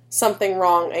did something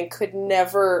wrong and could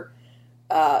never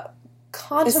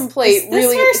contemplate is this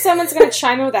really... where someone's going to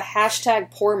chime in with a hashtag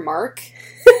poor Mark?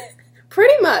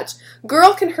 Pretty much.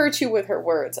 Girl can hurt you with her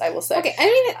words, I will say. Okay,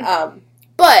 I mean...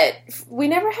 but we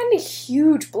never had any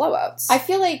huge blowouts. I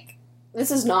feel like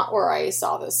this is not where I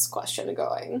saw this question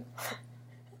going.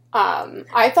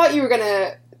 I thought you were going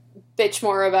to bitch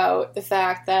more about the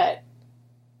fact that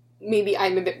maybe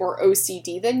I'm a bit more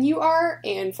OCD than you are,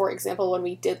 and for example, when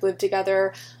we did live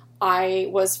together, I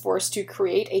was forced to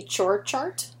create a chore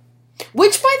chart.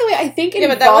 Which, by the way, I think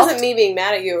but that wasn't me being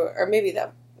mad at you, or maybe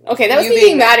that... Okay, that was me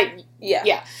being mad at you.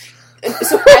 Yeah.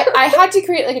 So I had to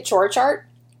create like a chore chart,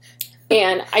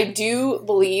 and I do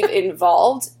believe it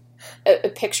involved a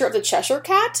picture of the Cheshire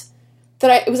Cat.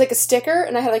 It was like a sticker,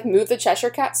 and I had like moved the Cheshire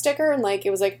Cat sticker, and like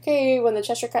it was like, okay, when the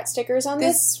Cheshire Cat sticker is on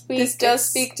this week, this does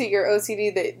speak to your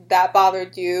OCD that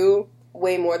bothered you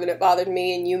way more than it bothered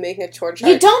me, and you making a chore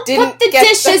chart. You don't put the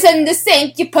dishes in the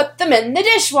sink; you put them in the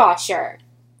dishwasher.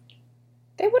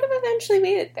 They would have eventually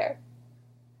made it there.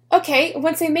 Okay,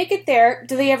 once they make it there,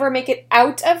 do they ever make it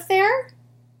out of there?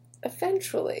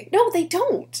 Eventually. No, they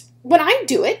don't. When I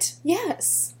do it,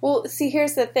 yes. Well, see,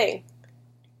 here's the thing.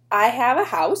 I have a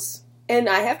house, and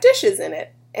I have dishes in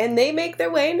it, and they make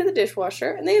their way into the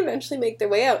dishwasher, and they eventually make their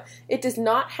way out. It does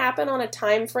not happen on a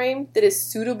time frame that is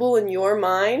suitable in your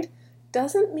mind.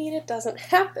 Doesn't mean it doesn't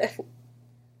happen.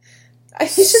 You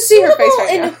should see her face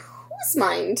right now. In whose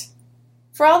mind?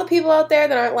 For all the people out there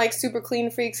that aren't, like, super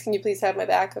clean freaks, can you please have my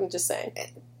back? I'm just saying.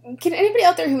 Can anybody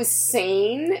out there who is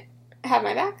sane have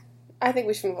my back? I think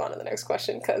we should move on to the next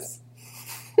question, because...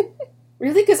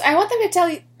 Really? Because I want them to tell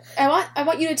you... I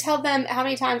want you to tell them how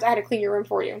many times I had to clean your room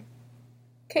for you.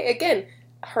 Okay, again,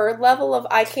 her level of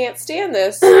I can't stand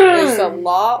this is a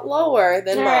lot lower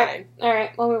than mine. All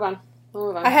right, we'll move on.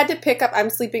 I had to pick up... I'm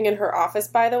sleeping in her office,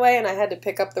 by the way, and I had to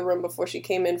pick up the room before she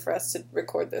came in for us to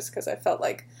record this, because I felt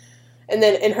like... And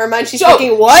then in her mind, she's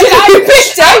thinking, what?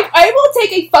 I will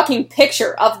take a fucking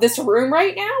picture of this room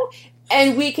right now,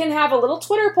 and we can have a little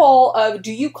Twitter poll of,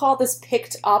 do you call this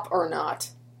picked up or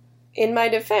not? In my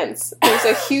defense, there's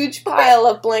a huge pile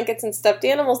of blankets and stuffed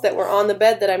animals that were on the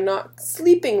bed that I'm not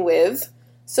sleeping with.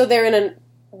 So they're in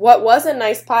what was a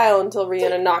nice pile until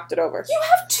Rhiannon knocked it over. You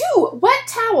have 2 wet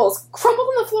towels crumpled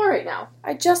on the floor right now.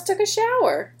 I just took a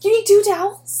shower. You need 2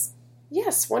 towels?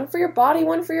 Yes, one for your body,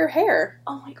 one for your hair.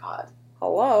 Oh my god.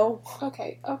 Hello.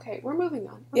 Okay, we're moving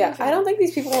on. I don't think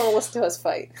these people want to listen to us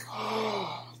fight.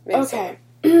 Okay.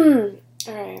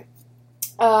 Alright.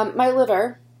 My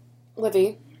liver,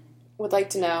 Livy, would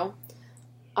like to know.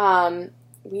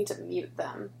 We need to mute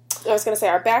them. I was going to say,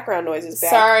 our background noise is bad.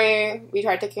 Sorry. We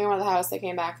tried taking them out of the house. They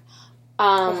came back.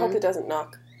 I hope it doesn't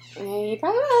knock. You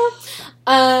probably will.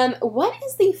 What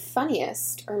is the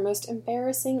funniest or most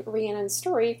embarrassing Rhiannon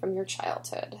story from your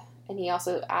childhood? And he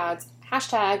also adds,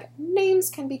 hashtag, names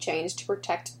can be changed to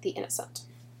protect the innocent.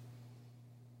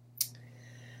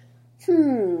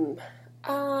 I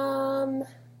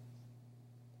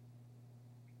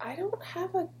don't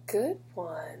have a good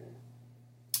one.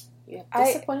 You have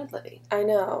disappointed Livy. I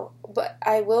know, but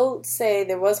I will say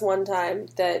there was one time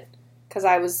that, because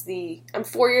I'm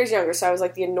 4 years younger, so I was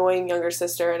like the annoying younger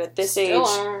sister, and at this age,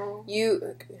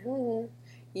 you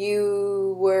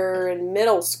you were in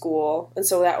middle school, and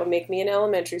so that would make me in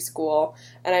elementary school.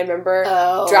 And I remember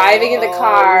driving in the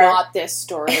car. Not this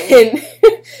story. And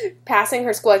passing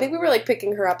her school. I think we were like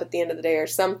picking her up at the end of the day or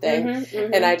something.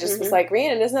 And I just was like,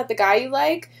 Rhiannon, isn't that the guy you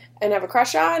like and have a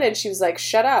crush on? And she was like,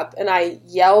 shut up. And I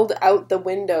yelled out the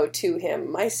window to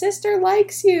him, my sister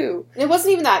likes you. It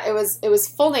wasn't even that. It was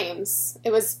full names.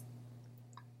 It was...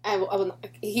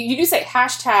 you do say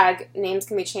hashtag names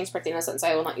can be changed per the innocent, so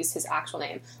I will not use his actual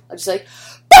name. I'll just like,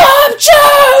 Bob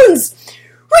Jones!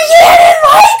 Rhiannon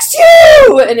likes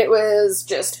you! And it was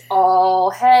just all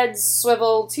heads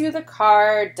swivel to the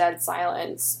car, dead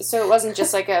silence. So it wasn't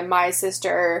just like a my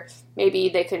sister, maybe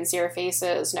they couldn't see our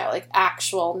faces. No, like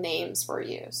actual names were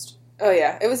used. Oh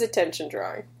yeah, it was attention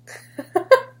drawing.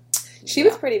 She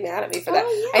was pretty mad at me for that.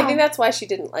 Yeah. I think that's why she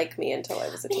didn't like me until I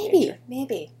was a teenager.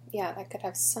 Maybe. Yeah, that could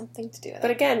have something to do with it.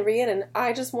 But again, Rhiannon,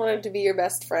 I just wanted to be your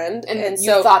best friend. And you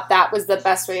so, thought that was the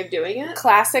best way of doing it?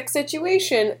 Classic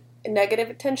situation. Negative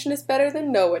attention is better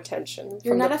than no attention.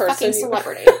 You're from not the a person fucking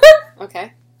celebrity.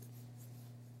 Okay.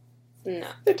 No.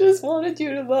 I just wanted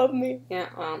you to love me. Yeah,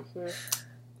 well,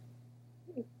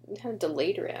 kind of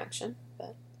delayed reaction,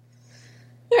 but...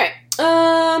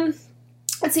 Alright,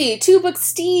 let's see. Two Book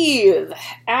Steve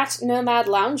at Nomad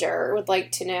Lounger would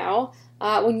like to know,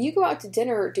 when you go out to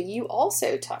dinner, do you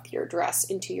also tuck your dress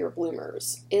into your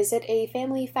bloomers? Is it a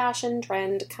family fashion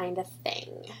trend kind of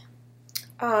thing?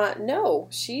 No.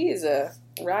 She's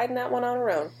riding that one on her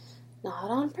own.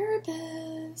 Not on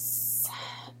purpose.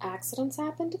 Accidents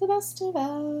happen to the best of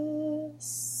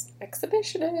us.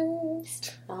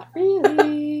 Exhibitionist. Not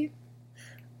really.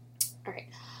 Alright.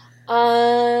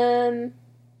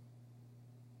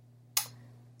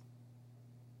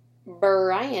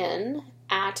 Brian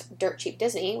at Dirt Cheap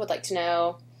Disney would like to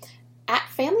know, at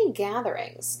family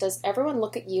gatherings, does everyone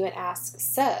look at you and ask,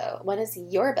 so, when is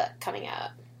your book coming out?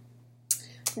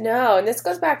 No, and this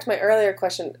goes back to my earlier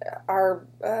question. Our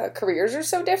careers are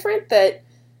so different that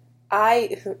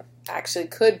I actually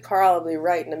could probably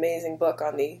write an amazing book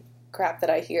on the crap that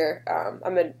I hear.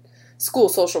 I'm a school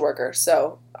social worker,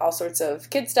 so all sorts of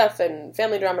kid stuff and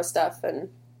family drama stuff and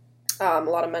a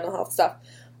lot of mental health stuff.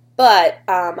 But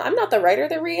I'm not the writer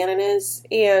that Rhiannon is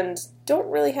and don't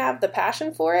really have the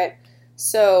passion for it.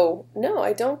 So, no,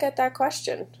 I don't get that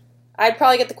question. I'd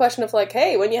probably get the question of like,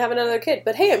 hey, when you have another kid?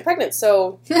 But hey, I'm pregnant,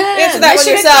 so answer that one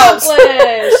yourselves.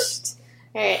 Accomplished.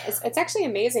 Alright, it's actually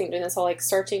amazing doing this whole like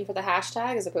searching for the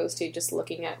hashtag as opposed to just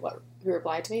looking at who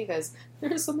replied to me because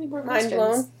there's so many more Mind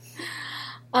questions.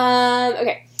 Blown.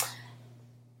 Okay.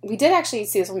 We did actually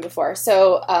see this one before.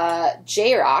 So,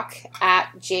 J-Rock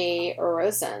at J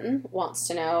Rosen wants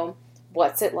to know,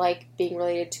 what's it like being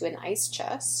related to an ice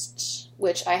chest?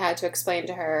 Which I had to explain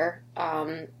to her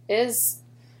is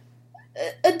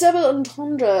a double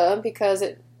entendre because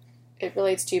it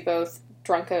relates to both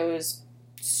Drunko's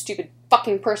stupid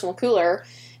fucking personal cooler,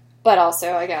 but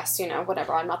also, I guess,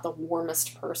 whatever, I'm not the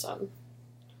warmest person.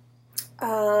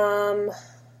 Well,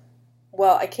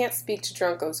 I can't speak to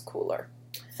Drunko's cooler.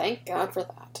 Thank God for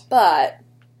that. But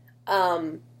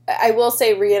I will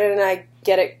say Rhiannon and I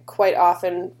get it quite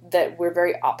often that we're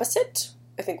very opposite.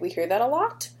 I think we hear that a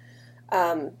lot.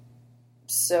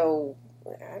 So,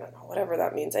 I don't know, whatever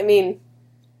that means. I mean,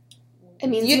 it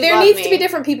means there needs to be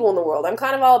different people in the world. I'm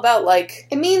kind of all about, like...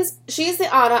 It means she's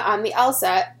the Anna, I'm the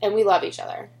Elsa, and we love each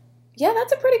other. Yeah,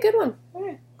 that's a pretty good one. All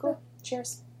right, cool.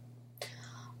 Cheers.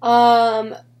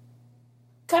 Kind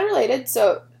of related,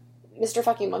 so Mr.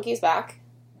 Fucking Monkey's back.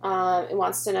 It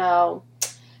wants to know,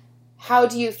 how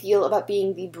do you feel about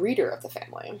being the breeder of the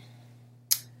family?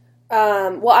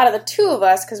 Well, out of the two of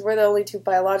us, because we're the only two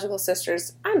biological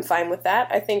sisters, I'm fine with that.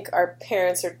 I think our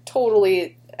parents are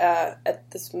totally, at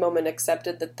this moment,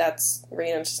 accepted that that's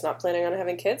Rhiannon's just not planning on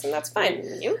having kids, and that's fine.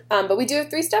 But we do have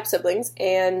 3 step-siblings,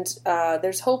 and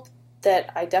there's hope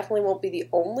that I definitely won't be the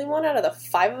only one out of the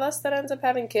 5 of us that ends up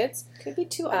having kids. Could be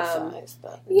 2 out of 5,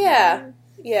 but...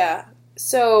 Yeah.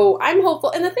 So, I'm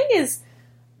hopeful. And the thing is,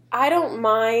 I don't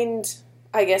mind...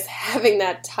 I guess, having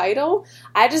that title.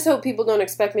 I just hope people don't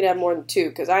expect me to have more than 2,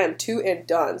 because I am 2 and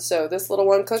done. So this little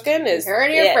one cooking is You're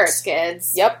your first,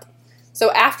 kids. Yep.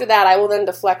 So after that, I will then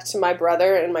deflect to my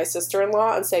brother and my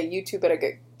sister-in-law and say, you two better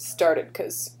get started,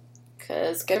 because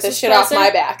get this shit off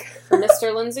my back. For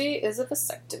Mr. Lindsay is a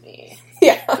vasectomy.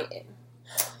 Yeah. Okay.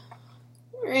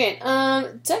 All right.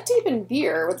 Duct Tape and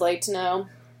Beer would like to know,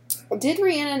 did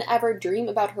Rhiannon ever dream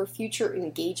about her future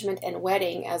engagement and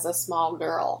wedding as a small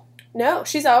girl? No,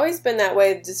 she's always been that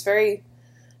way. Just very,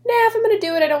 if I'm going to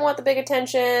do it, I don't want the big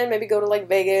attention. Maybe go to, like,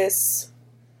 Vegas.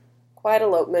 Quiet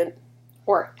elopement.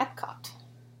 Or Epcot.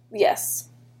 Yes.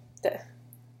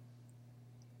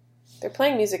 They're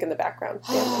playing music in the background.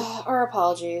 Damn them. Our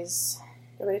apologies.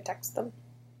 You want me to text them?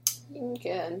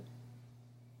 Good.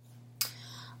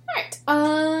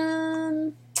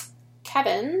 Alright.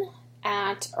 Kevin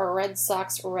at Red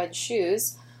Sox Red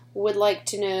Shoes would like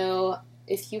to know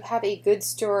if you have a good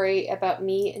story about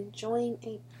me enjoying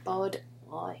a Bud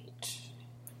Light.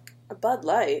 A Bud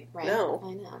Light? Right? No.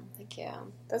 I know. Thank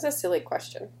you. That's a silly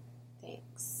question.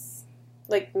 Thanks.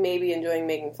 Like, maybe enjoying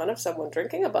making fun of someone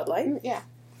drinking a Bud Light? Yeah.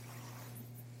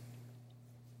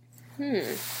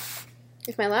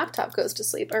 If my laptop goes to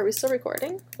sleep, are we still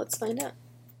recording? Let's find out.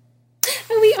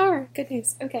 Oh, we are. Good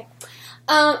news. Okay.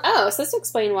 So this will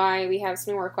explain why we have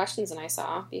some more questions than I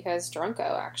saw, because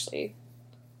Drunko actually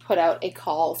put out a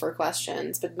call for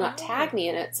questions, but did not tag me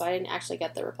in it, so I didn't actually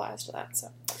get the replies to that. So,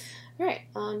 all right,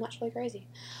 not really crazy.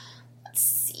 Let's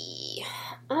see.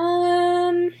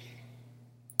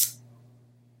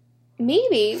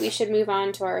 Maybe we should move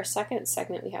on to our second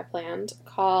segment we have planned,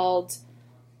 called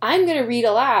I'm going to read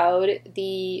aloud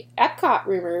the Epcot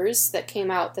rumors that came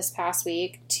out this past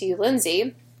week to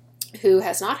Lindsay, who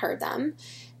has not heard them,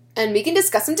 and we can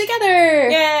discuss them together.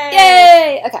 Yay!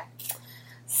 Yay! Okay.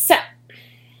 So,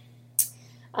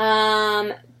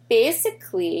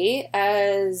 basically,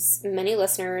 as many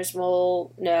listeners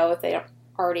will know if they don't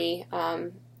already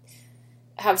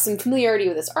have some familiarity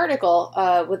with this article,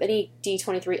 with any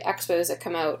D23 expos that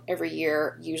come out every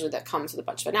year, usually that comes with a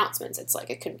bunch of announcements. It's like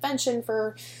a convention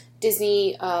for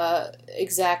Disney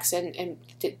execs and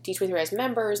D23 as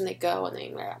members, and they go and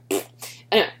they...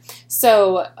 Anyway,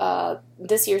 so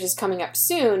this year's is coming up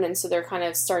soon, and so they're kind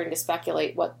of starting to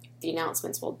speculate what the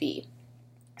announcements will be.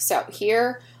 So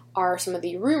here are some of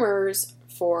the rumors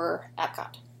for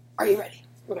Epcot. Are you ready?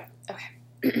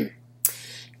 Okay.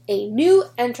 A new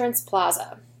entrance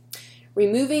plaza,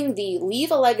 removing the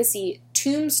Leave a Legacy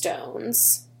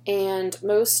tombstones and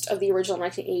most of the original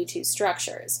 1982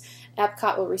 structures.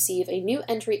 Epcot will receive a new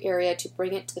entry area to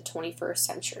bring it to the 21st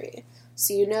century.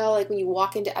 So you know, like when you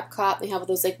walk into Epcot, they have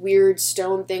those like weird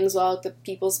stone things with all the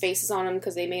people's faces on them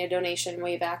because they made a donation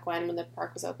way back when the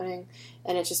park was opening,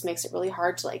 and it just makes it really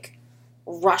hard to like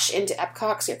rush into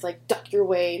Epcot because you have to like duck your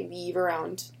way and weave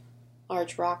around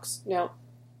large rocks. No.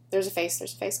 There's a face,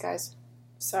 guys.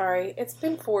 Sorry, it's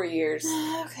been 4 years.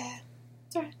 Okay.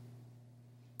 It's alright.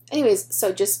 Anyways,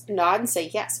 so just nod and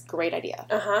say yes. Great idea.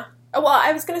 Uh-huh. Oh, well,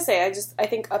 I was going to say, I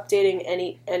think updating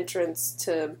any entrance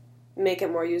to make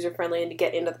it more user-friendly and to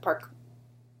get into the park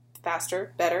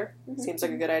faster, better, seems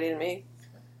like a good idea to me.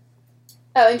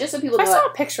 Oh, and just so people know... If I saw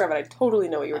a picture of it, I totally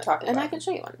know what you were talking about. And I can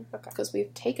show you one, because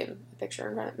we've taken a picture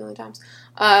and run it a million times.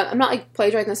 I'm not, like,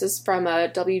 plagiarizing. This is from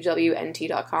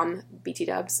wwnt.com, BT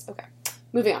dubs. Okay,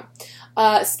 moving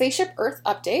on. Spaceship Earth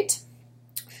update.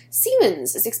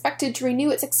 Siemens is expected to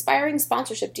renew its expiring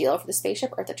sponsorship deal for the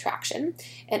Spaceship Earth attraction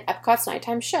and Epcot's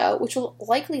nighttime show, which will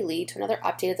likely lead to another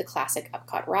update of the classic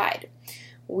Epcot ride.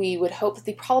 We would hope that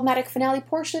the problematic finale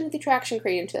portion of the attraction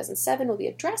created in 2007 will be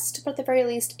addressed, but at the very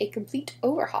least, a complete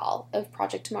overhaul of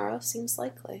Project Tomorrow seems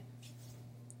likely.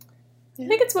 I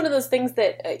think it's one of those things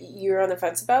that you're on the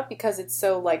fence about because it's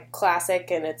so, like, classic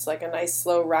and it's, like, a nice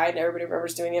slow ride and everybody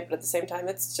remembers doing it, but at the same time,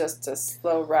 it's just a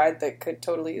slow ride that could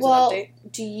totally use an update.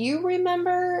 Do you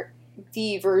remember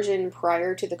the version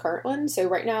prior to the current one? So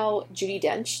right now, Judi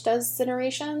Dench does the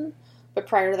narration, but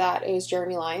prior to that, it was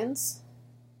Jeremy Lyons.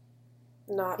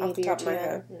 Not off the top of my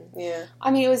head. Yeah.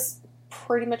 I mean, it was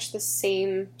pretty much the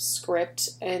same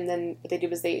script, and then what they did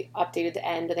was they updated the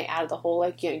end, and they added the whole,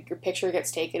 like, you know, your picture gets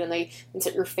taken, and they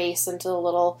insert your face into the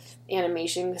little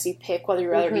animation, because you pick whether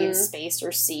you'd rather be in space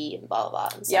or sea, and blah, blah, blah.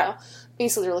 And so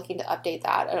basically they're looking to update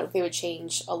that. I don't know if they would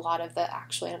change a lot of the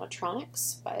actual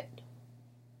animatronics, but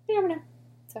you never know.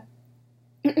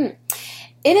 So.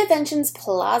 Innovention's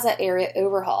Plaza area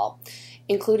overhaul,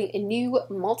 including a new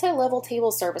multi-level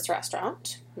table service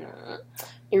restaurant,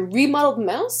 a remodeled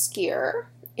mouse gear,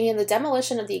 and the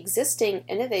demolition of the existing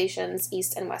Innovations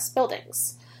East and West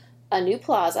buildings. A new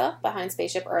plaza behind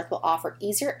Spaceship Earth will offer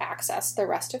easier access to the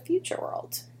rest of Future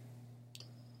World.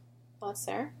 Thoughts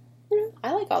there?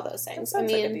 I like all those things. That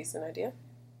sounds like a decent idea.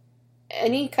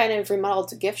 Any kind of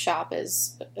remodeled gift shop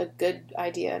is a good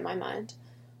idea in my mind.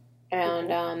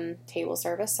 And table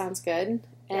service sounds good.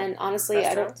 And honestly,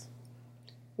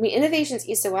 Innovations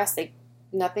East and West,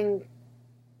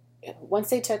 once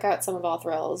they took out some of All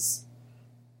Thrills,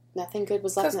 nothing good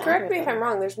was left in the correct me if I'm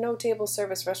wrong, there's no table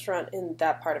service restaurant in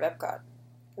that part of Epcot,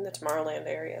 in the Tomorrowland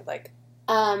area.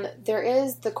 There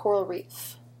is the Coral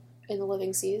Reef in the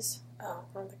Living Seas. Oh,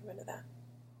 I don't think I'm into that.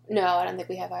 No, I don't think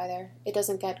we have either. It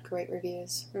doesn't get great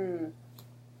reviews.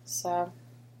 So,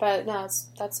 but no,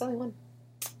 that's the only one.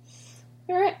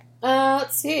 All right,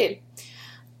 let's see.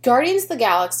 Guardians of the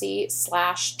Galaxy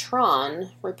 /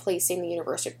 Tron replacing the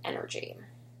Universe of Energy.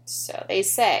 So they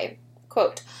say,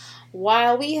 quote,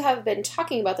 while we have been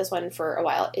talking about this one for a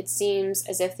while, it seems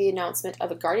as if the announcement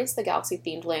of a Guardians of the Galaxy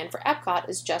themed land for Epcot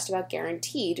is just about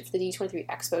guaranteed for the D23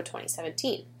 Expo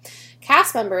 2017.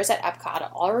 Cast members at Epcot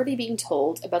are already being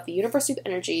told about the University of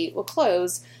Energy will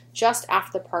close just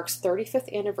after the park's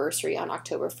 35th anniversary on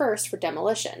October 1st for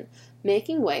demolition,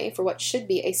 making way for what should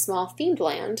be a small themed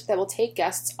land that will take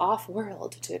guests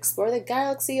off-world to explore the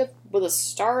galaxy of the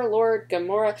Star-Lord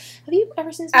Gamora. Have you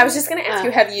ever seen this movie? I was just going to ask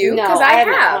you, have you? No, Because I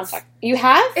have. You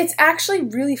have? It's actually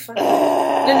really funny.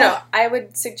 No, I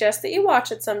would suggest that you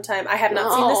watch it sometime. I have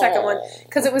not seen the second one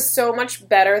because it was so much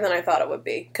better than I thought it would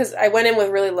be. Because I went in with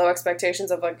really low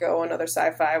expectations of like, oh, another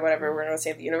sci-fi, whatever, we're going to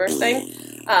save the universe thing.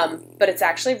 But it's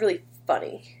actually really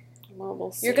funny. Well,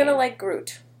 we'll see. You're going to like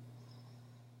Groot.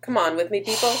 Come on with me,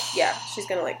 people. Yeah, she's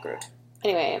going to like Groot.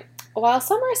 Anyway, while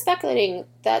some are speculating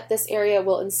that this area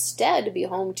will instead be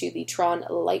home to the Tron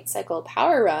Light Cycle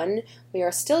Power Run, we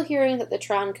are still hearing that the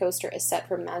Tron coaster is set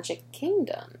for Magic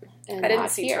Kingdom. And I didn't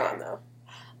not see here. Tron, though.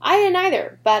 I didn't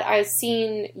either, but I've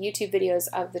seen YouTube videos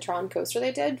of the Tron coaster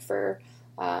they did for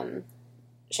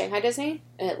Shanghai Disney,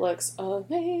 and it looks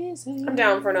amazing. I'm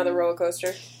down for another roller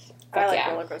coaster. I like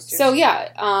yeah. roller coasters. So yeah,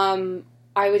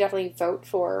 I would definitely vote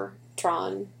for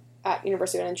Tron at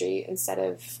University of Energy instead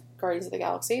of Guardians of the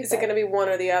Galaxy. Is it going to be one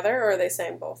or the other, or are they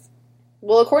saying both?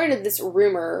 Well, according to this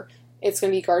rumor, it's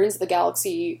going to be Guardians of the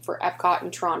Galaxy for Epcot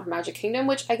and Tron for Magic Kingdom,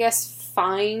 which I guess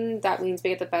fine. That means we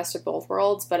get the best of both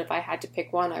worlds, but if I had to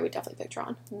pick one, I would definitely pick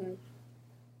Tron. Mm-hmm.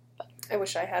 I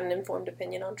wish I had an informed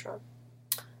opinion on Tron.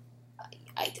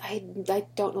 I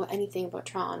don't know anything about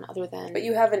Tron other than... But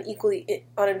you have an equally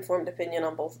uninformed opinion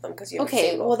on both of them because you haven't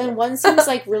seen both well of them. then one seems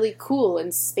like really cool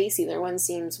and spacey, the other one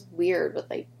seems weird with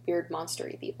like weird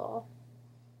monster-y people.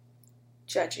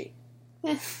 Judgy.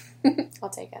 I'll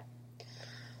take it.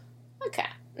 Okay,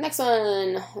 next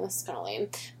one. This is kind of lame.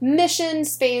 Mission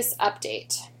Space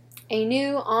Update. A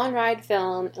new on-ride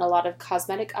film and a lot of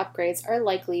cosmetic upgrades are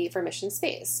likely for Mission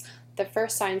Space, the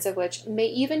first signs of which may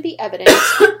even be evident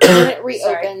when it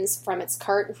reopens from its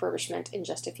current refurbishment in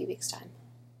just a few weeks' time.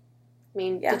 I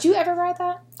mean, Did you ever ride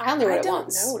that? I only rode it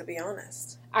once. I don't know, to be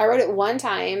honest. I rode it one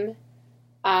time,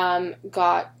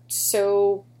 got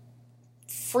so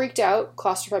freaked out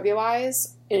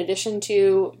claustrophobia-wise, in addition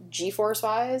to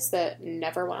G-force-wise, that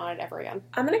never went on it ever again.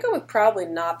 I'm going to go with probably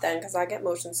not then, because I get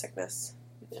motion sickness.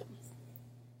 Yeah.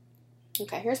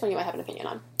 Okay, here's one you might have an opinion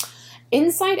on.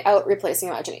 Inside Out replacing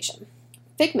Imagination.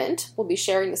 Figment will be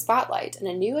sharing the spotlight in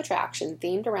a new attraction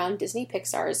themed around Disney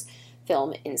Pixar's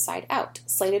film Inside Out,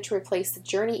 slated to replace the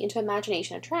Journey into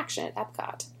Imagination attraction at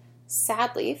Epcot.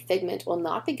 Sadly, Figment will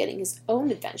not be getting his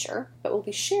own adventure, but will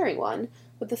be sharing one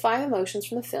with the 5 emotions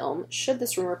from the film should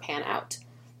this rumor pan out.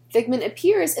 Figment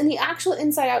appears in the actual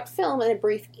Inside Out film in a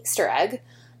brief Easter egg.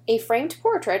 A framed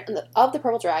portrait of the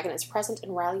Purple Dragon is present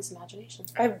in Riley's imagination.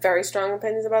 I have very strong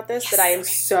opinions about this, but I am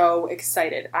so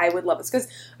excited. I would love this. Because,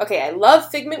 okay, I love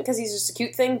Figment because he's just a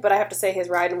cute thing, but I have to say his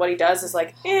ride and what he does is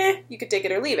like, you could take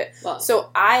it or leave it. Well, so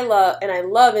I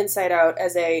love Inside Out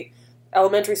as a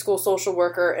elementary school social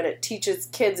worker, and it teaches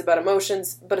kids about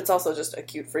emotions, but it's also just a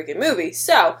cute freaking movie.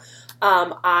 So,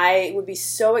 I would be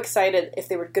so excited if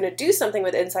they were going to do something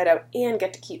with Inside Out and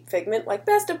get to keep Figment. Like,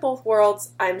 best of both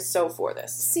worlds. I'm so for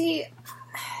this. See,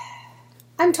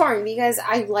 I'm torn because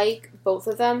I like both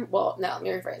of them. Well, no, let me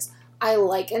rephrase. I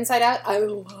like Inside Out. I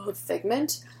love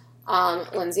Figment.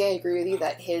 Lindsay, I agree with you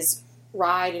that his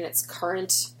ride in its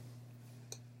current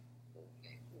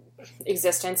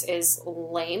existence is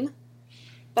lame.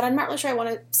 But I'm not really sure I want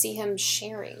to see him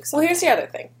sharing something. Well, here's the other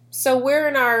thing. So we're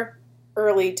in our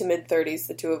early to mid-30s,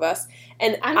 the two of us.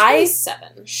 And I'm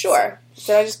 27. Sure.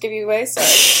 Did I just give you away?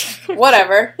 Sorry.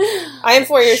 Whatever. I am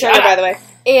 4 years younger, by the way.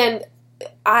 And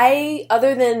I,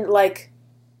 other than, like,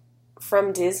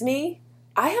 from Disney,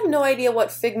 I have no idea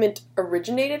what Figment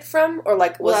originated from. Or,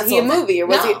 like, was he a movie? Or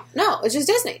was he... No, it's just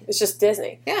Disney. It's just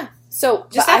Disney. Yeah. So,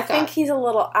 just I think he's a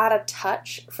little out of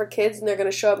touch for kids, and they're going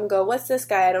to show up and go, what's this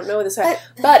guy? I don't know this guy.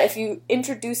 But if you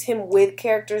introduce him with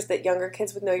characters that younger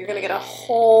kids would know, you're going to get a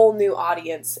whole new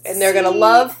audience, and they're going to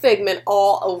love Figment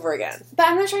all over again. But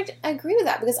I'm not sure I agree with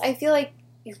that, because I feel like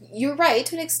you're right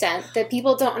to an extent that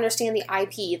people don't understand the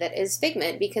IP that is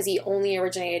Figment, because he only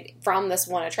originated from this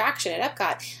one attraction at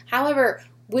Epcot. However,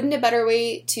 wouldn't a better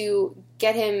way to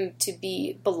get him to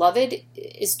be beloved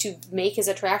is to make his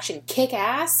attraction kick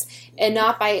ass and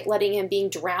not by letting him being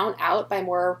drowned out by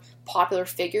more popular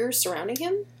figures surrounding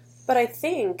him? But I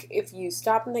think if you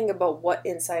stop and think about what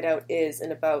Inside Out is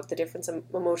and about the different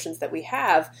emotions that we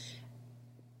have,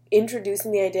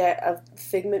 introducing the idea of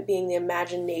Figment being the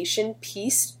imagination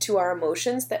piece to our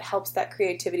emotions that helps that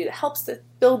creativity, that helps to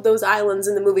build those islands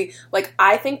in the movie. Like,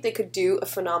 I think they could do a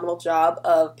phenomenal job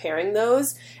of pairing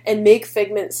those and make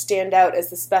Figment stand out as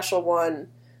the special one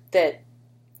that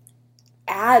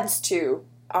adds to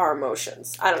our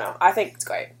emotions. I don't know. I think it's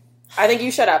great. I think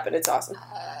you shut up and it's awesome.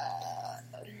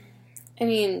 I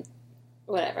mean,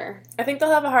 whatever. I think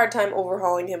they'll have a hard time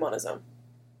overhauling him on his own.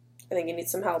 I think he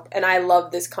needs some help. And I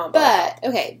love this combo. But,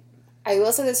 okay, I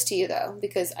will say this to you, though,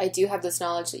 because I do have this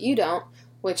knowledge that you don't,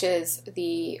 which is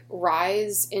the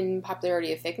rise in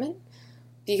popularity of Figment.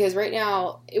 Because right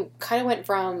now, it kind of went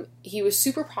from, he was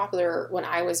super popular when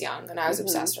I was young, and I was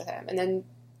obsessed with him. And then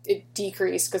it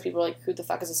decreased because people were like, who the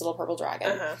fuck is this little purple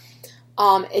dragon?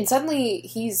 And suddenly,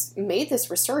 he's made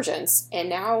this resurgence, and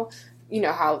now, you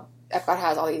know how Epcot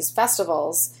has all these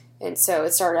festivals, and so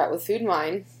it started out with Food and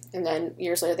Wine, and then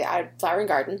years later they added Flower and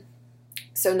Garden.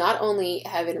 So not only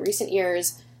have in recent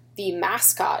years the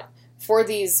mascot for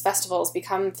these festivals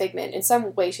become Figment in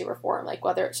some way, shape, or form, like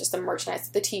whether it's just the merchandise,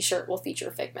 the t-shirt will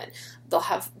feature Figment, they'll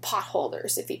have pot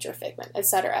holders that feature Figment,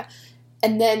 etc.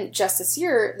 And then just this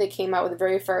year they came out with the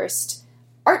very first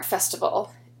art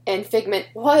festival, and Figment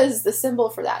was the symbol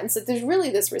for that. And so there's really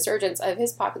this resurgence of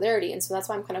his popularity, and so that's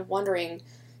why I'm kind of wondering,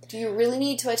 do you really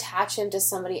need to attach him to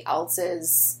somebody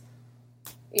else's,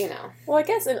 you know, well, I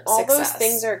guess, and all success? Those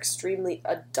things are extremely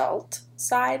adult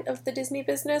side of the Disney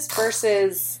business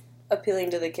versus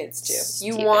appealing to the kids too.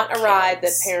 You Stupid want a ride that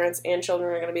kids. parents and children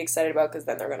are going to be excited about because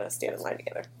then they're going to stand in line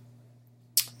together.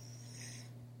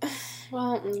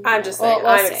 Well, I'm just saying,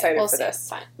 I'm excited we'll for see. this.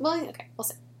 Fine. Well, okay, we'll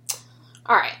see.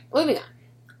 All right, moving on.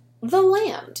 The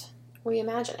Land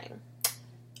reimagining.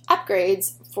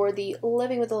 Upgrades for the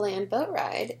Living with the Land boat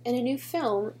ride and a new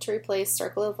film to replace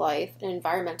Circle of Life, an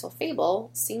environmental fable,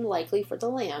 seem likely for the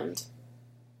land.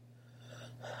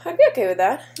 I'd be okay with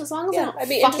that. As long as Yeah, they don't I'd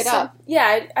be fuck it interested. up.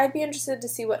 Yeah, I'd be interested to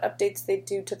see what updates they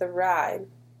do to the ride.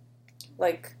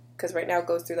 Like, because right now it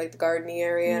goes through, like, the gardeny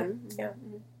area. Mhm. Yeah.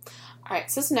 All right,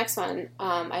 so this next one,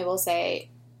 I will say,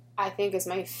 I think is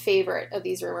my favorite of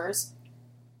these rumors.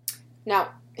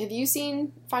 Now, have you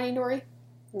seen Finding Dory?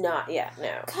 Not yet,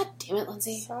 no. God damn it,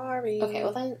 Lindsay. Sorry. Okay,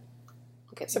 well then.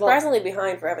 Okay, Surprisingly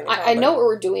behind for having a I know what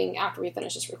we're doing after we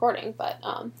finish this recording, but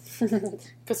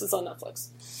because it's on Netflix.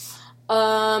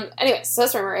 Anyway, so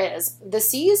this rumor is The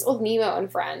Seas with Nemo and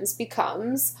Friends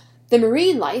becomes the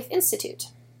Marine Life Institute.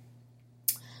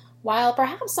 While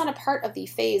perhaps not a part of the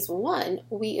Phase 1,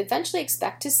 we eventually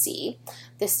expect to see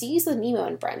The Seas with Nemo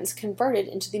and Friends converted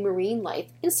into the Marine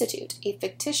Life Institute, a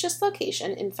fictitious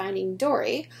location in Finding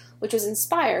Dory, which was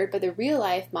inspired by the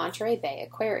real-life Monterey Bay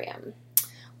Aquarium.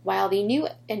 While the new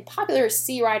and popular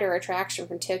Sea Rider attraction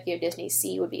from Tokyo Disney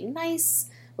Sea would be a nice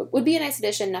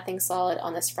addition, nothing solid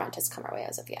on this front has come our way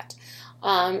as of yet.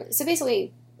 So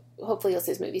basically, hopefully you'll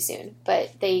see this movie soon,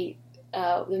 but the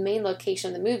main location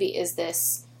of the movie is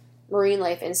this Marine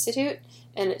Life Institute,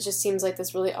 and it just seems like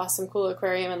this really awesome, cool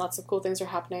aquarium, and lots of cool things are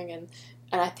happening, and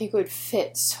I think it would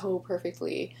fit so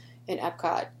perfectly in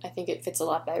Epcot. I think it fits a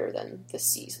lot better than The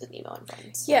Seas with Nemo and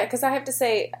Friends. Yeah, because I have to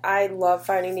say, I love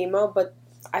Finding Nemo, but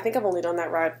I think I've only done that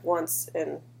ride once,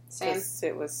 and Same.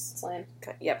 it was lame.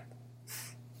 Yep.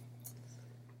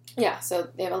 Yeah, so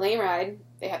they have a lame ride.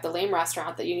 They have the lame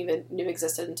restaurant that you even knew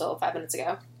existed until 5 minutes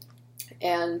ago.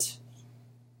 And,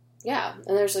 yeah,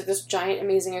 and there's like this giant,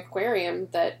 amazing aquarium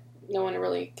that no one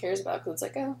really cares about because it's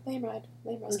like, oh, lame ride,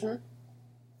 lame restaurant.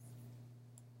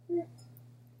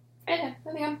 Okay,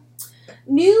 moving on.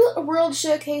 New World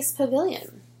Showcase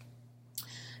Pavilion.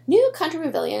 New country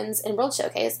pavilions in World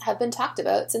Showcase have been talked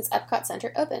about since Epcot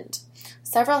Center opened.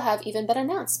 Several have even been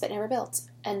announced but never built,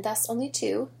 and thus only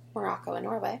 2, Morocco and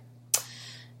Norway,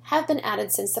 have been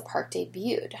added since the park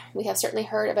debuted. We have certainly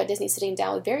heard about Disney sitting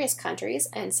down with various countries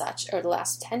and such over the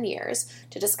last 10 years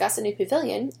to discuss a new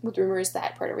pavilion, with rumors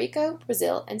that Puerto Rico,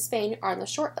 Brazil, and Spain are on the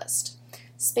shortlist.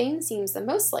 Spain seems the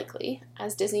most likely,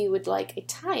 as Disney would like a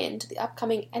tie-in to the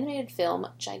upcoming animated film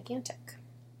Gigantic.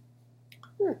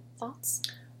 Thoughts?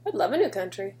 I'd love a new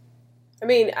country. I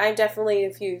mean, I definitely,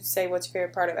 if you say what's your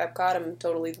favorite part of Epcot, I'm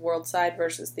totally the world side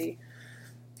versus the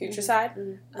future side.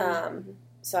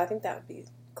 So I think that would be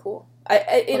cool.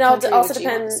 It country also would you want to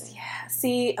depends. Yeah,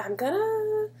 see,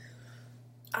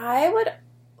 I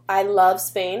love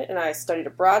Spain, and I studied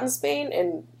abroad in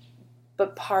Spain,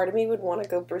 but part of me would want to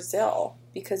go Brazil,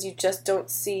 because you just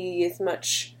don't see as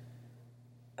much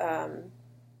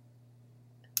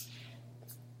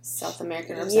South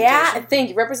American representation. Yeah, thank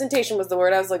you. Representation was the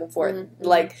word I was looking for.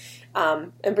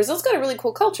 And Brazil's got a really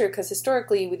cool culture because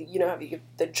historically, you have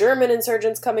the German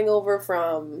insurgents coming over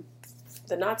from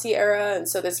the Nazi era, and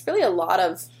so there's really a lot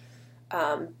of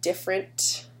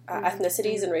different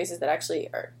ethnicities and races that actually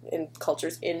are in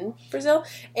cultures in Brazil.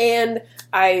 And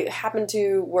I happen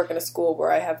to work in a school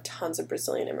where I have tons of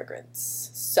Brazilian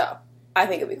immigrants. So I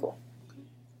think it'd be cool.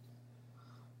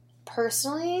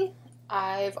 Personally,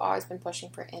 I've always been pushing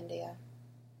for India.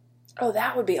 Oh,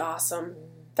 that would be awesome.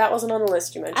 That wasn't on the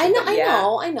list you mentioned. I know.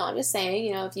 but I'm just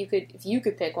saying, if you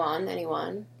could pick one,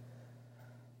 anyone.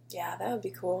 Yeah, that would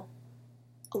be cool.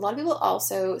 A lot of people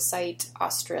also cite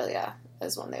Australia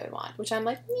as one they would want, which I'm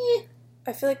like, eh.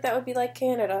 I feel like that would be like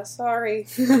Canada. Sorry.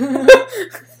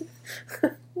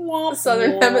 Womp,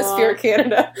 Southern womp. Hemisphere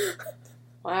Canada.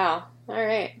 Wow. All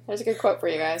right. There's a good quote for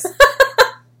you guys.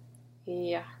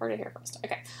 Yeah, heard it here first.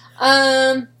 Okay.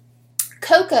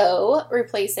 Coco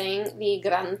replacing the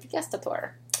Gran Fiesta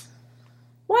Tour.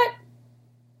 What?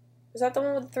 Is that the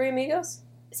one with the Three Amigos?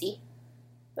 See?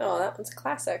 No, that one's a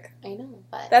classic. I know,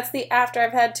 but... That's the after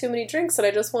I've had too many drinks and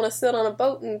I just want to sit on a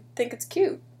boat and think it's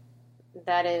cute.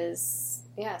 That is...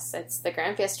 Yes, it's the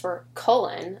Grand Fiesta Tour,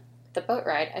 the boat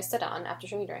ride I stood on after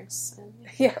too many drinks.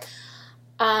 Yeah.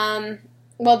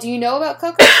 Well, do you know about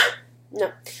Coco?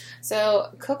 No.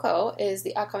 So, Coco is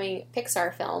the upcoming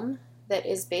Pixar film that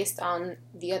is based on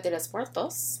Dia de los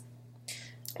Muertos.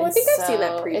 Oh, I think I've seen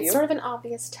that preview. It's sort of an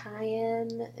obvious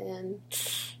tie-in, and,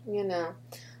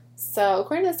 So,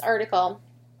 according to this article,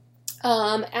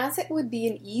 as it would be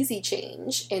an easy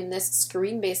change in this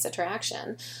screen-based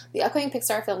attraction, the upcoming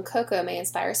Pixar film Coco may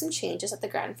inspire some changes at the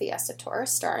Gran Fiesta Tour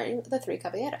starring the Three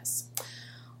Caballeros.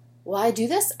 Why do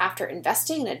this after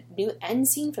investing in a new end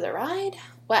scene for the ride?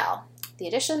 Well, the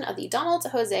addition of the Donald,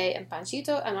 Jose, and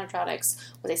Panchito animatronics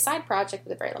was a side project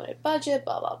with a very limited budget,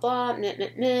 blah, blah, blah,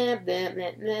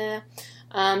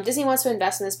 Disney wants to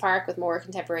invest in this park with more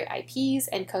contemporary IPs,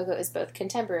 and Coco is both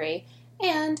contemporary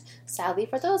and, sadly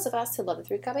for those of us who love the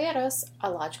Three Caballeros, a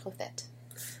logical fit.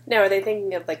 Now, are they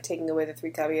thinking of, taking away the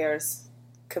Three Caballeros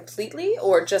completely,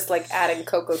 or just, adding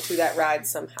Coco to that ride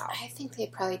somehow? I think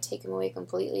they'd probably take him away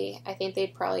completely. I think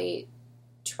they'd probably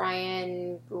try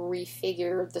and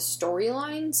refigure the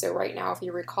storyline. So right now, if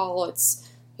you recall, it's,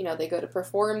 they go to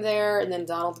perform there, and then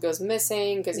Donald goes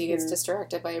missing because he gets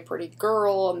distracted by a pretty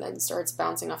girl and then starts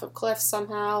bouncing off of cliffs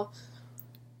somehow.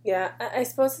 Yeah, I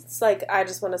suppose it's I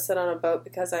just want to sit on a boat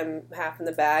because I'm half in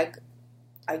the bag.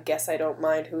 I guess I don't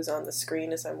mind who's on the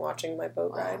screen as I'm watching my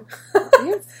boat ride.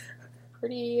 You have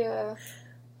pretty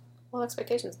low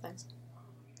expectations of things.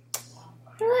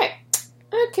 All right.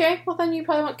 Okay, well then you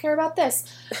probably won't care about this.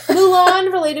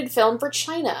 Mulan-related film for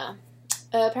China.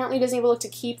 Apparently Disney will look to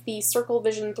keep the Circle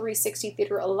Vision 360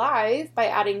 theater alive by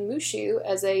adding Mushu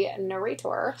as a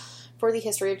narrator for the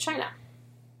history of China.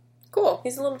 Cool.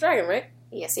 He's a little dragon, right?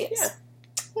 Yes, he is.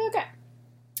 Yeah. Okay.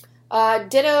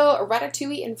 Ditto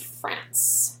Ratatouille in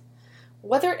France.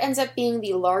 Whether it ends up being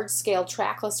the large-scale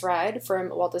trackless ride from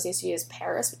Walt Disney Studios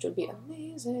Paris, which would be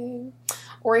amazing,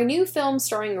 or a new film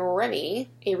starring Remy,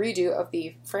 a redo of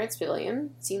the France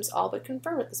Pavilion, seems all but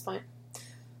confirmed at this point.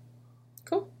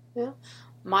 Cool. Yeah.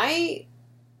 My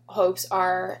hopes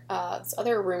are this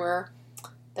other rumor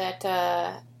that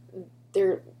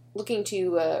they're looking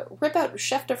to rip out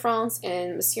Chef de France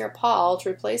and Monsieur Paul to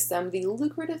replace them with the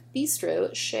lucrative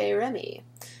bistro Chez Remy.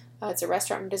 It's a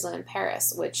restaurant in Disneyland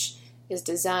Paris, which is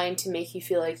designed to make you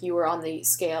feel like you were on the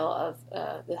scale of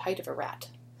the height of a rat.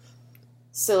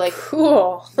 So,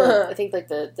 cool. I think,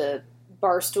 the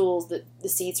bar stools, the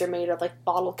seats are made of,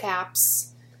 bottle caps,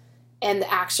 and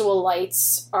the actual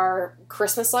lights are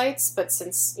Christmas lights, but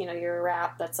since, you're a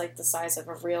rat, that's, the size of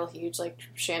a real huge,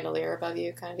 chandelier above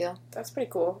you kind of deal. That's pretty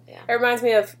cool. Yeah. It reminds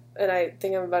me of, and I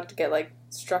think I'm about to get,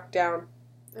 struck down.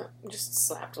 Just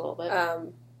slapped a little bit.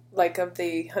 Of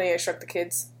the Honey, I Shrunk the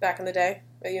Kids back in the day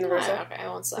at Universal. Oh, okay, I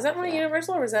won't slap Is that you one for at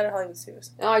Universal, or was that at Hollywood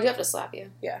Studios? No, I do have to slap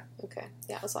you. Yeah. Okay.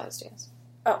 Yeah, let's Hollywood Studios.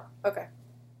 Oh, okay.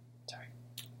 Sorry.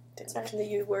 Didn't mention the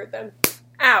U word then.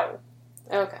 Ow!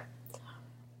 Okay.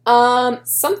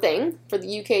 Something for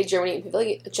the UK, Germany,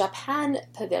 and Japan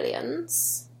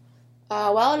pavilions.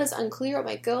 While it is unclear what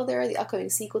might go there, the upcoming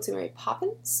sequel to Mary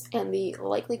Poppins and the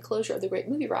likely closure of the Great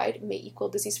Movie Ride may equal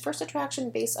Disney's first attraction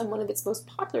based on one of its most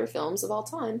popular films of all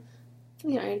time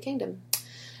from the United Kingdom.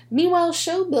 Meanwhile,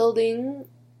 show building...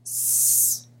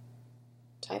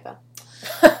 Typo.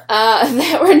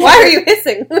 Why are you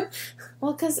hissing?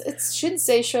 Well, because it should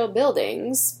say show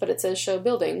buildings, but it says show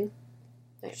building.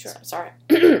 Sure. Sorry.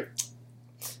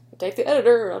 Take the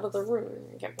editor out of the room.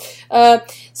 Okay.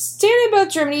 Standing in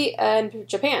both Germany and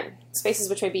Japan. Spaces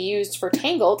which may be used for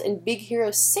Tangled and Big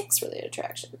Hero 6 related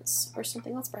attractions. Or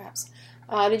something else, perhaps.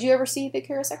 Did you ever see Big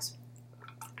Hero 6?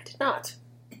 I did not.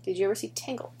 Did you ever see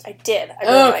Tangled? I did. I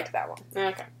really liked that one.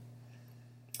 Okay.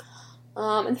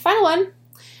 And the final one.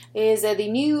 is the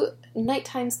new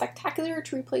nighttime spectacular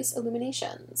to replace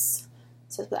Illuminations.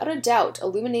 So without a doubt,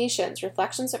 Illuminations,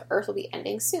 Reflections of Earth will be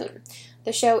ending soon.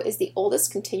 The show is the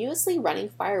oldest continuously running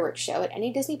fireworks show at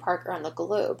any Disney park around the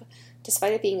globe.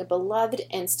 Despite it being a beloved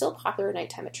and still popular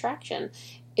nighttime attraction,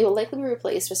 it will likely be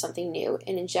replaced with something new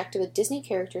and injected with Disney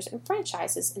characters and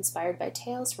franchises inspired by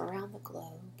tales from around the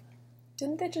globe.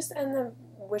 Didn't they just end the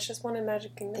Wishes one in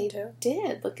Magic Kingdom They too?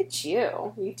 did. Look at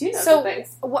you. You do know So, some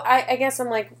things. well, I guess I'm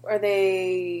like, are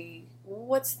they...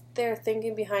 What's their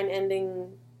thinking behind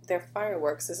ending their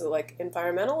fireworks? Is it like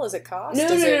environmental? Is it cost?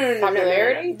 Is it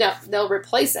popularity? No, they'll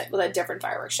replace it with a different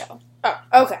fireworks show. Oh,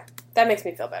 okay. That makes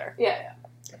me feel better. Yeah.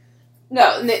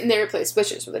 No, and they replaced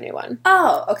Wishes with a new one.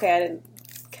 Oh, okay. I didn't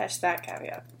catch that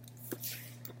caveat.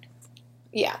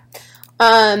 Yeah.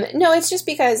 No, it's just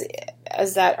because,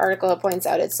 as that article points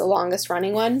out, it's the longest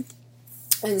running one.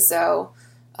 And so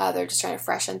they're just trying to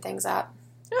freshen things up.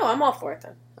 No, I'm all for it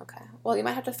then. Okay. Well, you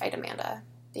might have to fight Amanda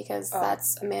because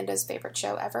that's Amanda's favorite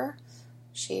show ever.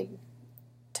 She,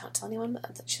 don't tell anyone,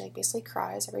 but she like basically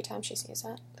cries every time she sees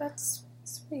it. That's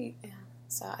sweet. Yeah.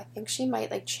 So I think she might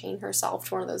like chain herself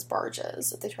to one of those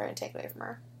barges if they try to take away from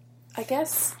her. I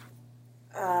guess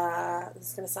this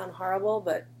is going to sound horrible,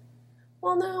 but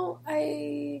well, no,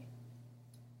 I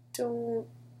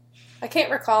can't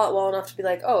recall it well enough to be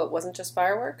like, oh, it wasn't just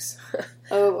fireworks.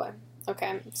 Oh boy.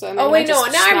 Okay. So oh wait, no,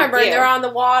 now I remember. They're on the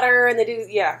water and they do.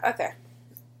 Yeah. Okay.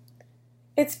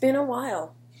 It's been a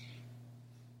while.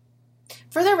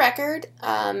 For the record,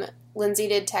 Lindsay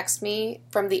did text me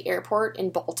from the airport in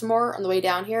Baltimore on the way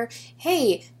down here.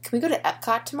 Hey, can we go to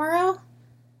Epcot tomorrow?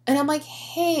 And I'm like,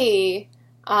 hey,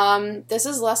 this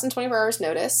is less than 24 hours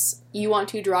notice. You want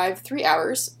to drive 3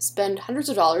 hours, spend hundreds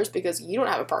of dollars because you don't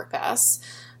have a park pass,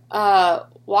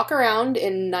 walk around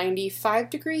in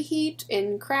 95-degree heat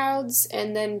in crowds,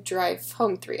 and then drive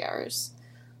home 3 hours.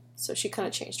 So she kind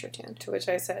of changed her tune. To which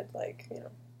I said, like,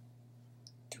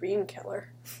 dream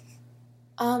killer.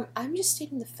 I'm just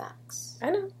stating the facts.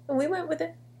 I know, and we went with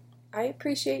it. I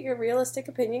appreciate your realistic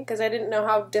opinion because I didn't know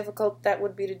how difficult that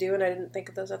would be to do, and I didn't think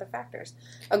of those other factors.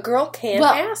 A girl can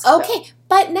ask. Okay,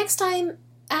 but next time,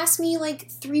 ask me like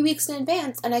 3 weeks in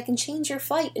advance, and I can change your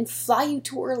flight and fly you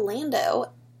to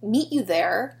Orlando, meet you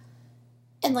there,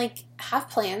 and like have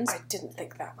plans. I didn't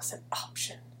think that was an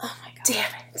option. Oh my god!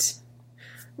 Damn it!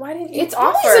 Why didn't you? It's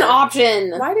always an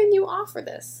option. Why didn't you offer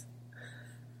this?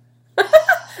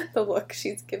 The look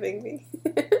she's giving me.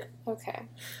 Okay.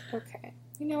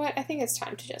 You know what? I think it's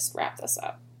time to just wrap this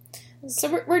up.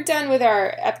 So we're done with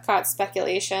our Epcot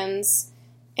speculations.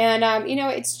 And,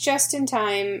 it's just in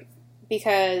time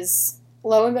because,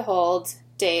 lo and behold,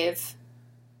 Dave,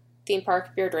 theme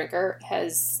park beer drinker,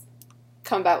 has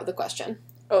come about with a question.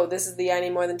 Oh, this is the I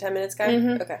need more than 10 minutes guy?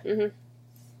 Mm-hmm. Okay.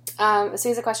 Mm-hmm. So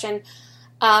here's a question.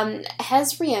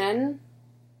 Has Rhiannon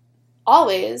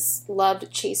always loved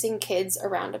chasing kids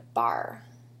around a bar?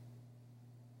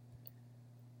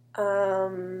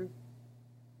 I'm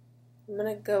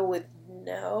gonna go with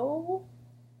no.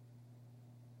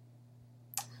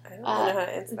 I don't know how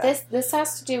to answer that. This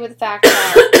has to do with the fact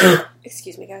that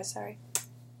excuse me, guys. Sorry.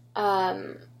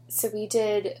 So we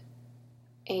did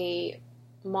a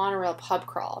monorail pub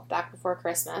crawl back before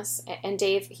Christmas, and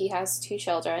Dave, he has 2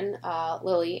 children,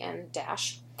 Lily and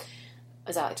Dash,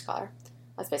 as I like to call her.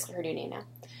 That's basically her new name now.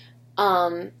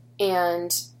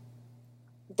 And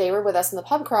they were with us in the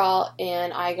pub crawl,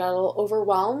 and I got a little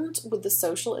overwhelmed with the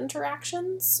social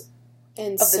interactions.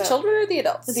 And Of the children or the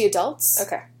adults? The adults.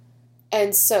 Okay.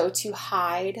 And so to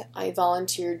hide, I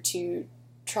volunteered to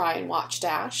try and watch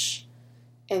Dash.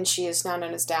 And she is now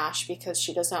known as Dash because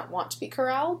she does not want to be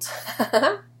corralled.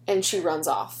 And she runs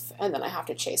off, and then I have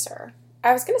to chase her.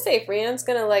 I was going to say, if Rhiannon's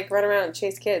going to run around and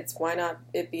chase kids, why not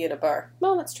it be in a bar?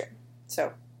 Well, that's true.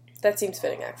 So, that seems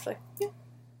fitting, actually. Yeah.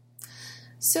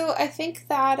 So I think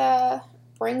that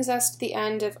brings us to the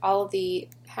end of all of the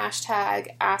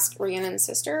hashtag Ask Rhiannon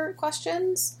Sister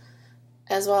questions,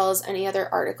 as well as any other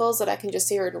articles that I can just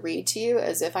sit here and read to you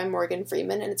as if I'm Morgan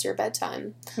Freeman and it's your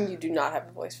bedtime. You do not have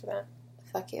a voice for that.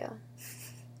 Fuck you.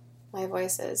 My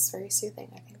voice is very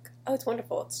soothing, I think. Oh, it's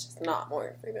wonderful. It's just not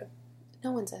Morgan Freeman.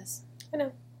 No one's is. I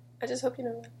know. I just hope you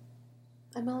know that.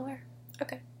 I'm well aware.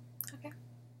 Okay.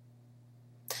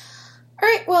 All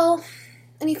right, well,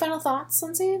 any final thoughts,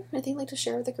 Lindsay? Anything you'd like to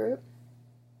share with the group?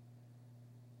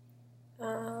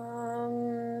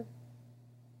 No.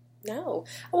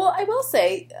 Well, I will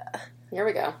say... Here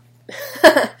we go.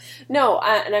 No,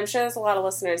 and I'm sure there's a lot of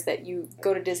listeners that you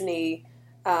go to Disney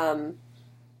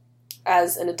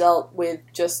as an adult with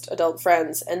just adult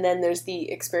friends, and then there's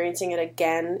the experiencing it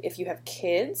again if you have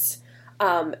kids.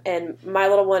 And my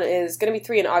little one is going to be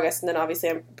 3 in August, and then obviously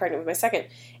I'm pregnant with my second.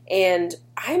 And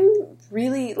I'm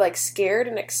really like scared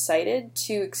and excited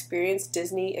to experience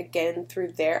Disney again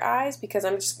through their eyes, because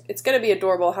it's going to be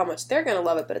adorable how much they're going to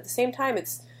love it, but at the same time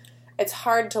it's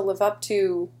hard to live up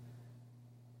to,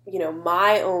 you know,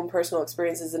 my own personal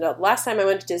experiences. And the last time I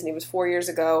went to Disney was 4 years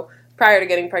ago, prior to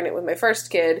getting pregnant with my first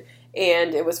kid,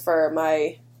 and it was for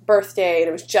my birthday, and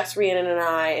it was just Rhiannon and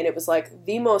I, and it was like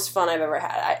the most fun I've ever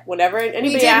had. Whenever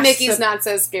anybody We did asks Mickey's Not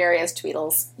So Scary as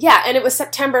Tweedles. Yeah, and it was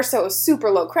September, so it was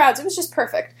super low crowds. It was just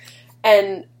perfect.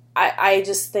 And I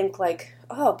just think like,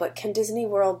 oh, but can Disney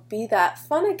World be that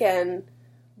fun again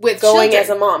With going children. as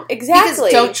a mom? Exactly.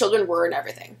 Because don't children ruin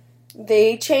everything?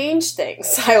 They changed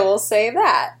things, I will say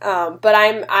that. But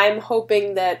I'm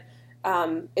hoping that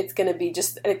it's going to be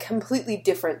just a completely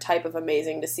different type of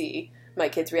amazing to see my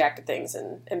kids react to things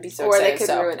and be so Or excited. they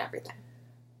could ruin everything.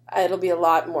 It'll be a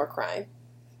lot more crying.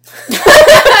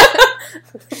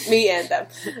 Me and them.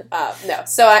 No.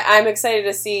 So I'm excited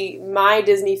to see my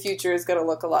Disney future is going to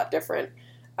look a lot different.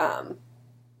 So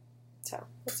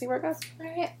we'll see where it goes. All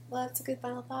right. Well, that's a good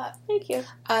final thought. Thank you.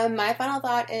 My final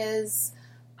thought is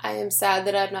I am sad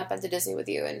that I've not been to Disney with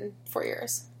you in 4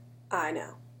 years. I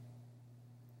know.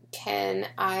 Can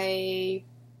I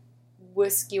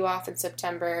whisk you off in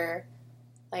September,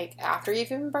 like after you've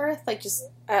given birth? Like just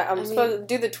I'm supposed to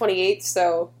do the 28th,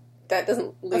 so that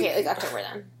doesn't leave. Okay, like October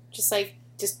then. Just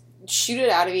shoot it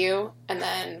out of you and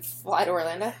then fly to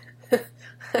Orlando.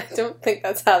 I don't think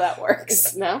that's how that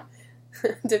works. No?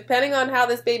 Depending on how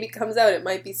this baby comes out, it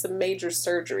might be some major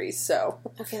surgery, so.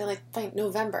 Okay, like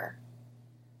November.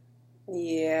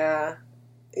 Yeah.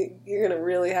 You're going to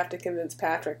really have to convince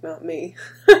Patrick, not me.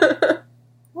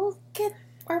 We'll get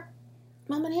our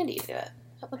mom and Andy to do it.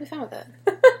 They'll be fine with it.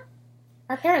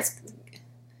 Our parents,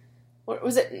 what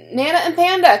was it? Nana and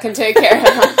Panda can take care of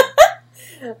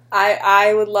them.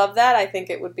 I would love that. I think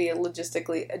it would be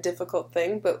logistically a difficult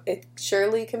thing, but it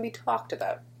surely can be talked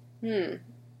about. All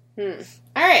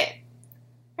right.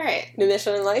 New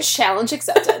mission in life? Challenge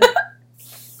accepted.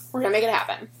 We're going to make it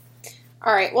happen.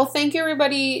 All right. Well, thank you,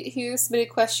 everybody who submitted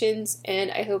questions,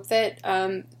 and I hope that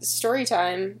story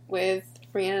time with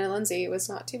Rhiannon and Lindsay was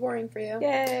not too boring for you.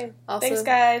 Yay. Also, Thanks,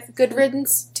 guys. Good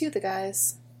riddance to the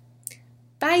guys.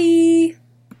 Bye.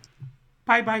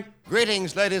 Bye-bye.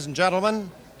 Greetings, ladies and gentlemen.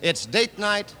 It's date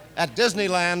night at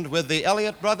Disneyland with the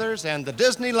Elliott Brothers and the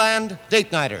Disneyland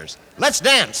Date Nighters. Let's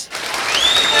dance!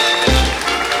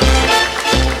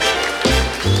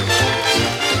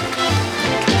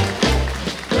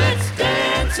 Let's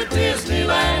dance at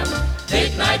Disneyland.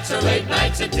 Date nights are late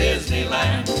nights at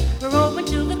Disneyland. We're open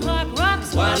till the clock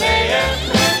rocks 1 a.m.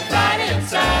 Friday and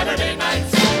Saturday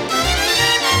nights.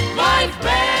 Live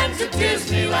bands at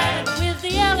Disneyland.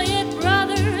 with the Elliott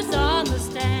Brothers on the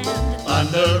stand.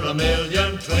 Under a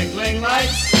million twinkling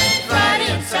lights. Friday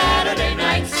and Saturday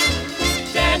nights.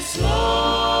 Dance slow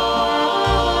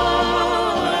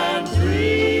and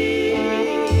free.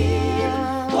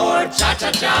 Or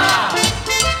cha-cha-cha.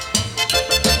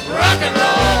 Rock and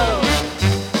roll.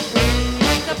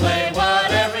 To play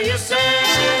whatever you say.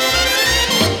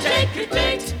 Take your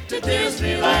date to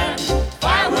Disneyland.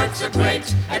 Fireworks are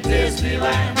great at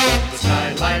Disneyland. The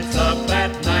sky lights up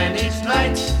at 9 each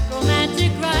night.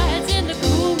 Romantic rides in the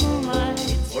cool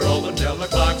moonlight. We're open till the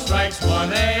clock strikes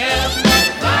 1 a.m.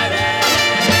 Friday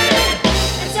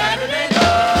and Saturday night.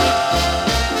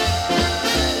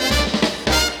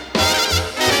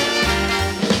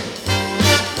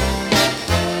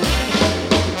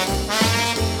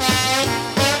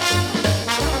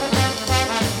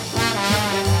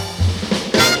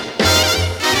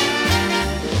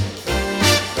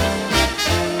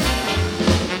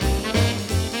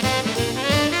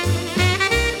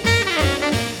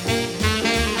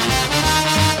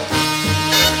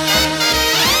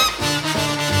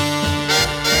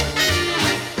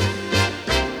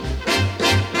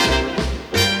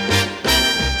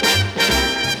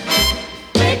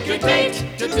 Take your date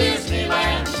to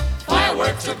Disneyland.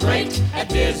 Fireworks are great at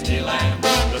Disneyland.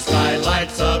 The sky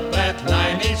lights up at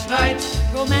 9 each night.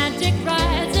 Romantic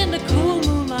rides in the cool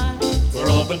moonlight. We're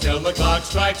open till the clock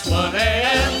strikes 1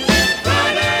 a.m.